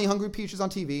those money-hungry preachers on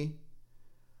TV.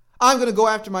 I'm going to go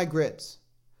after my grids.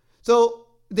 So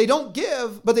they don't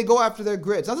give, but they go after their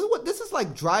grids. Now, this is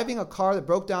like driving a car that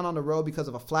broke down on the road because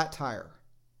of a flat tire.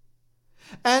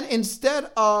 And instead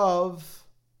of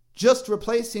just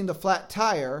replacing the flat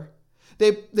tire,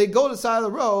 they go to the side of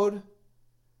the road,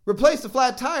 replace the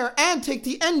flat tire, and take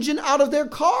the engine out of their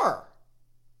car.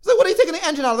 It's like, what are you taking the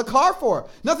engine out of the car for?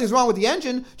 Nothing's wrong with the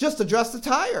engine, just address the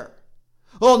tire.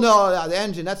 Oh, no, the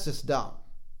engine, that's just dumb.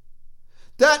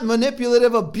 That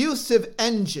manipulative, abusive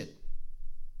engine.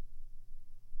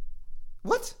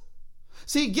 What?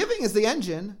 See, giving is the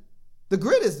engine. The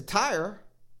grid is the tire.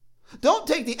 Don't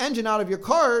take the engine out of your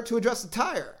car to address the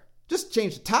tire. Just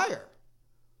change the tire.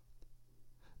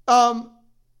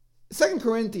 2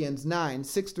 Corinthians 9,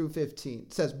 6 through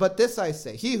 15 says, but this I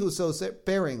say, he who sows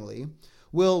sparingly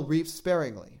will reap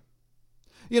sparingly.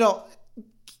 You know,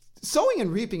 sowing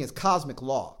and reaping is cosmic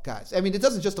law, guys. I mean, it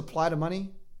doesn't just apply to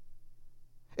money.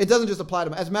 It doesn't just apply to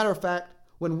money. As a matter of fact,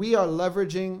 when we are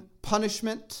leveraging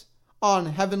punishment on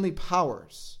heavenly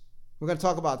powers, we're going to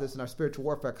talk about this in our spiritual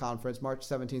warfare conference, March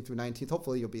 17th through 19th.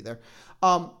 Hopefully you'll be there.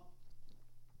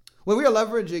 When we are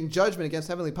leveraging judgment against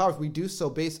heavenly powers, we do so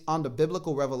based on the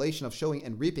biblical revelation of sowing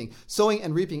and reaping. Sowing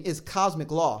and reaping is cosmic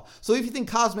law. So if you think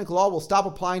cosmic law will stop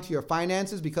applying to your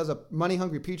finances because a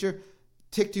money-hungry preacher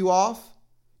ticked you off,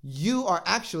 you are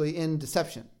actually in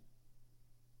deception.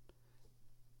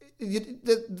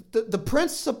 The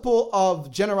principle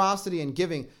of generosity and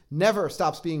giving never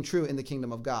stops being true in the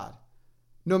kingdom of God,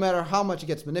 no matter how much it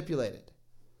gets manipulated.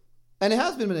 And it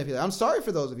has been manipulated. I'm sorry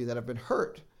for those of you that have been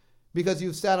hurt because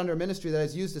you've sat under a ministry that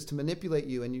has used this to manipulate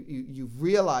you, and you've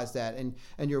realized that, and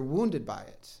you're wounded by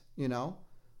it. You know,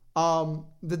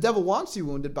 the devil wants you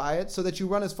wounded by it so that you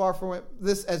run as far from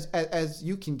this as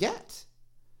you can get,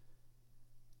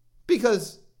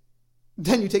 because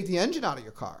then you take the engine out of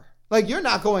your car. Like, you're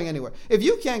not going anywhere. If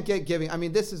you can't get giving, I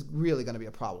mean, this is really going to be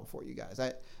a problem for you guys.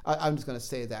 I'm just going to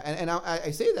say that. And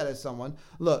I say that as someone,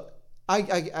 look,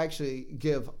 I actually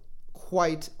give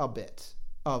quite a bit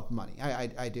of money.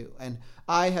 I do. And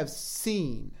I have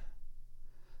seen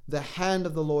the hand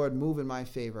of the Lord move in my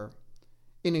favor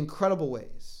in incredible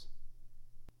ways.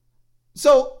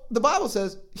 So the Bible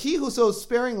says, he who sows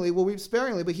sparingly will reap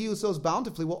sparingly, but he who sows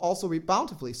bountifully will also reap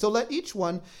bountifully. So let each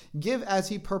one give as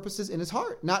he purposes in his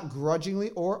heart, not grudgingly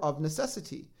or of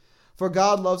necessity. For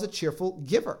God loves a cheerful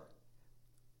giver.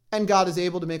 And God is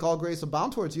able to make all grace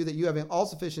abound towards you, that you, having all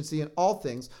sufficiency in all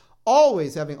things,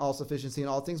 always having all sufficiency in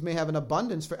all things, may have an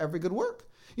abundance for every good work.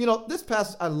 You know, this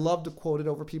passage, I love to quote it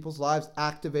over people's lives,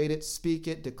 activate it, speak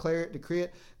it, declare it, decree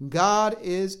it. God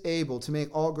is able to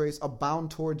make all grace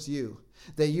abound towards you,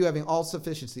 that you, having all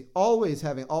sufficiency, always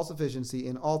having all sufficiency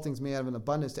in all things, may have an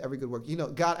abundance to every good work. You know,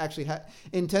 God actually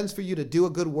intends for you to do a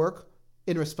good work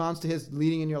in response to his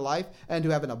leading in your life, and to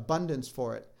have an abundance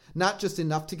for it. Not just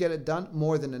enough to get it done,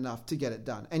 more than enough to get it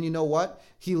done. And you know what?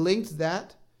 He linked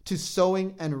that to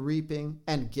sowing and reaping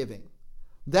and giving.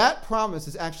 That promise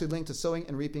is actually linked to sowing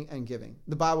and reaping and giving.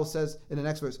 The Bible says in the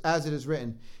next verse, as it is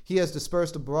written, he has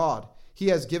dispersed abroad, he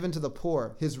has given to the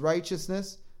poor, his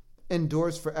righteousness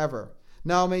endures forever.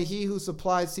 Now may he who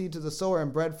supplies seed to the sower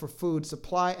and bread for food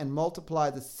supply and multiply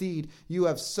the seed you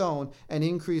have sown and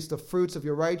increase the fruits of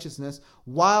your righteousness,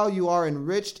 while you are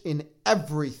enriched in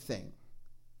everything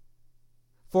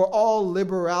for all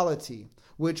liberality,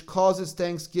 which causes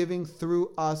thanksgiving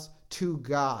through us to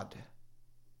God.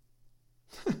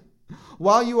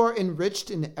 While you are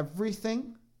enriched in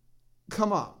everything,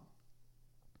 come on.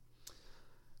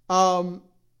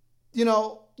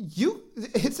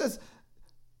 It says,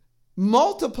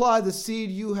 multiply the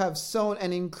seed you have sown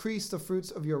and increase the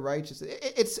fruits of your righteousness.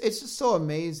 It's just so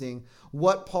amazing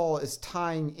what Paul is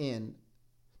tying in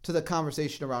to the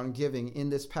conversation around giving in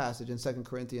this passage in 2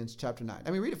 Corinthians chapter 9.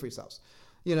 I mean, read it for yourselves.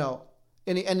 And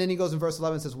then he goes in verse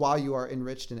 11 and says, while you are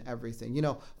enriched in everything.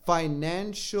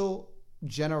 Financial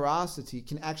generosity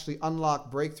can actually unlock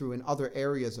breakthrough in other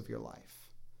areas of your life,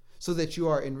 so that you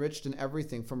are enriched in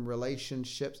everything, from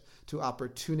relationships to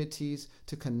opportunities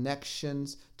to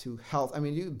connections to health. I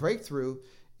mean, breakthrough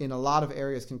in a lot of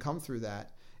areas can come through that.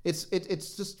 It's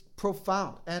just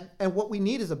profound. And what we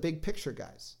need is a big picture,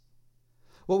 guys.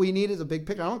 What we need is a big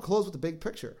picture. I want to close with the big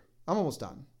picture. I'm almost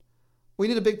done. We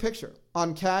need a big picture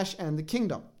on cash and the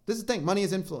kingdom. This is the thing. Money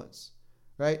is influence,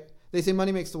 right? They say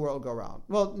money makes the world go round.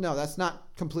 Well, no, that's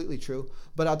not completely true.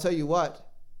 But I'll tell you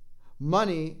what,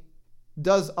 money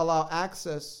does allow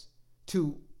access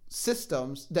to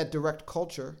systems that direct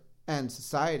culture and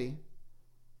society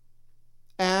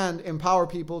and empower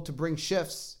people to bring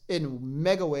shifts in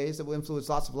mega ways that will influence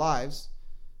lots of lives.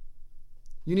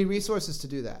 You need resources to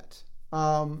do that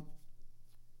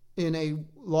in a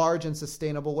large and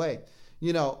sustainable way.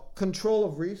 Control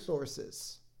of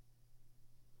resources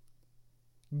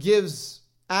gives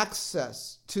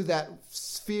access to that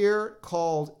sphere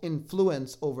called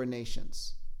influence over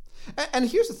nations. And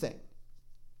here's the thing.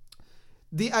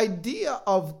 The idea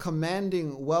of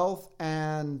commanding wealth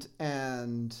and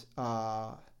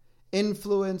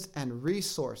influence and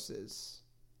resources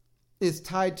is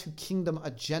tied to kingdom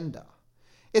agenda.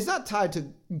 It's not tied to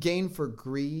gain for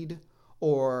greed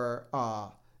or,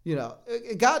 God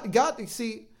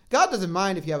doesn't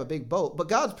mind if you have a big boat, but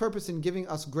God's purpose in giving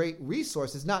us great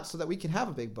resources is not so that we can have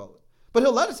a big boat, but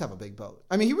he'll let us have a big boat.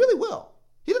 I mean, he really will.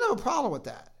 He doesn't have a problem with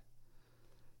that.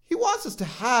 He wants us to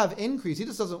have increase. He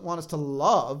just doesn't want us to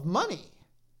love money.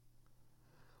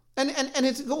 And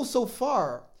it goes so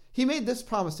far. He made this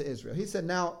promise to Israel. He said,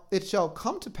 now it shall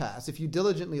come to pass, if you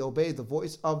diligently obey the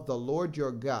voice of the Lord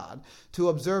your God, to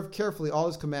observe carefully all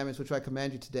his commandments, which I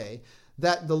command you today,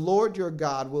 that the Lord your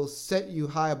God will set you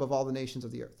high above all the nations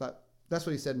of the earth. That's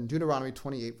what he said in Deuteronomy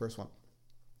 28, verse 1.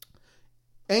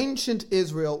 Ancient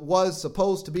Israel was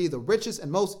supposed to be the richest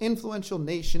and most influential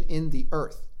nation in the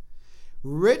earth.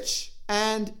 Rich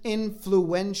and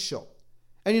influential.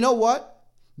 And you know what?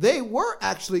 They were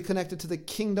actually connected to the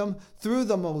kingdom through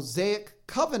the Mosaic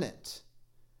covenant.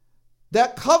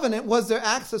 That covenant was their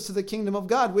access to the kingdom of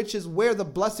God, which is where the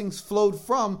blessings flowed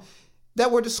from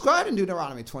that were described in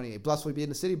Deuteronomy 28. Blessed will be in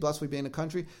the city, blessed will be in the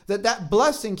country. That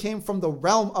blessing came from the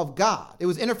realm of God. It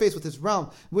was interfaced with his realm,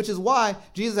 which is why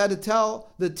Jesus had to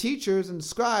tell the teachers and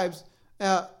scribes,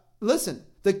 listen,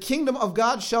 the kingdom of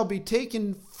God shall be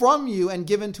taken from you and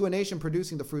given to a nation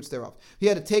producing the fruits thereof. He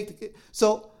had to take,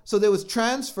 so there was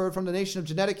transferred from the nation of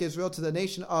genetic Israel to the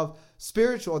nation of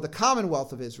spiritual, or the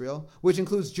commonwealth of Israel, which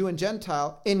includes Jew and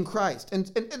Gentile in Christ.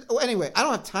 And anyway, I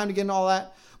don't have time to get into all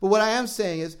that. But what I am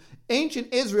saying is,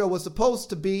 Ancient Israel was supposed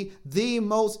to be the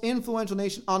most influential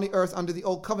nation on the earth under the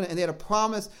old covenant, and they had a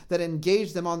promise that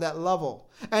engaged them on that level.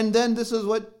 And then this is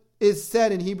what is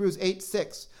said in Hebrews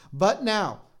 8:6. But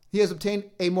now he has obtained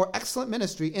a more excellent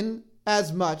ministry, in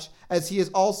as much as he is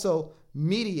also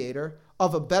mediator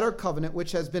of a better covenant,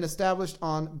 which has been established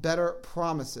on better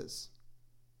promises.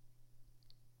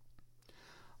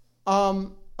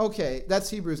 Okay, that's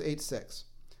Hebrews 8:6.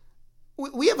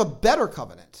 We have a better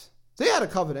covenant. They had a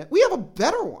covenant. We have a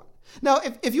better one. Now,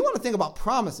 if you want to think about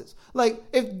promises, like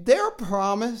if their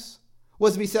promise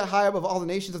was to be set high above all the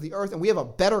nations of the earth, and we have a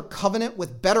better covenant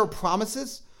with better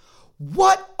promises,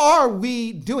 what are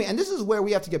we doing? And this is where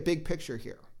we have to get big picture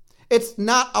here. It's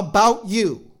not about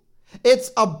you.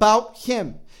 It's about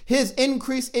him. His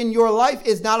increase in your life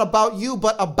is not about you,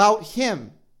 but about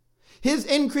him. His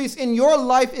increase in your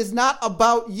life is not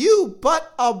about you,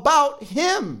 but about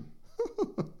him.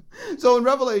 So in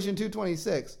Revelation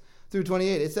 2:26 through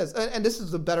 28, it says, and this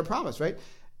is the better promise, right?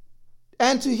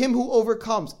 And to him who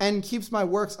overcomes and keeps my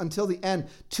works until the end,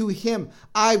 to him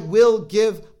I will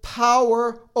give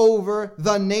power over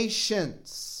the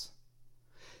nations.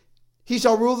 He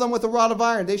shall rule them with a rod of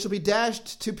iron. They shall be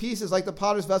dashed to pieces like the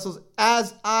potter's vessels,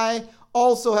 as I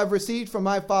also have received from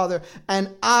my Father, and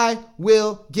I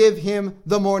will give him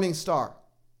the morning star.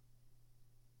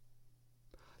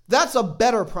 That's a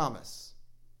better promise.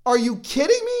 Are you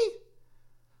kidding me?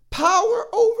 Power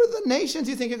over the nations.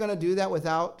 You think you're going to do that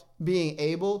without being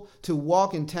able to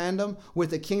walk in tandem with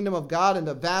the kingdom of God and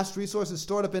the vast resources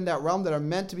stored up in that realm that are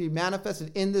meant to be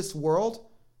manifested in this world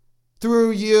through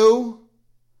you?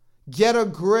 Get a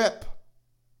grip.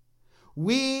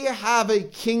 We have a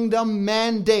kingdom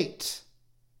mandate.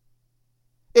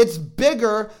 It's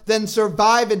bigger than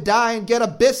survive and die and get a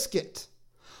biscuit.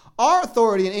 Our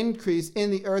authority and increase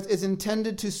in the earth is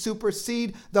intended to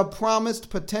supersede the promised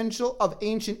potential of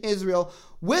ancient Israel,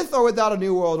 with or without a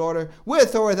new world order,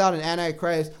 with or without an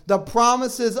Antichrist. The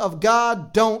promises of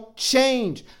God don't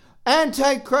change.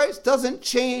 Antichrist doesn't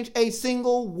change a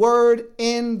single word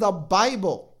in the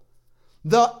Bible.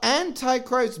 The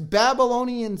Antichrist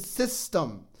Babylonian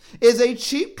system is a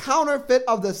cheap counterfeit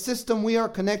of the system we are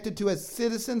connected to as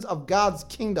citizens of God's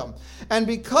kingdom. And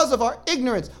because of our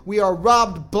ignorance, we are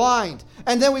robbed blind.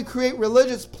 And then we create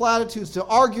religious platitudes to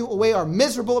argue away our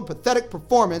miserable and pathetic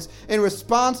performance in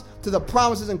response to the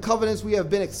promises and covenants we have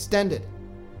been extended.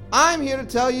 I'm here to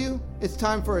tell you it's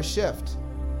time for a shift.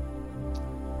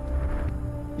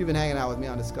 You've been hanging out with me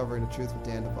on Discovering the Truth with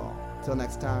Dan Duval. Till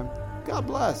next time, God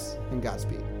bless and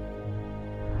Godspeed.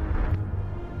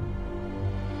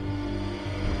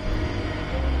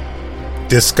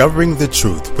 Discovering the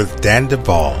Truth with Dan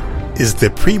Duval is the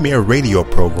premier radio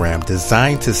program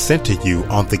designed to center you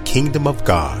on the kingdom of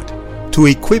God, to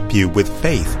equip you with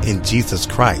faith in Jesus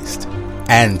Christ,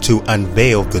 and to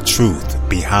unveil the truth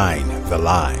behind the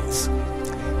lies.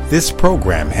 This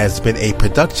program has been a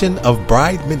production of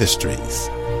Bride Ministries.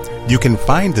 You can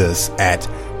find us at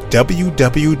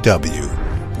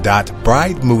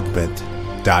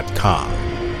www.bridemovement.com.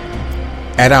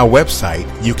 At our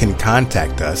website, you can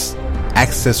contact us,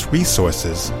 access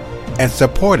resources, and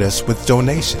support us with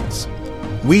donations.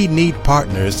 We need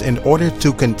partners in order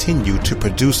to continue to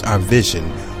produce our vision,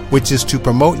 which is to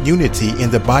promote unity in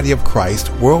the body of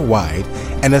Christ worldwide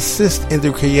and assist in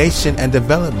the creation and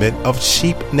development of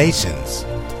sheep nations.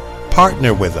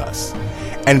 Partner with us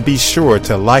and be sure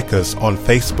to like us on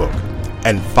Facebook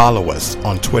and follow us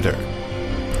on Twitter.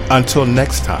 Until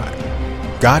next time,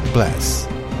 God bless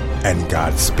and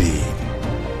Godspeed.